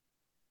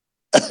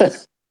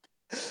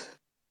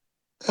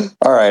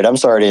 All right. I'm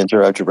sorry to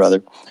interrupt you,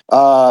 brother.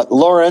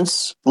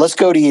 Lawrence, let's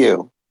go to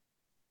you.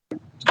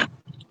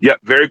 Yeah,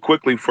 very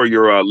quickly for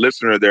your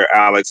listener there,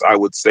 Alex, I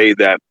would say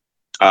that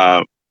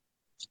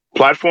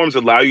platforms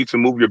allow you to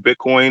move your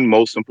Bitcoin,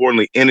 most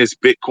importantly, in its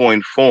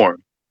Bitcoin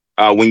form.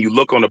 When you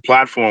look on the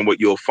platform, what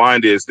you'll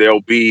find is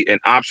there'll be an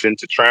option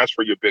to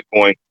transfer your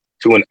Bitcoin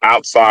to an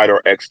outside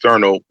or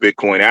external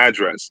Bitcoin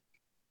address.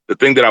 The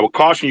thing that I would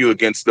caution you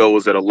against, though,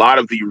 is that a lot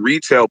of the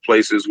retail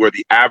places where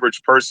the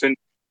average person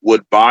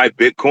would buy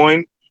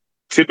Bitcoin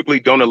typically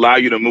don't allow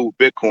you to move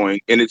Bitcoin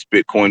in its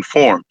Bitcoin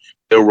form.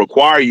 They'll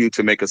require you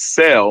to make a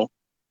sale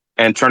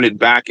and turn it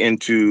back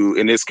into,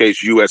 in this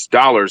case, US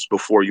dollars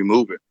before you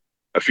move it.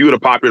 A few of the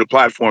popular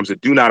platforms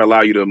that do not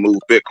allow you to move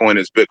Bitcoin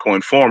as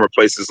Bitcoin form are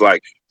places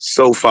like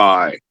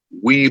SoFi,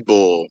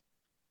 Webull,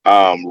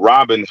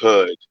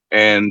 Robinhood,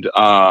 and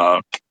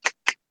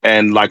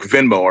like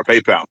Venmo or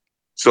PayPal.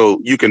 So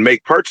you can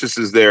make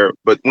purchases there,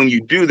 but when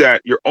you do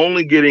that, you're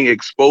only getting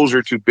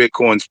exposure to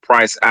Bitcoin's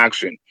price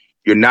action.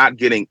 You're not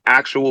getting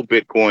actual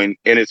Bitcoin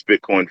in its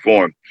Bitcoin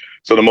form.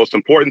 So the most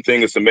important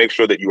thing is to make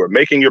sure that you are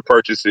making your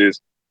purchases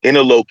in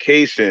a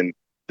location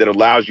that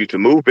allows you to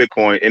move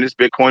Bitcoin in its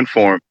Bitcoin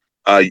form,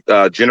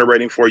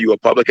 generating for you a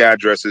public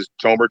address, as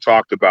Tomer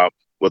talked about,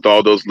 with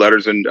all those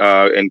letters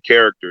and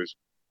characters,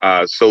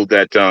 so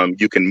that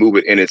you can move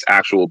it in its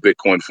actual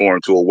Bitcoin form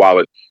to a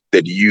wallet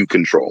that you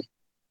control.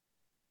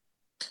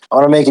 I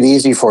want to make it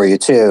easy for you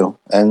too,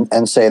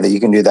 and say that you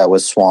can do that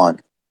with Swan.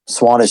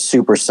 Swan is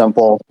super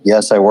simple.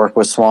 Yes, I work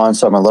with Swan,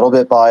 so I'm a little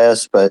bit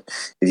biased, but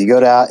if you go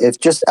to, if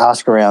just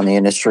ask around the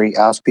industry,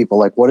 ask people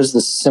like, what is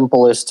the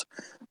simplest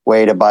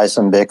way to buy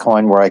some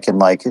Bitcoin where I can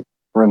like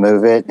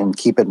remove it and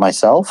keep it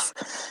myself?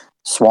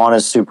 Swan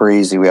is super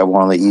easy. We have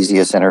one of the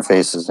easiest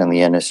interfaces in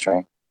the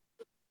industry.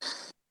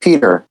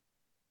 Peter,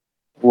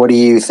 what do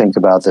you think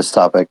about this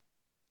topic?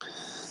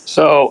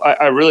 So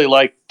I really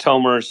like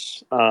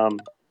Tomer's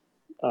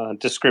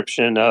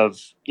description of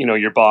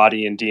your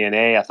body and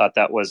DNA. I thought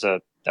that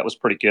was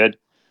pretty good.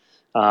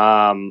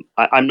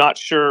 I'm not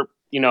sure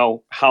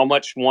how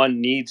much one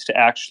needs to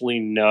actually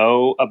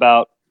know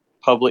about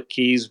public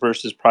keys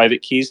versus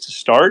private keys to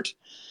start.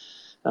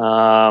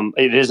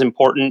 It is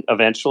important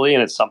eventually,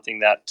 and it's something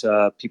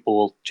that people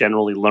will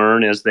generally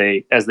learn as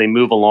they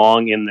move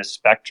along in this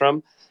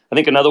spectrum. I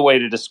think another way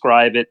to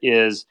describe it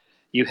is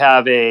you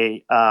have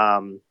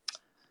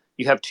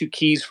you have two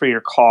keys for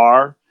your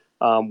car.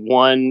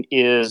 One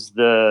is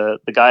the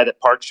guy that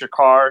parks your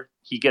car.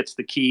 He gets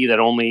the key that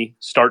only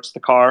starts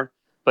the car,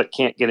 but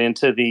can't get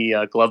into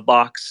the glove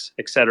box,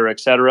 et cetera, et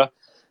cetera.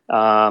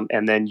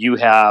 And then you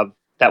have,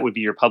 that would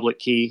be your public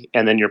key,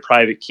 and then your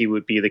private key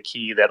would be the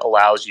key that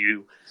allows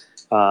you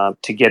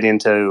to get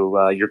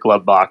into your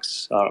glove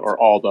box or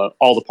all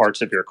the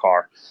parts of your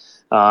car.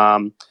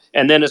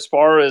 And then as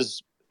far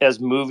as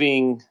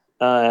moving,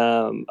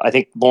 I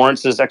think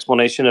Lawrence's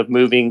explanation of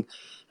moving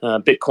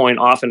Bitcoin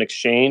off an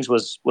exchange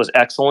was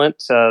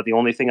excellent. The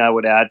only thing I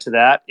would add to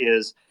that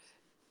is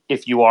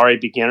if you are a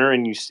beginner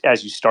and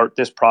as you start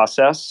this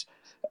process,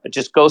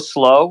 just go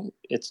slow.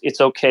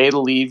 It's okay to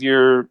leave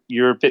your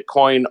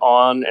Bitcoin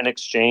on an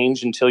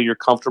exchange until you're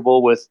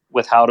comfortable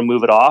with how to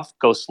move it off.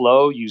 Go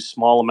slow, use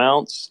small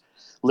amounts,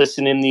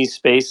 listen in these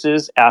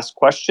spaces, ask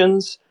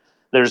questions.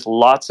 There's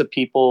lots of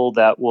people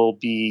that will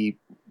be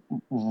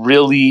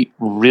really,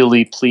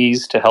 really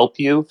pleased to help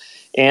you,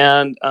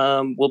 and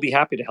we'll be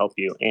happy to help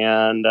you.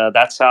 And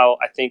that's how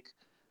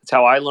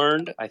I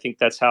learned. I think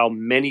that's how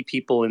many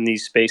people in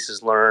these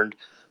spaces learned,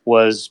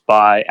 was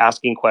by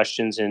asking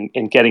questions and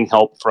getting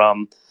help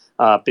from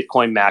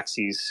Bitcoin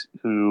maxis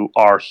who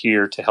are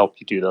here to help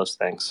you do those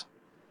things.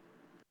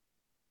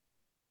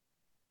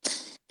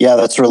 Yeah,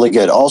 that's really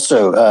good.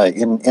 Also,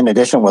 in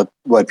addition to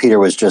what Peter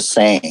was just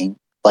saying,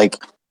 like,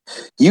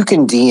 you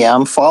can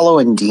follow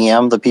and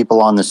DM the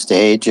people on the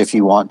stage if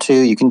you want to.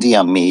 You can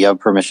DM me. You have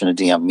permission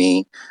to DM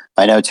me.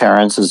 I know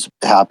Terrence is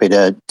happy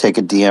to take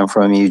a DM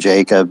from you,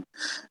 Jacob.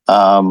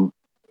 We're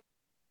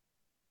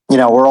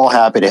all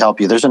happy to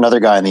help you. There's another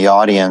guy in the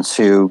audience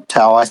who,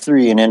 Tao, I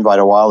threw you an invite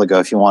a while ago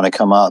if you want to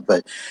come up,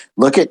 but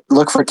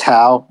look for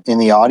Tao in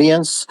the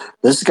audience.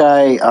 This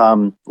guy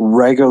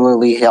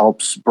regularly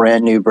helps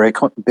brand new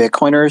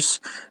Bitcoiners.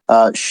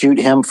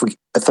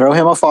 Throw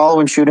him a follow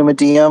and shoot him a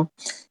DM.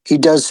 He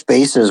does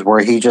spaces where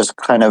he just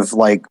kind of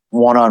like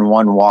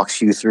one-on-one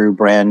walks you through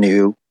brand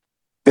new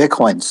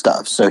Bitcoin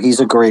stuff. So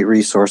he's a great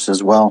resource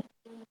as well.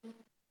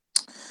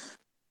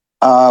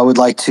 I would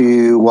like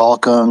to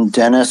welcome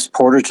Dennis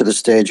Porter to the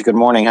stage. Good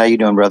morning. How you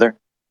doing, brother?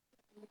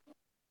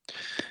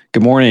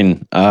 Good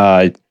morning.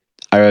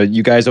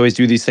 You guys always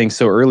do these things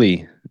so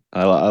early.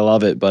 I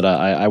love it, but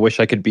I wish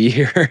I could be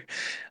here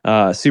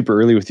super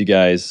early with you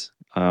guys.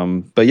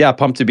 But yeah,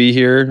 pumped to be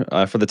here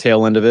for the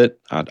tail end of it.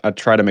 I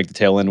try to make the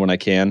tail end when I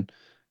can.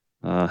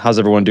 How's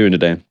everyone doing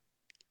today?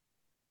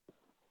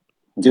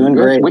 Doing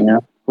great.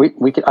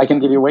 I can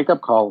give you a wake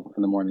up call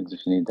in the mornings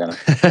if you need, Dennis.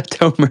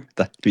 Tomer,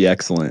 that'd be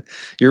excellent.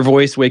 Your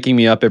voice waking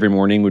me up every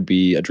morning would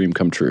be a dream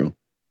come true.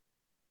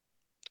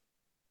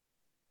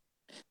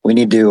 We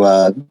need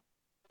to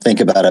think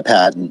about a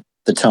patent,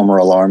 the Tomer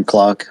alarm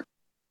clock.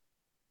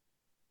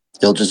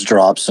 He'll just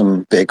drop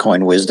some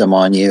Bitcoin wisdom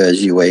on you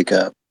as you wake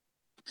up.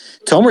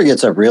 Tomer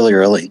gets up really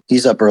early.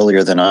 He's up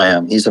earlier than I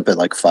am. He's up at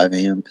like 5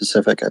 a.m.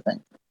 Pacific, I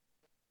think.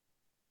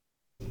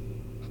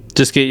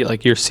 Just get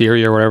like your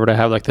Siri or whatever to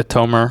have like the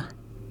Tomer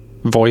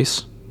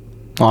voice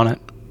on it.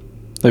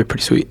 They're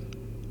pretty sweet.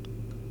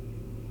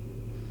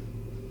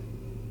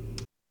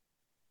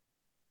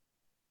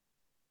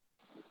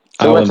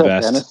 I'll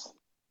invest.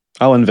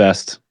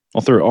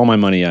 I'll throw all my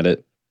money at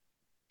it.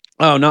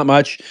 Oh, not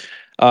much.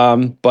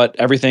 but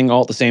everything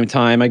all at the same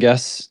time, I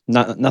guess.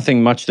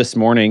 Nothing much this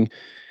morning.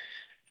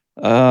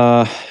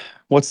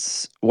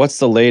 What's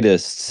the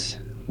latest?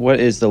 What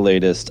is the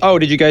latest? Oh,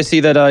 did you guys see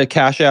that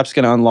Cash App's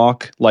going to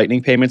unlock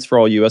Lightning payments for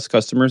all U.S.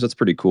 customers? That's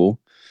pretty cool.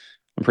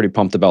 I'm pretty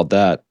pumped about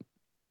that.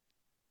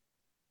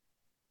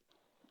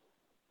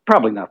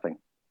 Probably nothing.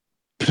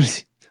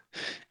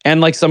 And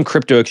like some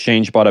crypto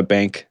exchange bought a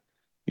bank,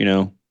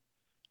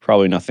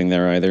 probably nothing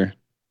there either.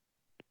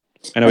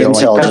 I know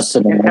Intel just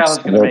announced Intel is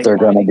gonna that make they're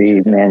going to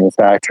mining be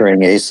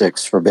manufacturing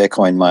ASICs for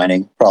Bitcoin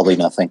mining. Probably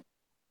nothing.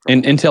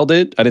 Intel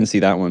did? I didn't see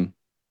that one.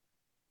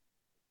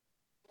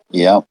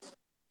 Yeah.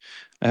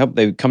 I hope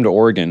they come to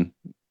Oregon.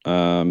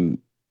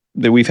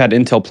 We've had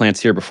Intel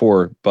plants here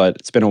before, but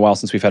it's been a while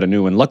since we've had a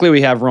new one. Luckily,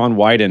 we have Ron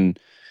Wyden,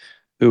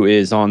 who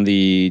is on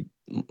the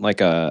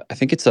I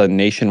think it's a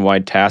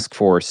nationwide task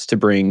force to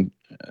bring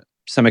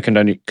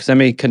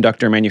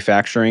semiconductor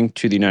manufacturing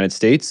to the United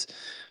States.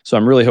 So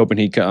I'm really hoping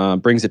he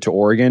brings it to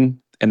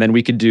Oregon, and then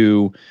we could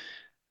do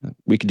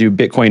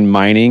Bitcoin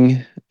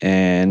mining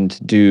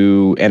and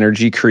do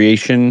energy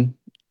creation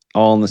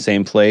all in the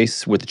same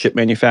place with the chip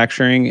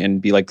manufacturing and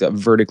be like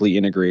vertically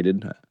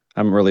integrated.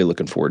 I'm really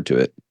looking forward to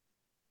it.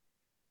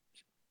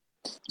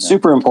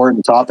 Super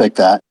important topic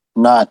that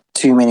not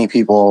too many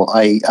people,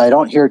 I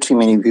don't hear too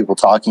many people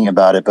talking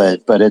about it,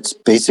 but it's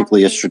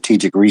basically a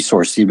strategic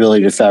resource. The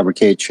ability to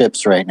fabricate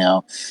chips right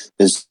now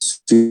is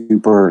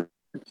super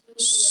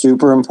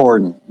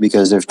important,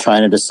 because if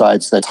China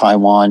decides that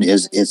Taiwan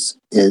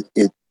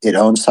it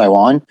owns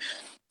Taiwan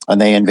and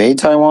they invade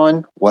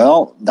Taiwan,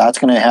 well, that's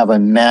going to have a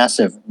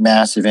massive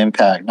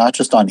impact, not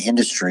just on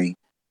industry,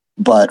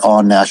 but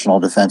on national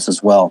defense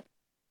as well.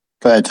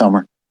 Go ahead,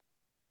 Tomer.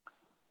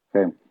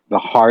 Okay. The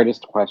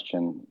hardest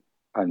question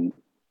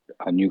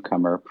a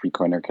newcomer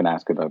Precoiner can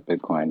ask about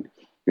Bitcoin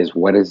is,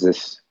 what is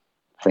this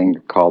thing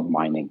called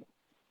mining?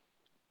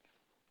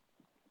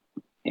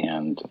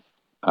 And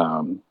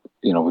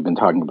we've been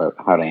talking about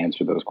how to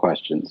answer those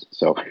questions.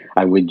 So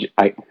I would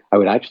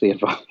actually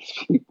advise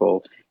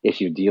people,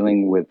 if you're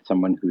dealing with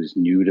someone who's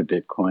new to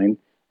Bitcoin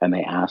and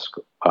they ask,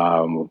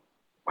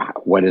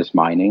 what is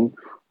mining?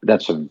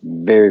 That's a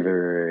very, very,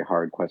 very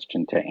hard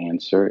question to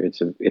answer.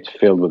 It's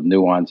filled with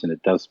nuance, and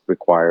it does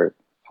require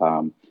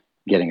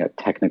getting a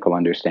technical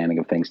understanding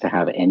of things to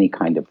have any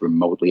kind of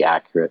remotely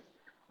accurate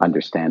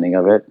understanding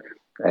of it.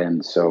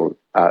 And so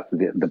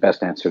the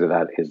best answer to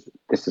that is,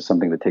 this is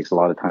something that takes a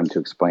lot of time to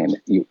explain.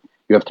 You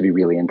have to be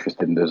really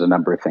interested, and there's a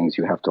number of things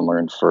you have to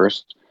learn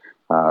first.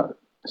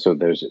 So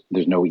there's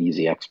no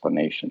easy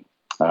explanation.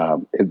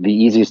 The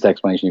easiest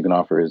explanation you can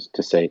offer is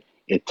to say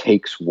it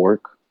takes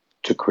work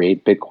to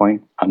create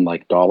Bitcoin,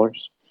 unlike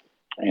dollars,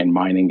 and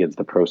mining is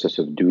the process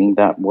of doing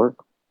that work.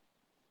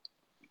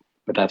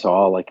 But that's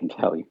all I can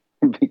tell you,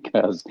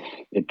 because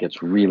it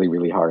gets really,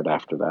 really hard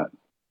after that.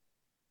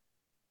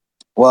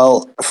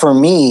 Well, for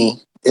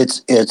me,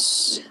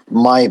 it's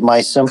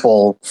my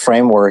simple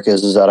framework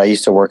is that I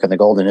used to work in the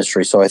gold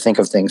industry, so I think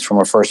of things from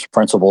a first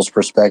principles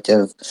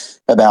perspective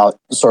about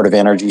sort of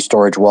energy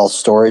storage, wealth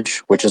storage,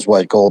 which is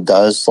what gold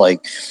does.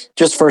 Like,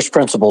 just first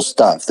principles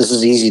stuff. This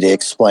is easy to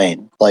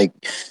explain. Like,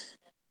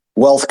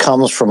 wealth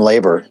comes from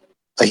labor.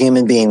 A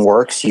human being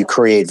works, you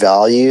create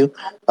value.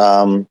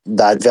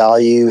 That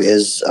value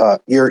is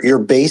your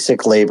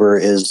basic labor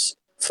is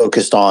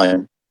focused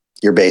on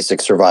your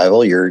basic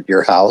survival,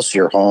 your house,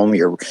 your home,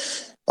 your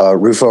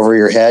roof over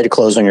your head,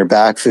 clothes on your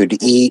back, food to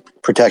eat,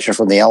 protection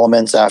from the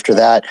elements. After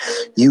that,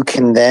 you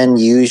can then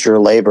use your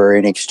labor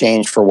in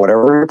exchange for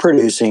whatever you're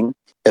producing.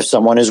 If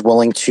someone is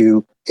willing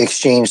to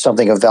exchange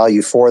something of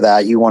value for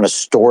that, you want to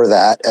store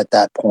that at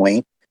that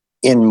point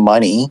in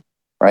money,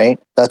 right?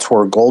 That's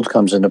where gold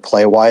comes into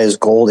play. Why is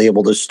gold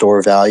able to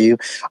store value?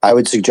 I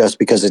would suggest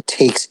because it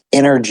takes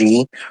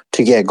energy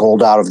to get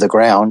gold out of the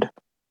ground.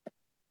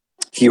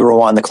 If you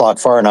rewind the clock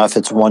far enough,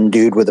 it's one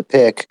dude with a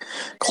pick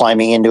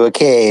climbing into a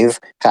cave,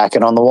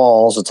 hacking on the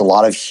walls. It's a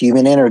lot of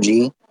human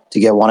energy to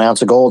get 1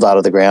 ounce of gold out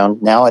of the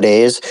ground.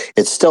 Nowadays,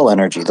 it's still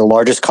energy. The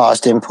largest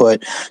cost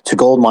input to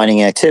gold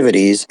mining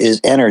activities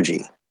is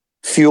energy,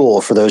 fuel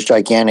for those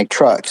gigantic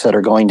trucks that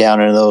are going down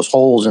into those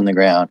holes in the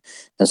ground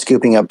and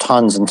scooping up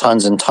tons and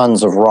tons and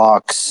tons of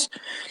rocks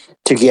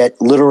to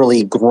get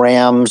literally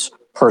grams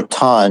per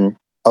ton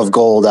of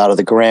gold out of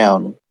the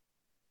ground.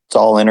 It's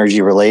all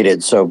energy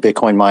related. So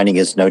Bitcoin mining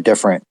is no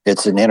different.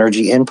 It's an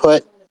energy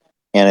input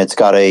and it's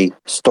got a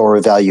store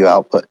of value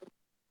output.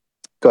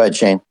 Go ahead,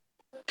 Shane.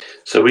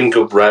 So we can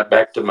go right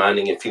back to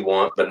mining if you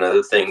want. But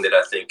another thing that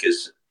I think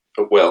is,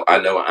 well, I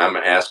know I'm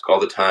asked all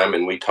the time,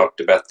 and we talked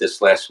about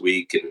this last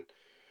week, and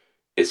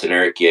it's in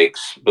Eric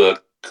Yake's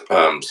book,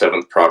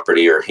 Seventh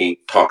Property, or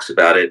he talks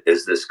about it,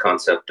 is this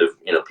concept of,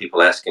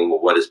 people asking, well,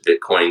 what is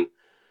Bitcoin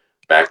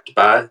backed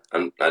by?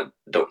 I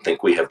don't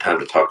think we have time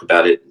to talk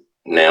about it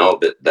now,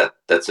 but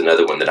that's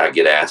another one that I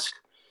get asked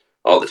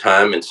all the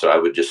time. And so I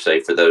would just say,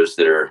 for those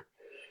that are,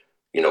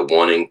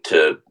 wanting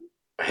to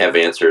have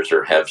answers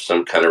or have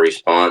some kind of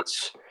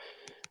response,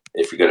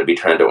 if you're going to be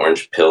trying to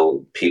orange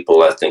pill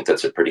people, I think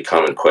that's a pretty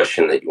common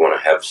question that you want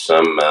to have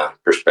some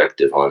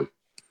perspective on.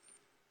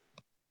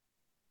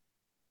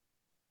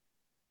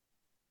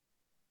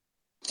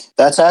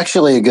 That's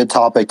actually a good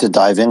topic to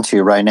dive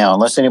into right now.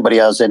 Unless anybody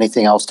has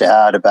anything else to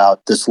add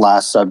about this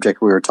last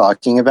subject we were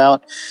talking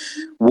about,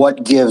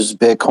 what gives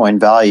Bitcoin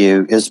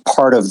value is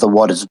part of the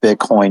what is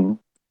Bitcoin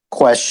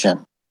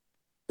question.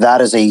 That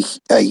is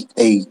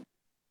a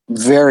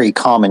very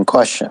common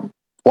question.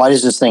 Why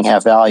does this thing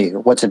have value?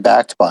 What's it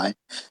backed by?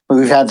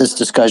 We've had this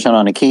discussion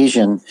on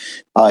occasion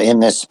in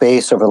this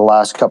space over the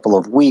last couple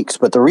of weeks,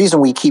 but the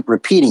reason we keep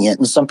repeating it,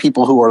 and some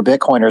people who are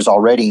Bitcoiners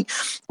already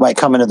might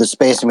come into the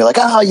space and be like,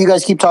 you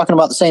guys keep talking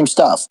about the same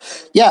stuff.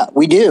 Yeah,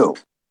 we do.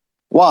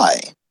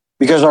 Why?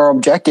 Because our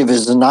objective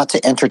is not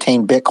to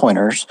entertain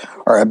Bitcoiners.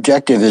 Our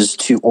objective is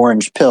to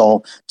orange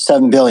pill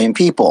 7 billion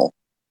people,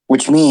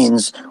 which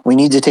means we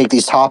need to take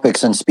these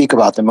topics and speak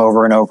about them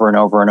over and over and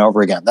over and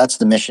over again. That's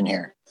the mission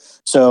here.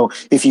 So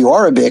if you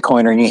are a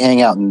Bitcoiner and you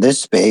hang out in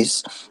this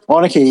space,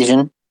 on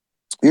occasion,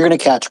 you're going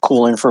to catch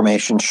cool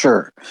information,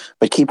 sure.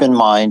 But keep in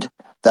mind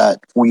that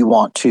we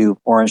want to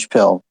orange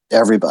pill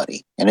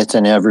everybody. And it's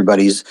in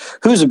everybody's,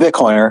 who's a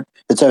Bitcoiner,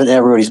 it's in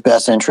everybody's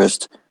best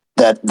interest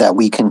that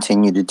we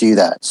continue to do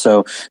that.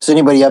 So does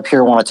anybody up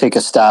here want to take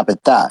a stab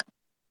at that?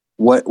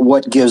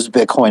 What gives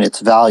Bitcoin its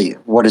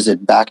value? What is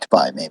it backed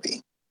by,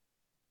 maybe?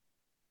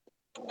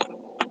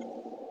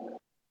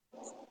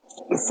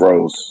 It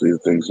froze. See if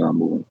things not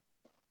moving.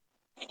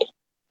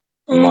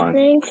 I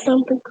think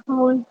something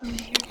calling from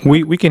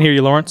here. We can hear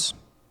you, Lawrence.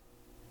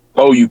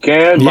 Oh, you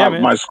can? Yeah,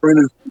 man. My screen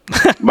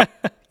is...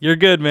 You're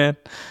good, man.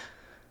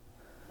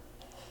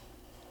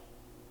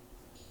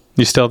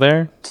 You still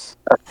there?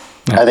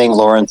 I think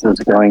Lawrence is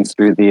going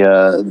through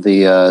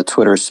the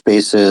Twitter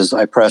Spaces.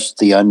 I pressed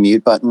the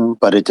unmute button,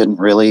 but it didn't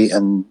really,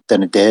 and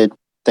then it did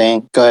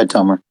thing. Go ahead,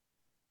 Tomer.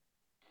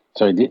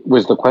 So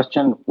was the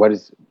question, what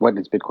is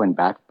Bitcoin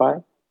backed by?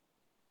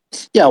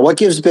 Yeah, what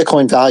gives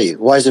Bitcoin value?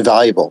 Why is it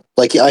valuable?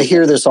 Like, I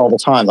hear this all the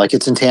time, like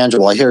it's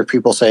intangible. I hear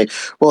people say,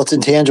 well, it's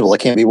intangible. It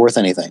can't be worth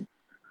anything.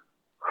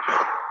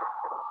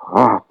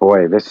 Oh,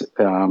 boy, this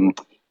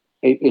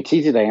it's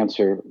easy to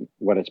answer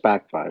what it's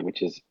backed by,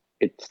 which is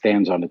it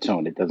stands on its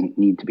own. It doesn't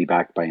need to be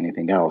backed by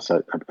anything else.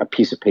 A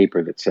piece of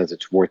paper that says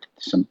it's worth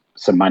some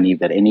money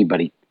that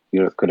anybody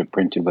could have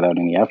printed without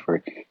any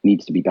effort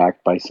needs to be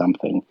backed by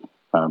something,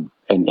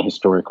 and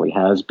historically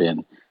has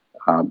been.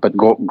 But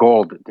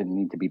gold didn't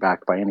need to be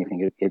backed by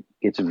anything.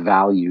 Its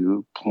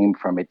value came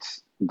from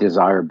its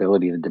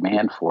desirability, the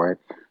demand for it,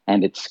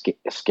 and its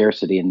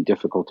scarcity and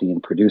difficulty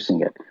in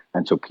producing it.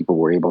 And so people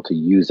were able to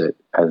use it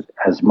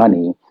as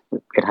money.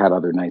 It had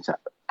other nice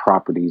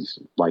properties,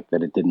 like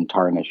that it didn't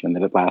tarnish and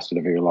that it lasted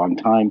a very long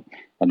time,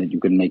 and that you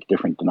could make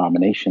different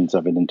denominations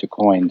of it into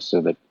coins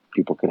so that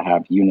people could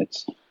have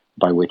units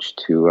by which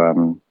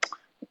to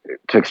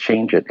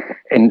exchange it.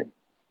 And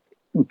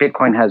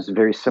Bitcoin has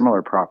very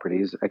similar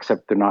properties,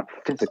 except they're not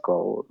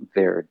physical;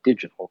 they're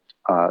digital.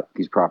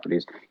 These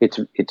properties.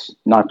 It's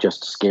not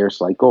just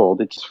scarce like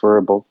gold. It's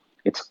transferable.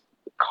 It's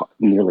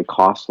nearly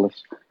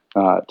costless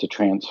to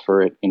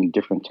transfer it in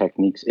different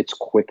techniques. It's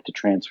quick to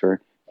transfer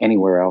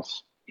anywhere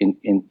else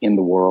in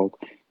the world.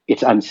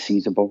 It's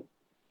unseizable.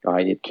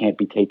 It can't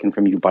be taken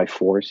from you by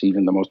force.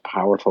 Even the most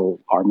powerful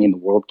army in the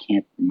world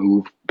can't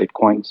move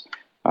Bitcoins.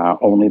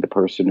 Only the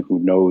person who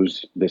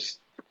knows this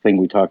thing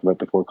we talked about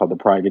before called the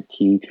private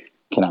key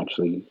can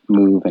actually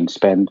move and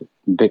spend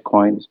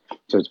Bitcoins.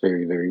 So it's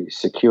very, very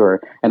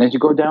secure. And as you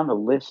go down the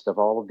list of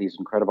all of these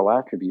incredible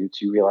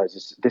attributes, you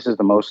realize this is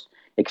the most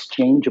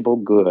exchangeable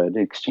good,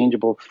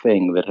 exchangeable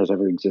thing that has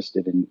ever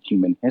existed in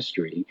human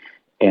history.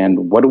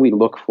 And what do we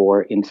look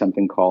for in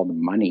something called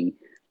money?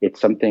 It's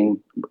something,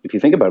 if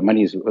you think about it,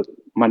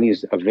 money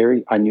is a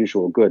very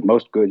unusual good.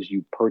 Most goods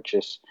you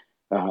purchase,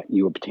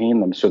 you obtain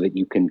them so that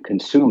you can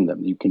consume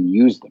them, you can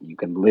use them, you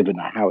can live in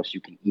a house,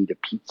 you can eat a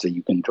pizza,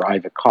 you can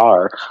drive a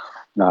car,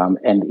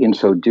 and in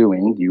so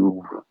doing,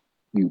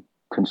 you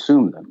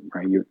consume them,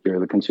 right? You're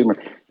the consumer.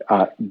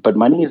 But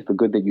money is the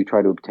good that you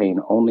try to obtain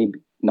only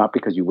not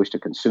because you wish to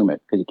consume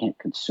it, because you can't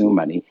consume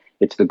money.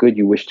 It's the good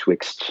you wish to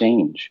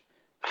exchange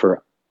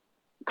for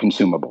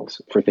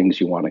consumables, for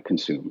things you want to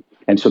consume.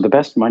 And so the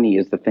best money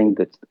is the thing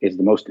that is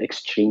the most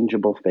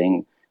exchangeable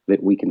thing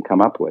that we can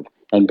come up with.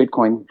 And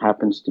Bitcoin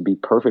happens to be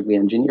perfectly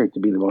engineered to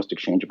be the most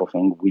exchangeable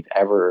thing we've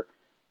ever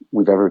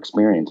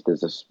experienced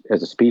as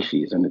a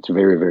species. And it's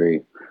very,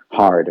 very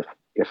hard,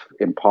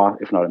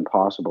 if not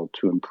impossible,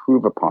 to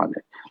improve upon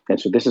it. And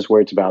so this is where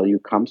its value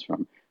comes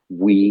from.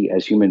 We,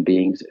 as human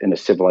beings in a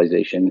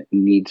civilization,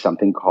 need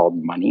something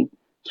called money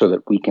so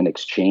that we can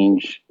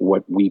exchange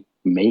what we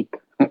make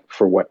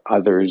for what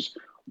others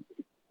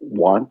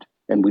want.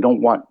 And we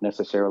don't want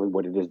necessarily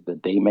what it is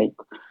that they make.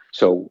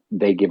 So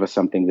they give us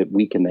something that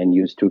we can then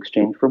use to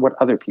exchange for what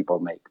other people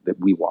make that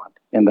we want.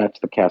 And that's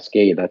the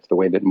cascade. That's the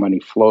way that money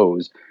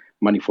flows.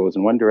 Money flows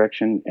in one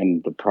direction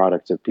and the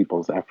products of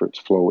people's efforts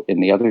flow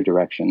in the other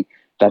direction.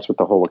 That's what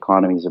the whole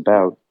economy is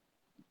about.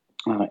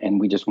 And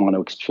we just want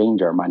to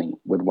exchange our money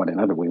with one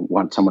another. We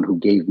want someone who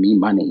gave me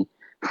money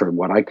for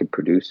what I could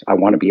produce. I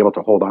want to be able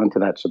to hold on to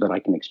that so that I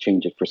can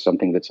exchange it for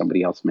something that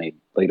somebody else made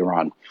later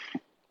on.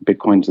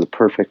 Bitcoin's the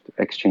perfect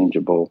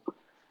exchangeable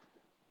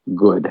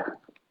good.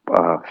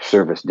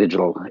 service,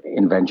 digital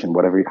invention,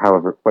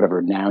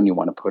 whatever noun you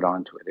want to put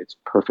onto it. It's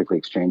perfectly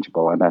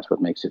exchangeable, and that's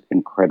what makes it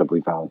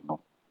incredibly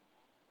valuable.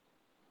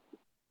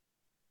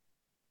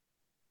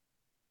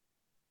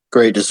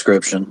 Great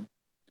description.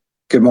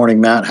 Good morning,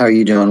 Matt. How are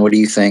you doing? What do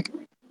you think?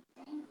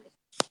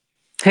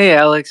 Hey,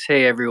 Alex.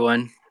 Hey,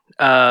 everyone.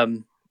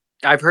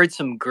 I've heard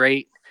some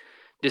great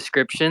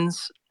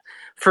descriptions.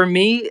 For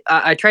me,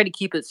 I try to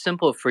keep it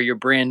simple for your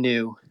brand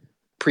new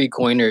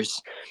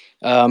pre-coiners.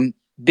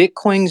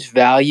 Bitcoin's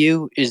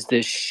value is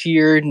the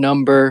sheer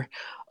number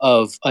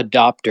of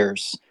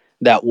adopters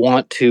that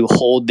want to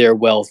hold their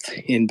wealth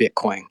in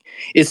Bitcoin.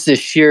 It's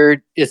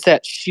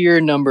that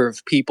sheer number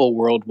of people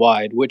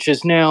worldwide, which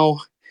is now,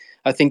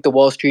 I think the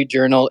Wall Street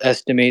Journal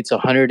estimates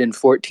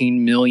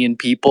 114 million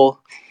people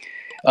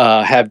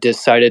have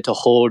decided to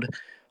hold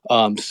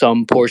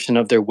some portion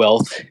of their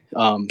wealth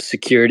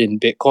secured in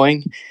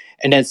Bitcoin,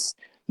 and that's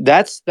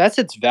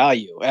its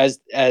value as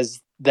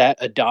that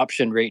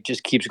adoption rate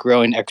just keeps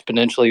growing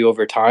exponentially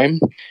over time.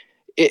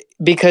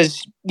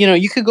 Because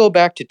you could go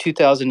back to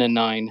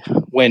 2009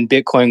 when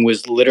Bitcoin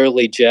was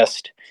literally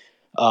just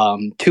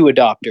two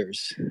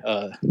adopters,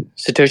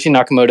 Satoshi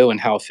Nakamoto and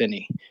Hal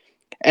Finney.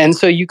 And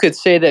so you could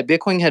say that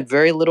Bitcoin had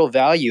very little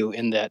value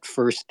in that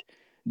first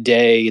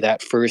day,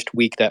 that first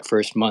week, that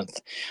first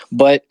month.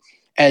 But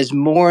as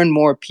more and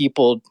more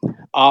people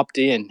opt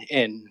in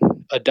and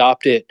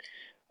adopt it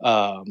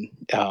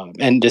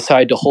and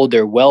decide to hold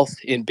their wealth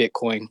in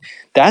Bitcoin,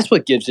 that's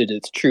what gives it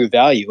its true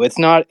value. It's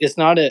not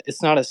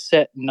a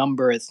set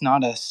number. It's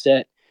not a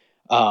set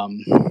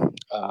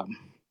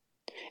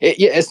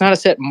it's not a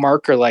set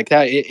marker like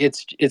that.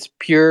 It's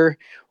pure,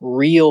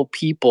 real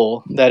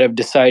people that have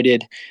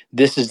decided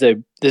this is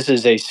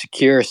a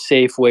secure,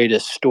 safe way to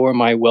store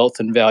my wealth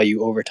and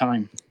value over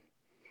time.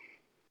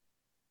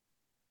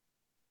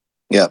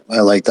 Yeah, I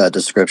like that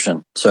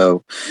description.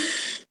 So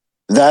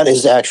that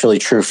is actually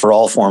true for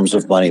all forms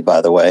of money,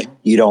 by the way.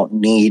 You don't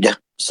need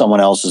someone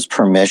else's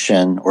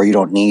permission, or you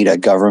don't need a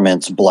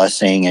government's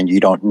blessing, and you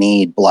don't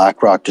need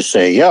BlackRock to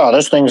say, yeah,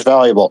 this thing's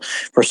valuable.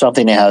 For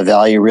something to have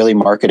value, really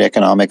market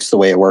economics, the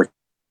way it works.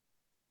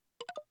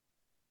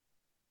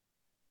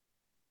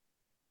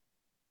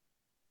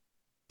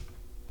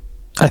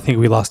 I think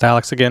we lost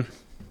Alex again.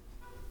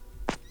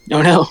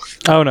 Oh no.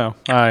 Oh no.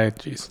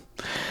 Jeez.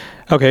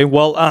 Okay,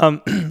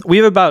 well, we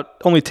have about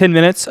only 10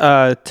 minutes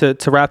to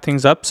wrap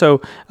things up.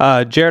 So,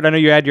 Jared, I know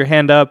you had your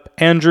hand up.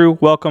 Andrew,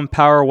 welcome.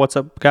 Power, what's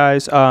up,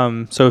 guys?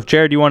 So, if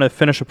Jared, you want to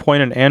finish a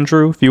point, and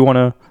Andrew, if you want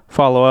to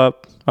follow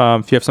up,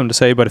 if you have something to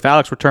say. But if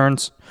Alex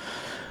returns,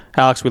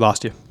 Alex, we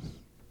lost you.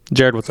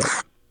 Jared, what's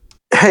up?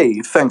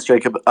 Hey, thanks,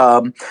 Jacob.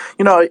 I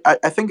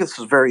think this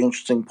is a very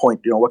interesting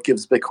point, what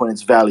gives Bitcoin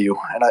its value.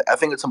 And I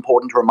think it's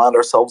important to remind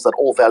ourselves that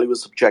all value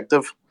is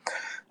subjective.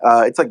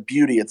 It's like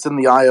beauty. It's in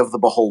the eye of the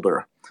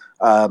beholder.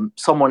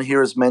 Someone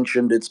here has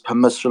mentioned its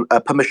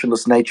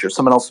permissionless nature.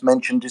 Someone else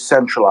mentioned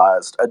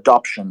decentralized,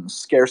 adoption,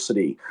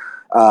 scarcity.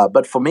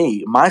 But for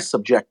me, my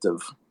subjective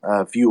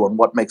view on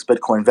what makes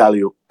Bitcoin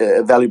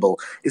valuable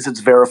is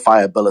its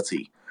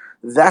verifiability.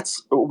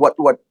 That's what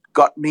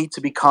got me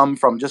to become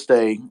from just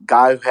a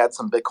guy who had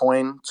some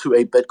Bitcoin to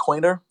a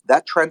Bitcoiner.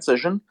 That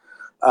transition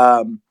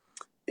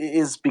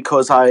is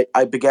because I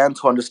began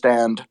to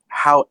understand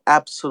how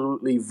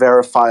absolutely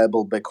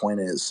verifiable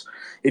Bitcoin is.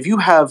 If you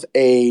have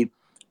a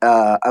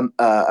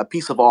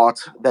piece of art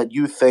that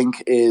you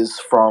think is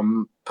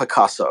from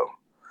Picasso,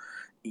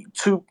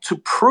 to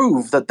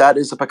prove that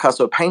is a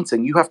Picasso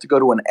painting, you have to go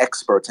to an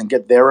expert and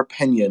get their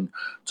opinion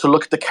to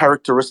look at the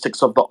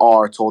characteristics of the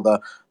art, or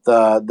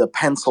the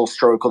pencil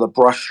stroke, or the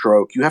brush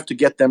stroke. You have to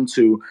get them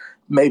to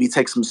maybe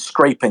take some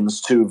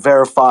scrapings to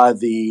verify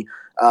the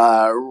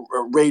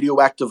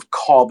radioactive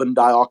carbon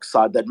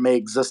dioxide that may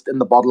exist in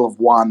the bottle of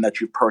wine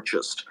that you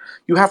purchased.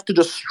 You have to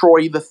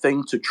destroy the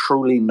thing to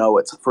truly know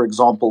it. For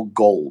example,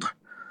 gold.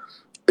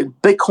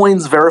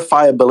 Bitcoin's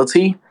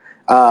verifiability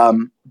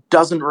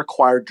doesn't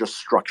require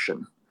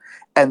destruction.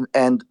 And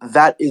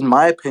that, in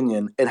my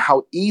opinion, and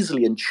how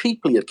easily and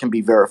cheaply it can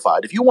be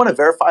verified. If you want to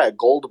verify a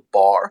gold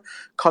bar,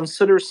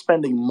 consider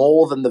spending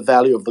more than the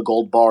value of the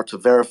gold bar to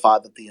verify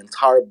that the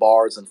entire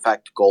bar is in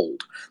fact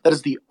gold. That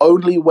is the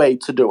only way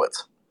to do it.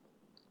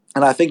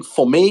 And I think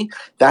for me,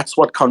 that's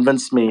what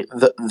convinced me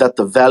that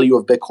the value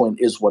of Bitcoin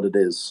is what it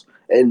is,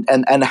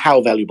 and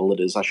how valuable it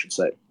is, I should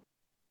say.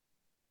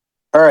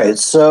 All right,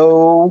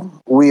 so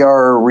we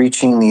are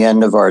reaching the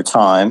end of our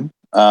time.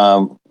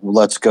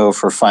 Let's go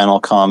for final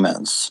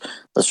comments.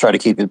 Let's try to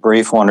keep it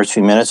brief, 1 or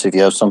 2 minutes. If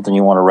you have something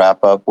you want to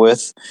wrap up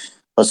with,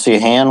 let's see a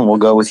hand. We'll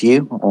go with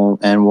you,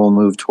 and we'll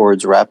move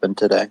towards wrapping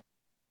today.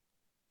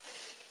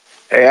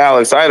 Hey,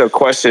 Alex, I had a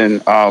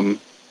question.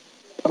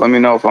 Let me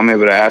know if I'm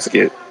able to ask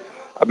it.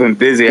 I've been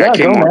busy. Yeah, I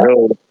came on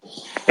early.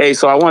 Hey,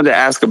 so I wanted to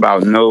ask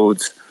about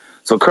nodes.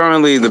 So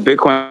currently, the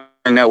Bitcoin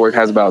network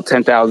has about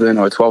 10,000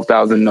 or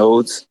 12,000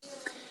 nodes.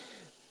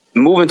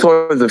 Moving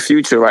towards the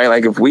future, right?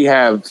 Like if we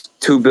have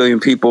 2 billion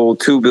people,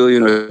 2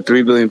 billion or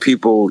 3 billion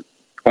people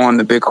on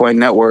the Bitcoin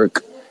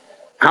network,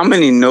 how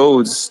many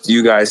nodes do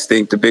you guys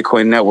think the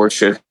Bitcoin network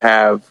should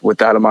have with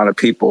that amount of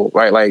people,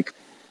 right? Like,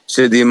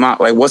 should the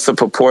amount, like, what's the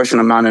proportion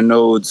amount of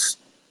nodes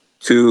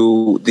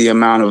to the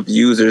amount of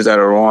users that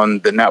are on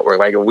the network?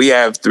 Like, if we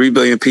have 3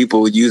 billion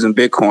people using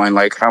Bitcoin,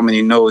 like, how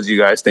many nodes do you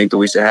guys think that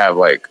we should have?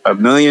 Like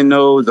 1 million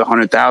nodes,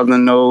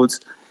 100,000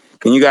 nodes?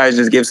 Can you guys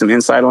just give some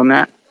insight on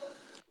that?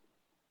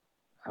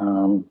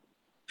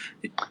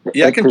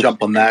 Yeah, I can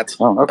jump on that.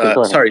 Oh, okay,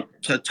 go ahead. Sorry,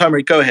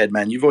 Tomer, go ahead,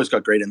 man. You've always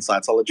got great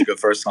insights. I'll let you go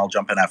first, and I'll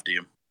jump in after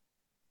you.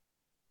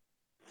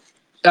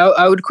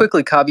 I would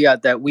quickly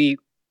caveat that we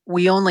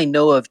only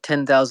know of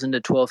 10,000 to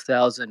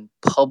 12,000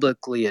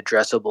 publicly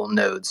addressable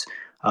nodes.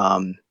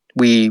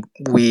 We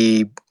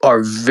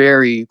are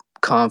very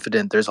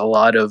confident there's a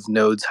lot of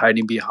nodes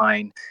hiding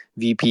behind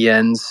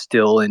VPNs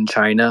still in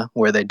China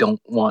where they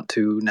don't want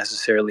to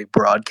necessarily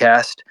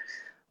broadcast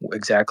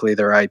exactly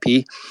their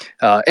IP,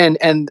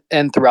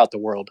 and throughout the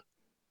world.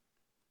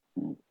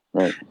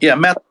 Right. Yeah,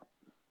 Matt.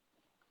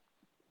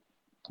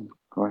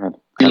 Go ahead.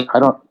 I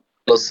don't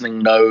listening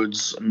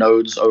nodes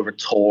over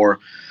Tor.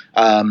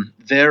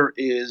 There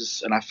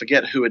is, and I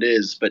forget who it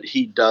is, but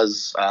he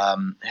does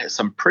has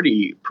some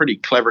pretty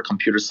clever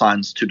computer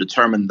science to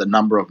determine the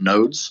number of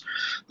nodes.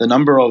 The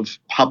number of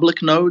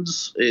public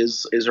nodes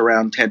is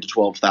around 10 to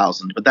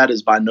 12,000, but that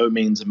is by no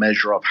means a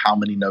measure of how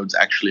many nodes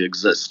actually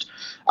exist.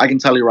 I can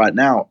tell you right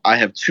now, I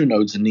have 2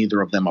 nodes and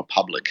neither of them are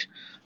public.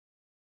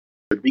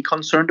 Be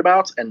concerned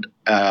about, and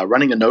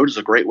running a node is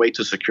a great way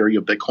to secure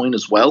your Bitcoin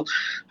as well,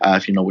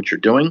 if you know what you're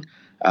doing.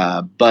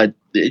 But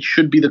it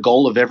should be the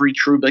goal of every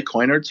true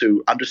Bitcoiner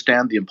to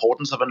understand the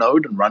importance of a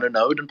node and run a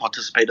node and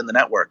participate in the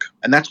network.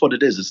 And that's what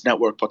it is. It's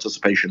network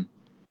participation.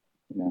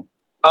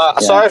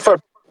 Sorry for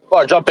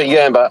jumping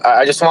in, but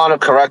I just want to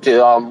correct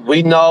you.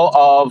 We know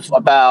of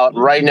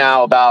right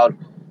now about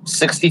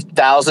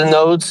 60,000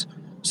 nodes.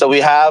 So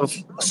we have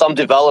some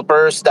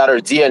developers that are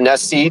DNS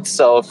seeds.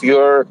 So if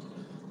you're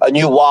a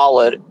new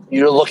wallet,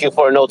 you're looking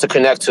for a node to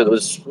connect to,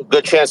 there's a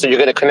good chance that you're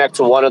going to connect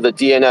to one of the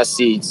DNS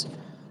seeds.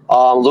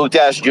 Luke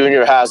Dash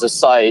Jr. has a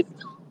site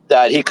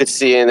that he could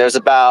see, and there's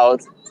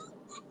about,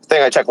 I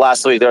think I checked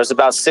last week, there's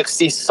about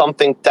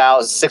 60-something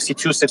thousand,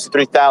 62,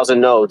 63,000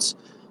 nodes.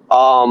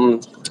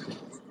 But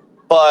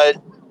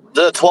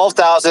the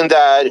 12,000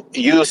 that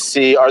you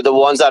see are the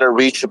ones that are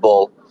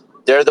reachable.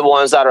 They're the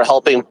ones that are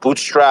helping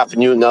bootstrap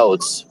new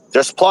nodes.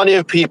 There's plenty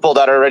of people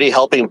that are already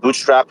helping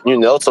bootstrap new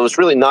nodes, so it's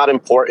really not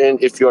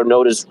important if your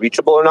node is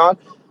reachable or not.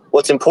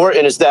 What's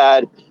important is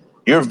that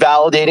you're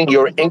validating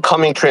your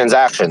incoming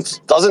transactions.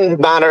 Doesn't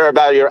matter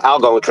about your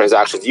outgoing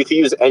transactions. You can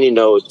use any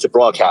node to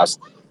broadcast.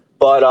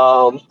 But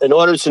in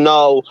order to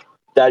know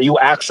that you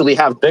actually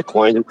have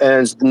Bitcoin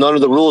and none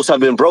of the rules have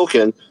been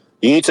broken,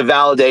 you need to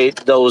validate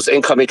those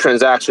incoming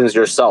transactions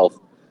yourself.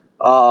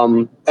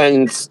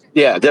 And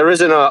yeah, there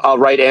isn't a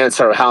right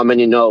answer how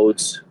many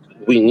nodes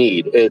we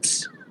need.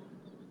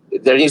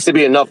 There needs to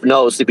be enough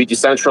nodes to be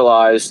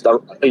decentralized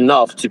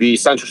enough to be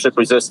censorship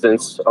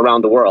resistant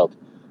around the world.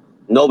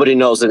 Nobody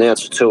knows an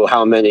answer to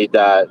how many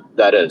that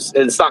is.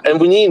 It's not, and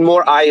we need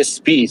more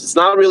ISPs. It's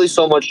not really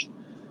so much.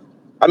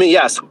 I mean,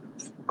 yes,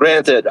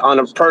 granted, on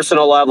a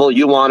personal level,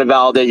 you want to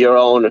validate your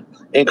own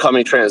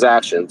incoming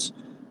transactions.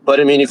 But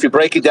I mean, if you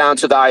break it down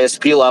to the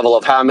ISP level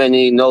of how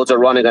many nodes are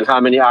running and how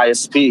many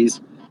ISPs,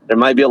 there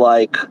might be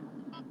like a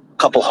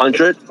couple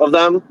hundred of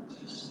them.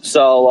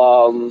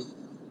 So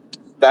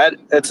that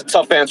it's a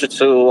tough answer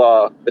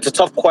to. It's a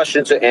tough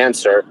question to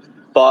answer.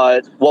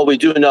 But what we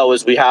do know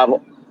is we have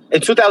in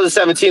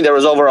 2017 there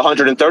was over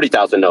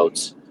 130,000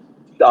 nodes.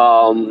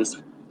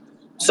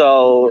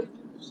 So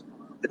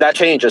that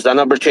changes. That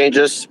number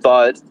changes,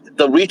 but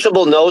the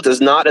reachable nodes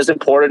is not as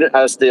important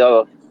as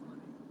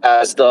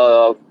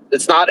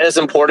it's not as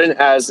important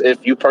as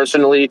if you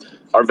personally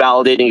are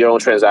validating your own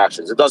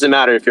transactions. It doesn't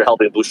matter if you're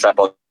helping bootstrap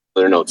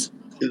other nodes.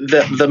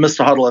 The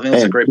Mr. Huddle, I think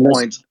that's a great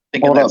point.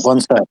 Hold up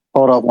one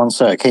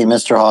sec. Hey,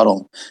 Mr.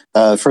 Huddle.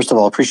 First of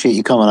all, appreciate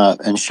you coming up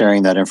and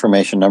sharing that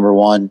information. Number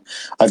one,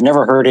 I've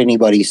never heard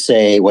anybody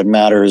say what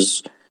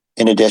matters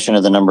in addition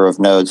to the number of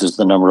nodes is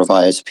the number of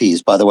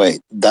ISPs. By the way,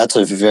 that's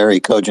a very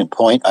cogent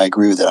point. I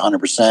agree with it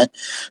 100%.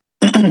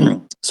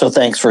 So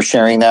thanks for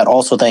sharing that.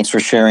 Also, thanks for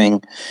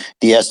sharing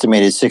the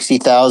estimated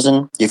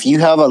 60,000. If you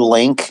have a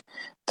link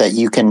that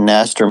you can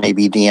nest or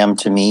maybe DM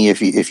to me,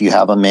 if you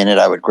have a minute,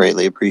 I would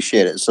greatly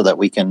appreciate it so that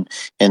we can,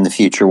 in the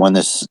future, when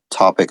this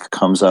topic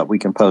comes up, we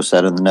can post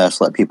that in the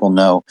nest, let people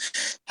know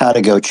how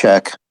to go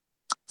check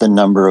the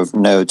number of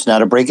nodes. Now,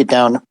 to break it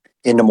down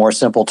into more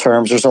simple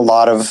terms, there's a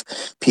lot of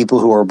people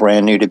who are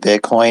brand new to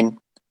Bitcoin.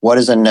 What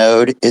is a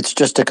node? It's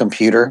just a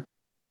computer.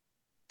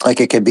 Like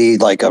it could be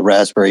like a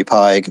Raspberry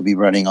Pi, it could be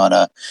running on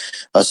a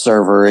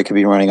server, it could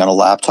be running on a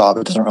laptop.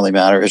 It doesn't really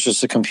matter. It's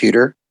just a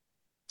computer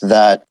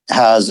that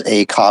has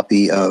a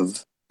copy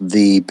of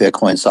the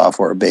Bitcoin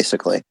software,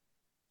 basically.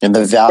 And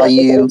the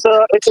value...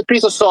 It's a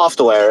piece of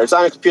software. It's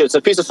not a computer. It's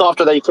a piece of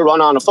software that you could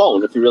run on a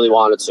phone if you really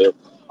wanted to.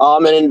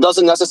 And it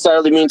doesn't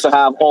necessarily mean to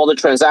have all the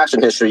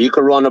transaction history. You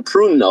could run a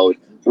prune node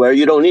where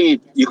you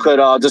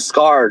could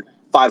discard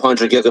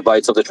 500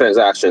 gigabytes of the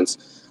transactions.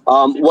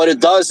 What it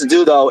does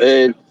do, though,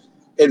 it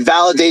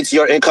validates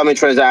your incoming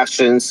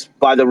transactions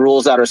by the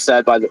rules that are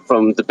set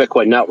from the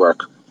Bitcoin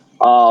network.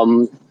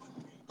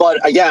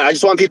 But again, I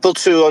just want people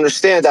to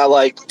understand that,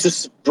 like,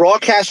 just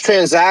broadcast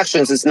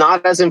transactions is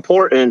not as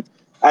important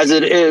as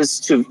it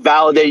is to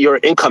validate your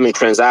incoming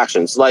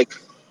transactions. Like,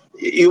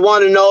 you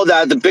want to know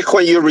that the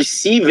Bitcoin you're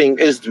receiving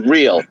is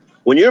real.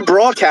 When you're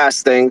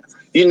broadcasting,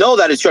 you know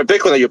that it's your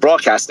Bitcoin that you're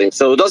broadcasting.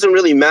 So it doesn't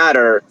really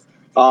matter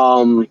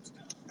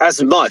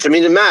as much. I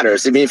mean, it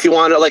matters. I mean, if you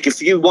want to,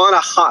 if you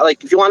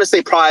want to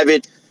stay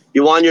private,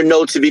 you want your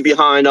node to be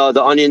behind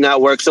the Onion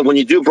network. So when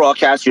you do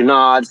broadcast, you're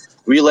not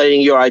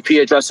relaying your IP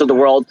address to the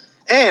world,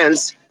 and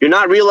you're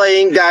not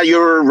relaying that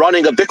you're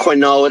running a Bitcoin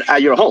node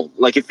at your home.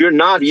 Like, if you're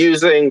not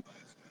using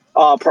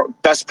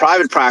best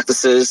private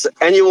practices,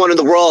 anyone in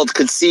the world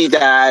could see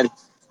that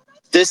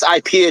this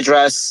IP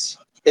address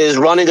is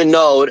running a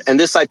node and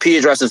this IP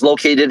address is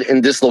located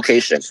in this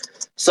location.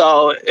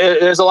 So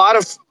there's a lot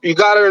of, you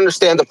got to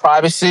understand the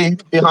privacy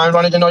behind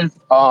running a node.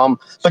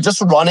 But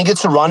just running it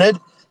to run it,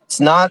 it's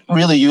not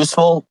really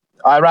useful.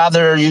 I'd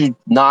rather you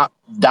not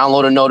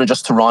download a node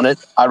just to run it.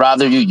 I'd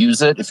rather you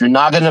use it. If you're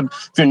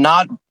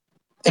not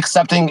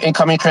accepting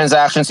incoming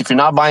transactions, if you're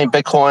not buying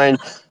Bitcoin,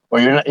 or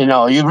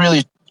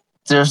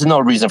there's no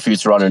reason for you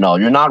to run a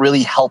node. You're not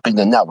really helping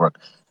the network.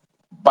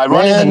 By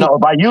running the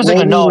node, by using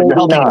a node, you're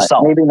helping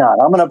yourself. Maybe not.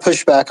 I'm going to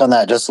push back on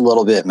that just a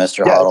little bit,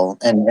 Mr. Huddle,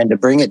 and to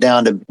bring it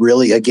down to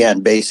really, again,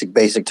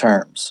 basic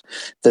terms.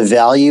 The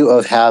value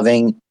of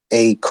having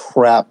a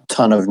crap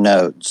ton of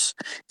nodes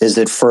is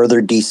it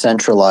further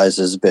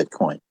decentralizes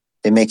Bitcoin.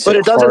 It makes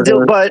it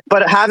harder. But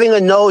having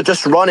a node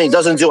just running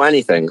doesn't do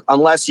anything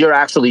unless you're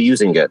actually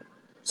using it.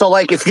 So,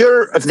 like, if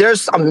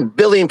there's a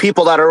billion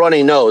people that are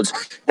running nodes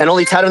and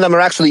only 10 of them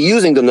are actually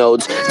using the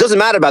nodes, it doesn't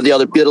matter about the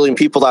other billion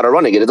people that are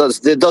running it.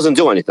 It doesn't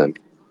do anything.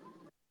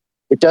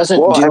 It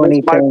doesn't do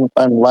anything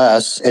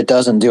unless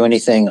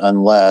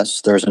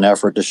there's an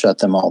effort to shut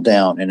them all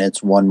down, and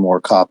it's one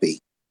more copy.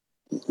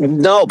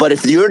 No, but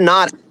if you're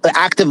not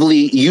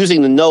actively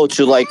using the node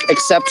to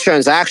accept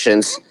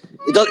transactions,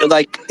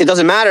 it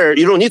doesn't matter.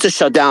 You don't need to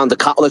shut down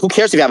who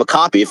cares if you have a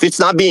copy? If it's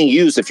not being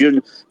used,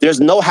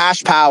 there's no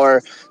hash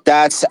power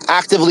that's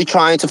actively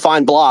trying to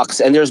find blocks,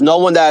 and there's no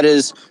one that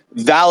is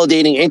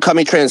validating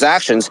incoming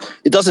transactions,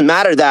 it doesn't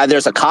matter that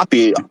there's a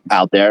copy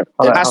out there.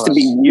 It has to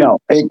be used. No,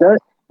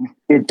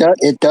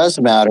 it does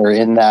matter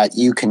in that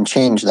you can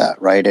change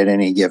that right at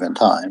any given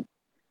time.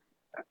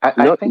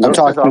 I think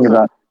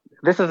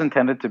this is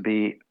intended to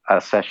be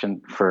a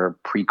session for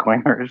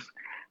pre-coiners,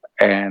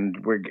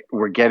 and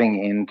we're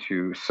getting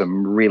into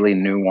some really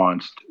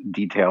nuanced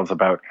details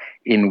about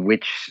in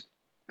which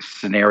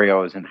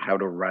scenarios and how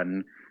to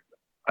run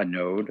a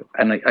node.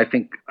 And I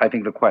think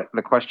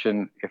the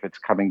question, if it's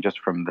coming just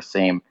from the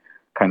same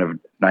kind of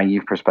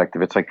naive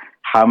perspective, it's like,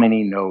 how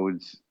many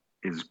nodes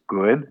is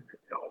good,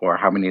 or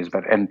how many is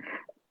better? And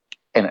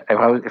if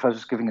I was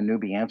just giving a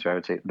newbie answer, I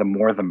would say the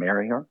more the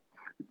merrier.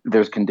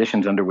 There's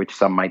conditions under which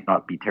some might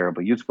not be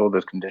terribly useful.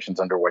 There's conditions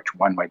under which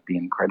one might be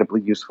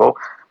incredibly useful.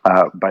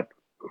 But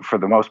for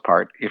the most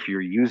part, if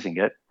you're using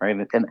it, right,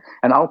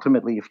 and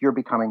ultimately, if you're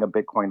becoming a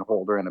Bitcoin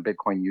holder and a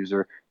Bitcoin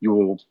user, you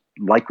will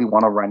likely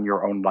want to run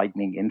your own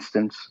Lightning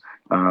instance,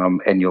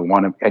 and you'll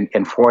want to,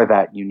 and for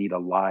that, you need a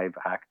live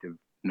active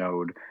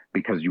node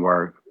because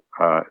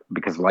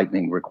because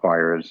Lightning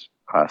requires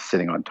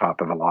sitting on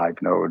top of a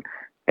live node.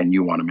 And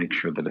you want to make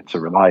sure that it's a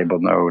reliable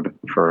node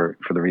for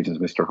the reasons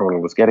Mr. Hodel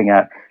was getting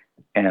at,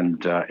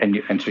 and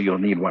so you'll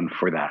need one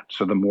for that.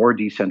 So the more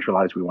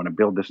decentralized we want to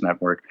build this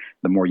network,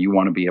 the more you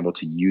want to be able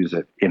to use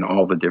it in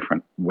all the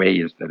different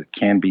ways that it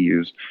can be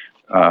used.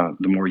 The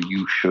more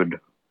you should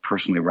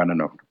personally run a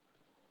node.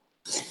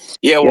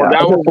 I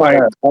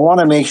want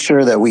to make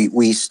sure that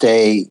we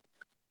stay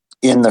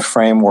in the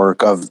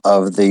framework of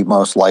the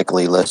most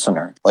likely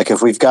listener. Like,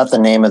 if we've got the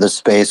name of the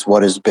space,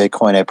 what is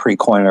Bitcoin, a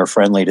pre-coiner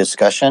friendly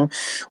discussion,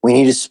 we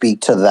need to speak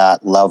to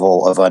that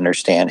level of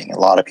understanding. A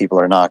lot of people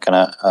are not going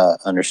to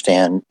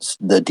understand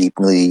the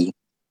deeply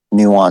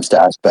nuanced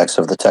aspects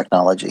of the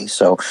technology.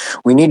 So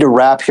we need to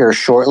wrap here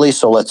shortly.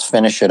 So let's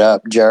finish it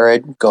up.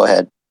 Jared, go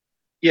ahead.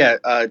 Yeah,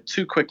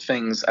 two quick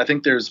things. I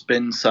think there's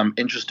been some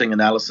interesting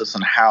analysis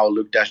on how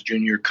Luke Dash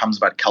Jr. comes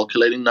about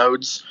calculating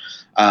nodes,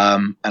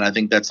 and I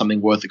think that's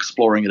something worth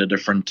exploring at a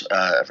different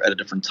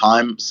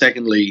time.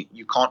 Secondly,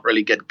 you can't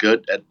really get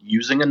good at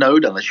using a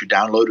node unless you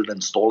download it,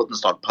 install it, and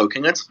start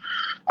poking it.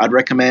 I'd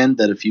recommend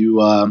that if you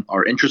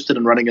are interested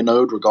in running a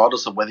node,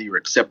 regardless of whether you're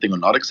accepting or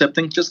not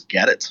accepting, just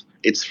get it.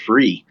 It's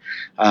free.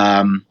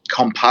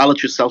 Compile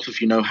it yourself if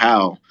you know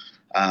how.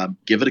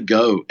 Give it a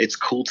go. It's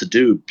cool to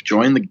do.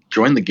 Join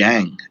the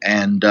gang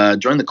and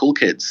join the cool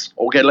kids,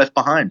 or get left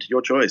behind.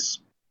 Your choice.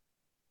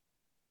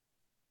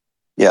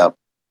 Yeah,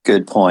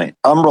 good point.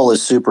 Umbrel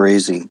is super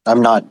easy.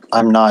 I'm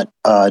not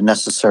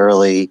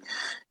necessarily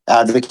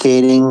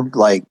advocating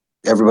like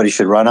everybody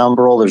should run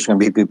Umbrel. There's going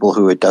to be people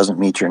who it doesn't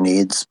meet your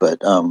needs,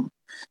 but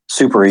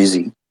super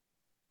easy.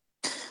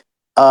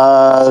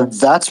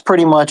 That's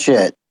pretty much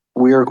it.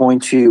 We are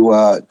going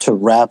to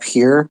wrap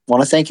here.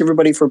 Want to thank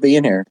everybody for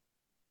being here.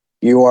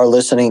 You are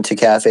listening to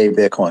Cafe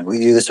Bitcoin. We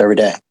do this every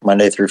day,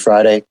 Monday through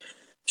Friday.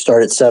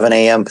 Start at 7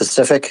 a.m.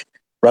 Pacific,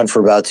 run for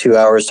about 2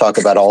 hours, talk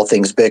about all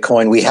things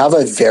Bitcoin. We have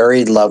a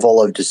varied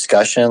level of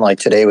discussion. Like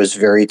today was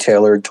very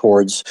tailored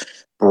towards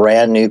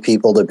brand new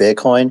people to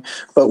Bitcoin,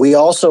 but we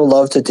also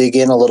love to dig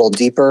in a little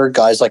deeper.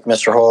 Guys like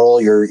Mr.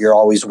 Hodel, you're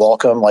always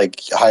welcome.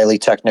 Like highly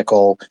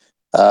technical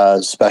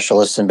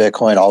specialists in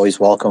Bitcoin,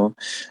 always welcome.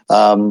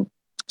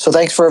 So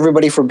thanks for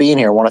everybody for being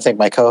here. I want to thank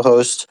my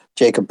co-host,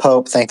 Jacob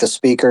Pope. Thank the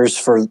speakers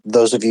for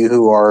those of you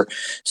who are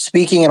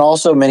speaking. And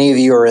also many of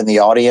you are in the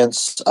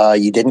audience.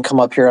 You didn't come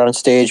up here on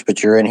stage,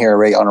 but you're in here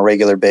on a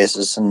regular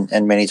basis.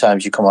 And many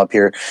times you come up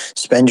here,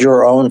 spend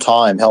your own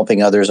time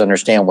helping others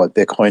understand what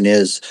Bitcoin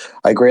is.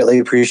 I greatly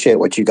appreciate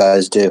what you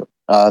guys do.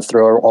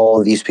 Throw all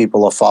of these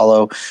people a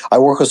follow. I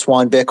work with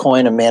Swan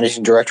Bitcoin. I'm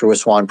managing director with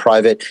Swan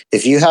Private.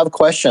 If you have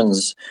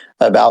questions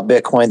about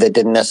Bitcoin that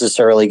didn't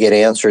necessarily get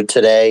answered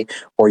today,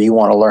 or you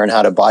want to learn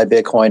how to buy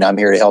Bitcoin, I'm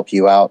here to help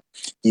you out.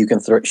 You can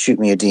shoot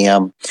me a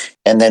DM.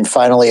 And then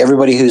finally,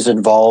 everybody who's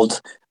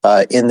involved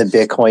in the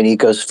Bitcoin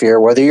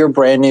ecosphere, whether you're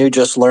brand new,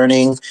 just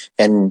learning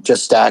and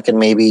just stacking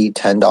maybe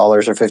 $10 or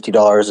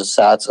 $50 of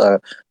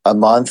sats a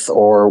month,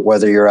 or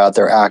whether you're out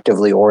there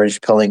actively orange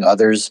pilling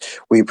others,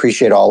 we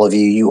appreciate all of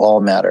you. You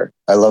all matter.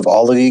 I love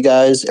all of you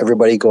guys.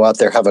 Everybody go out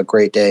there. Have a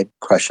great day.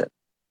 Crush it.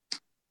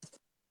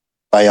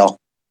 Bye, y'all.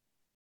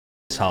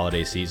 This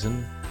holiday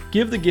season,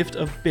 give the gift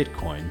of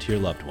Bitcoin to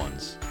your loved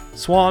ones.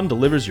 Swan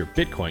delivers your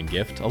Bitcoin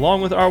gift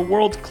along with our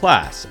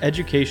world-class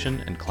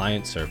education and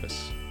client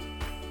service.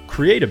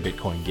 Create a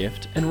Bitcoin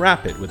gift and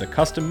wrap it with a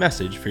custom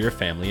message for your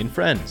family and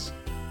friends.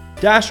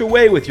 Dash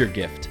away with your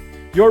gift.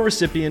 Your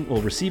recipient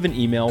will receive an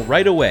email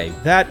right away,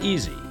 that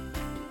easy.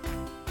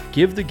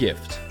 Give the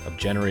gift of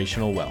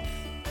generational wealth.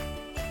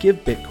 Give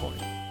Bitcoin.